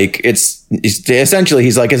Sandy's like, it's essentially,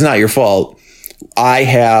 he's like, it's not your fault. I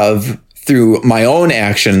have, through my own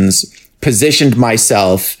actions, positioned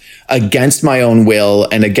myself against my own will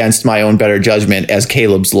and against my own better judgment as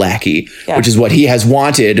Caleb's lackey, which is what he has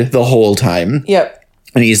wanted the whole time. Yep.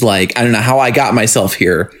 And he's like, I don't know how I got myself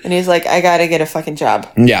here. And he's like, I gotta get a fucking job.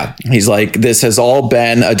 Yeah. He's like, this has all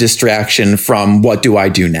been a distraction from what do I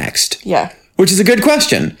do next? Yeah. Which is a good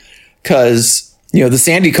question. Because, the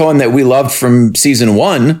Sandy Cohen that we loved from season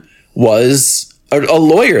 1 was a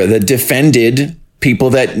lawyer that defended people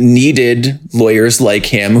that needed lawyers like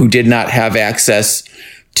him who did not have access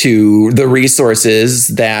to the resources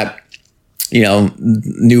that,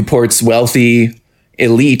 Newport's wealthy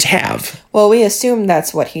elite have. Well, we assume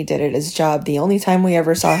that's what he did at his job. The only time we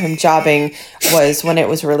ever saw him jobbing was when it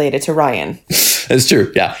was related to Ryan. That's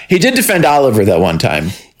true. Yeah. He did defend Oliver that one time.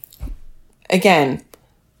 Again.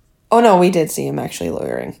 Oh no, we did see him actually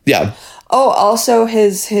lawyering. Yeah. Oh, also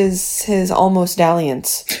his almost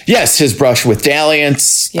dalliance. Yes, his brush with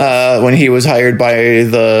dalliance Yes. when he was hired by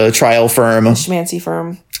the trial firm. Schmancy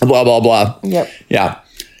firm. Blah, blah, blah. Yep. Yeah.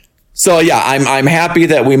 So, yeah, I'm happy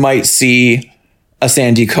that we might see a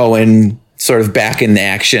Sandy Cohen sort of back in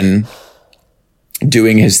action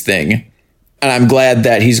doing his thing. And I'm glad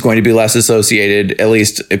that he's going to be less associated, at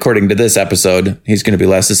least according to this episode, he's going to be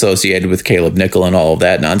less associated with Caleb Nickel and all of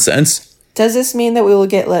that nonsense. Does this mean that we will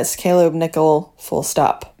get less Caleb Nickel full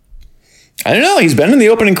stop? I don't know. He's been in the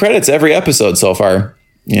opening credits every episode so far.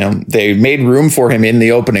 They made room for him in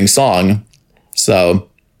the opening song. So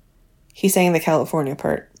He sang the California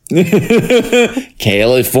part.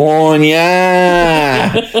 California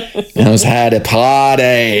knows how to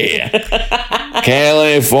party.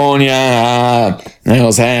 California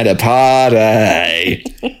knows how to party.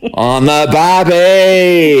 On the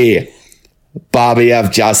Bobby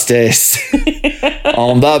of justice.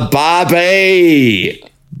 On the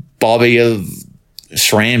Bobby of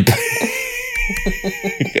shrimp.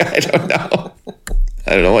 I don't know.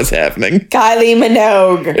 I don't know what's happening. Kylie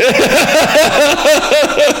Minogue.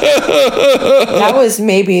 That was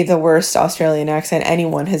maybe the worst Australian accent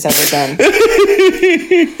anyone has ever done.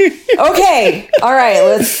 Okay. All right.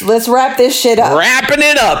 Let's wrap this shit up. Wrapping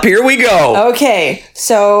it up. Here we go. Okay.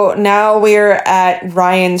 So now we're at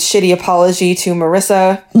Ryan's shitty apology to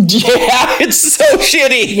Marissa. Yeah, it's so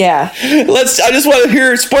shitty. Yeah. I just want to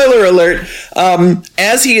hear, spoiler alert.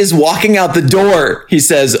 As he is walking out the door, he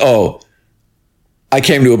says, "Oh, I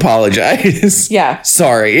came to apologize." Yeah.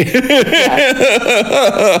 Sorry.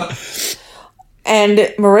 And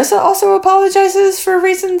Marissa also apologizes for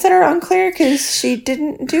reasons that are unclear because she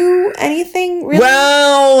didn't do anything really.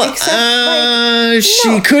 Well, she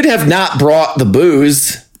no. could have not brought the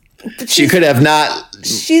booze. She could have not.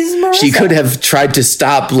 She's Marissa. She could have tried to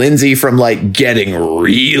stop Lindsay from getting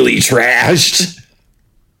really trashed.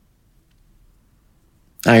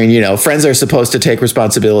 I mean, friends are supposed to take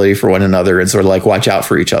responsibility for one another and sort of watch out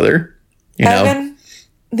for each other. Evan,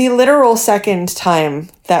 the literal second time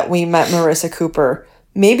that we met Marissa Cooper,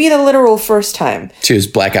 maybe the literal first time, She was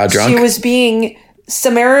blackout drunk. she was being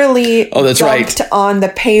summarily that's dumped right. on the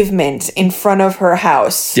pavement in front of her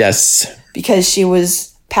house Yes. because she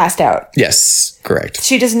was passed out. Yes. Correct.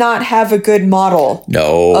 She does not have a good model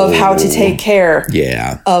No. of how to take care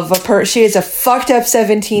Yeah. of a She is a fucked up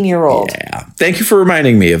 17-year-old. Yeah. Thank you for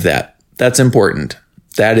reminding me of that. That's important.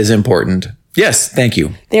 That is important. Yes. Thank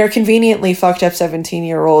you. They are conveniently fucked up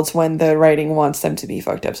 17-year-olds when the writing wants them to be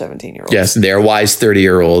fucked up 17-year-olds. Yes. They are wise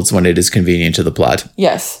 30-year-olds when it is convenient to the plot.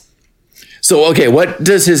 Yes. So, okay, what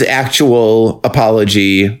does his actual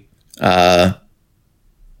apology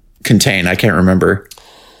contain? I can't remember.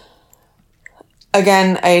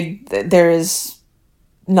 Again, there is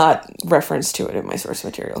not reference to it in my source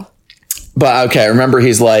material. But, okay, I remember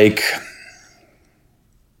he's like...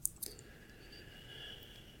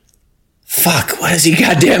 Fuck, what does he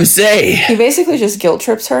goddamn say? He basically just guilt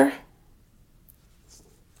trips her.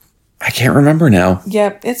 I can't remember now.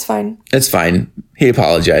 Yep, it's fine. It's fine. He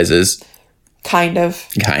apologizes. Kind of.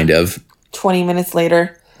 Kind of. 20 minutes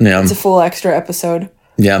later. Yeah. It's a full extra episode.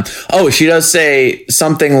 Yeah. Oh, she does say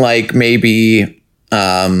something like maybe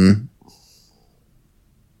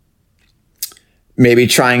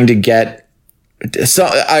trying to get... So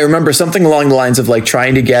I remember something along the lines of like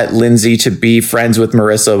trying to get Lindsay to be friends with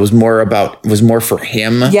Marissa was more for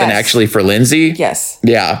him than actually for Lindsay. Yes.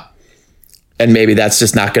 Yeah. And maybe that's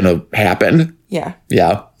just not going to happen. Yeah.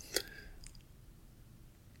 Yeah.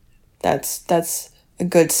 That's a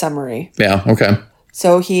good summary. Yeah. Okay.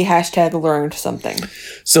 So he #learned something.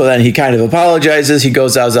 So then he kind of apologizes. He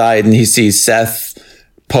goes outside and he sees Seth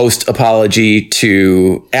post apology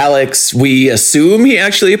to Alex. We assume he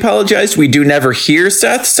actually apologized. We do never hear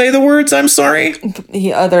Seth say the words, "I'm sorry."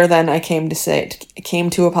 Other than I came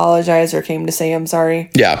to apologize or came to say I'm sorry.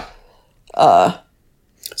 Yeah.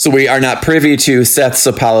 So we are not privy to Seth's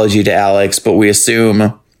apology to Alex, but we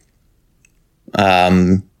assume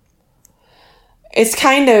it's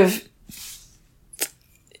kind of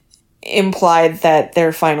implied that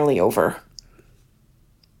they're finally over.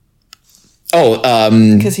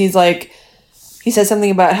 Because he says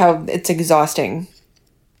something about how it's exhausting.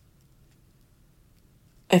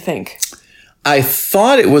 I think. I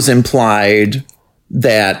thought it was implied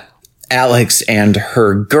that Alex and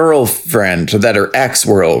her girlfriend, that her ex,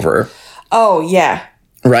 were over. Oh, yeah.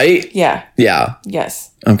 Right? Yeah. Yeah.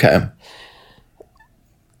 Yes. Okay.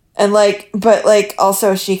 And but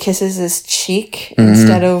also she kisses his cheek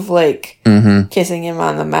instead of kissing him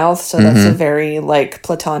on the mouth. So that's a very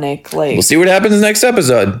platonic, We'll see what happens next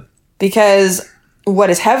episode. because what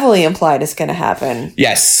is heavily implied is going to happen.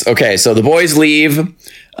 Yes. Okay. So the boys leave.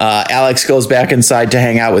 Alex goes back inside to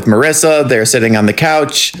hang out with Marissa. They're sitting on the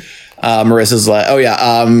couch. Marissa's like, oh yeah.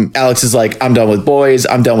 Alex is like, I'm done with boys.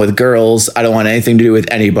 I'm done with girls. I don't want anything to do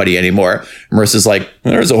with anybody anymore. Marissa's like,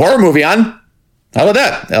 there's a horror movie on. How about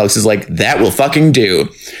that? Alex is like, that will fucking do.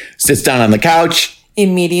 Sits down on the couch.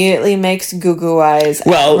 Immediately makes goo eyes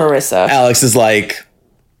Well, at Marissa. Alex is like,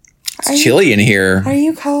 it's chilly in here. Are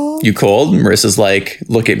you cold? You cold? Marissa's like,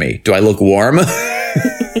 look at me. Do I look warm?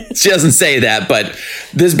 She doesn't say that, but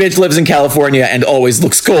this bitch lives in California and always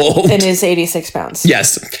looks cold. And is 86 pounds.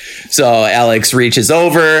 Yes. So Alex reaches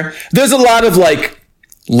over. There's a lot of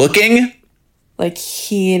looking.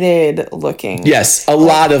 Heated looking. Yes, a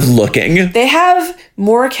lot of looking. They have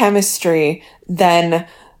more chemistry than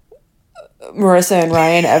Marissa and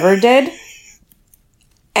Ryan ever did.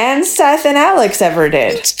 And Seth and Alex ever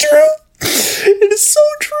did. It's true. It is so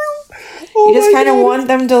true. Oh You just kind of want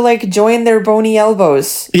them to join their bony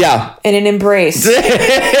elbows Yeah. in an embrace.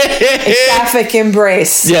 A sapphic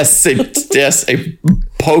embrace. Yes, a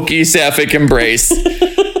pokey sapphic embrace.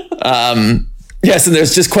 Yes, and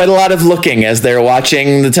there's just quite a lot of looking as they're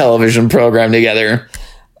watching the television program together.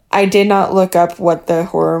 I did not look up what the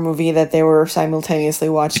horror movie that they were simultaneously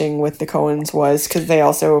watching with the Coens was, because they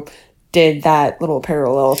also did that little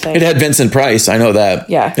parallel thing. It had Vincent Price, I know that.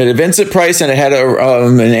 Yeah. It had Vincent Price and it had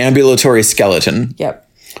an ambulatory skeleton. Yep.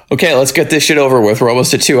 Okay, let's get this shit over with. We're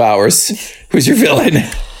almost at 2 hours. Who's your villain?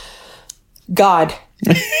 God.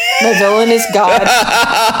 My villain is God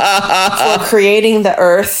for creating the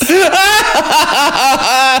earth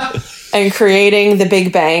and creating the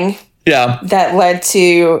Big Bang Yeah. that led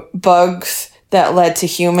to bugs, that led to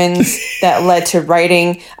humans, that led to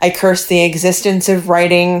writing. I curse the existence of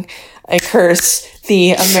writing. I curse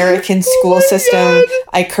the American school system.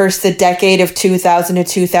 I curse the decade of 2000 to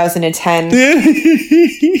 2010.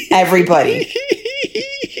 Everybody.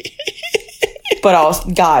 But also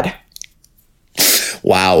God.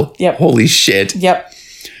 Wow. Yep. Holy shit. Yep.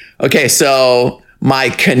 Okay, so my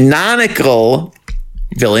canonical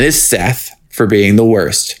villain is Seth for being the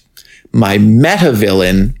worst. My meta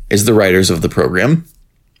villain is the writers of the program.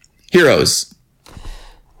 Heroes.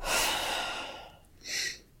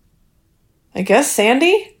 I guess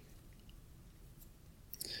Sandy?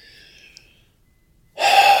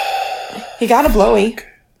 He got a blowy.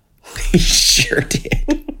 He sure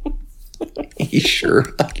did. He sure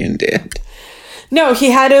fucking did. No,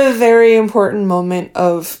 he had a very important moment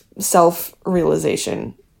of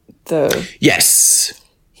self-realization. Yes.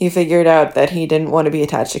 He figured out that he didn't want to be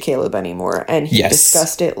attached to Caleb anymore, and he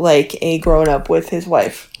discussed it like a grown-up with his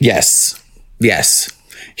wife. Yes. Yes.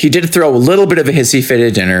 He did throw a little bit of a hissy fit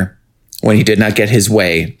at dinner when he did not get his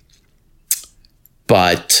way.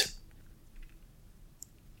 But...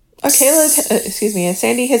 A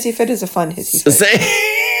Sandy hissy fit is a fun hissy fit.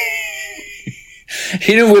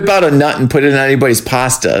 He didn't whip out a nut and put it in anybody's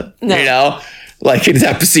pasta, no. You know? Like in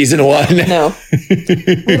season 1. No.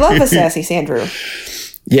 We love a sassy Sandrew.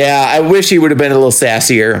 Yeah, I wish he would have been a little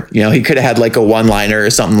sassier. You know, he could have had like a one-liner or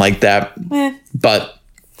something like that. But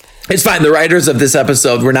it's fine. The writers of this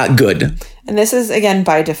episode were not good. And this is, again,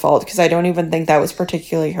 by default, because I don't even think that was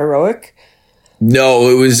particularly heroic. No,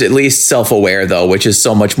 it was at least self-aware, though, which is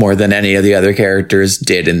so much more than any of the other characters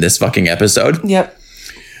did in this fucking episode. Yep.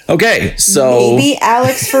 Okay, so... Maybe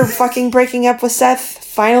Alex for fucking breaking up with Seth,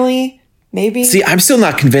 finally... Maybe. See, I'm still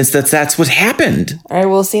not convinced that that's what happened. All right,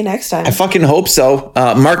 we'll see next time. I fucking hope so.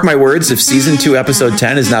 Mark my words, if season 2, episode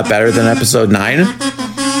 10 is not better than episode 9,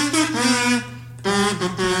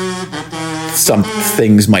 some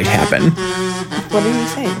things might happen. What are you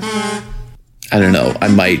saying? I don't know. I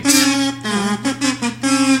might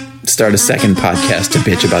start a second podcast to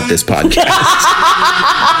bitch about this podcast.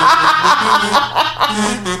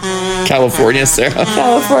 California, Sarah.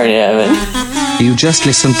 California, Evan. You just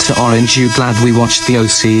listened to Orange You Glad We Watched the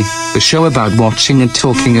OC, the show about watching and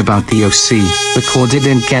talking about the OC, recorded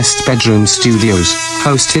in guest bedroom studios,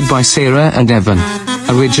 hosted by Sarah and Evan.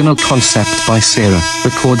 Original concept by Sarah,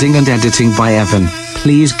 recording and editing by Evan.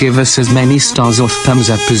 Please give us as many stars or thumbs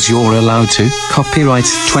up as you're allowed to. Copyright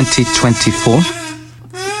 2024.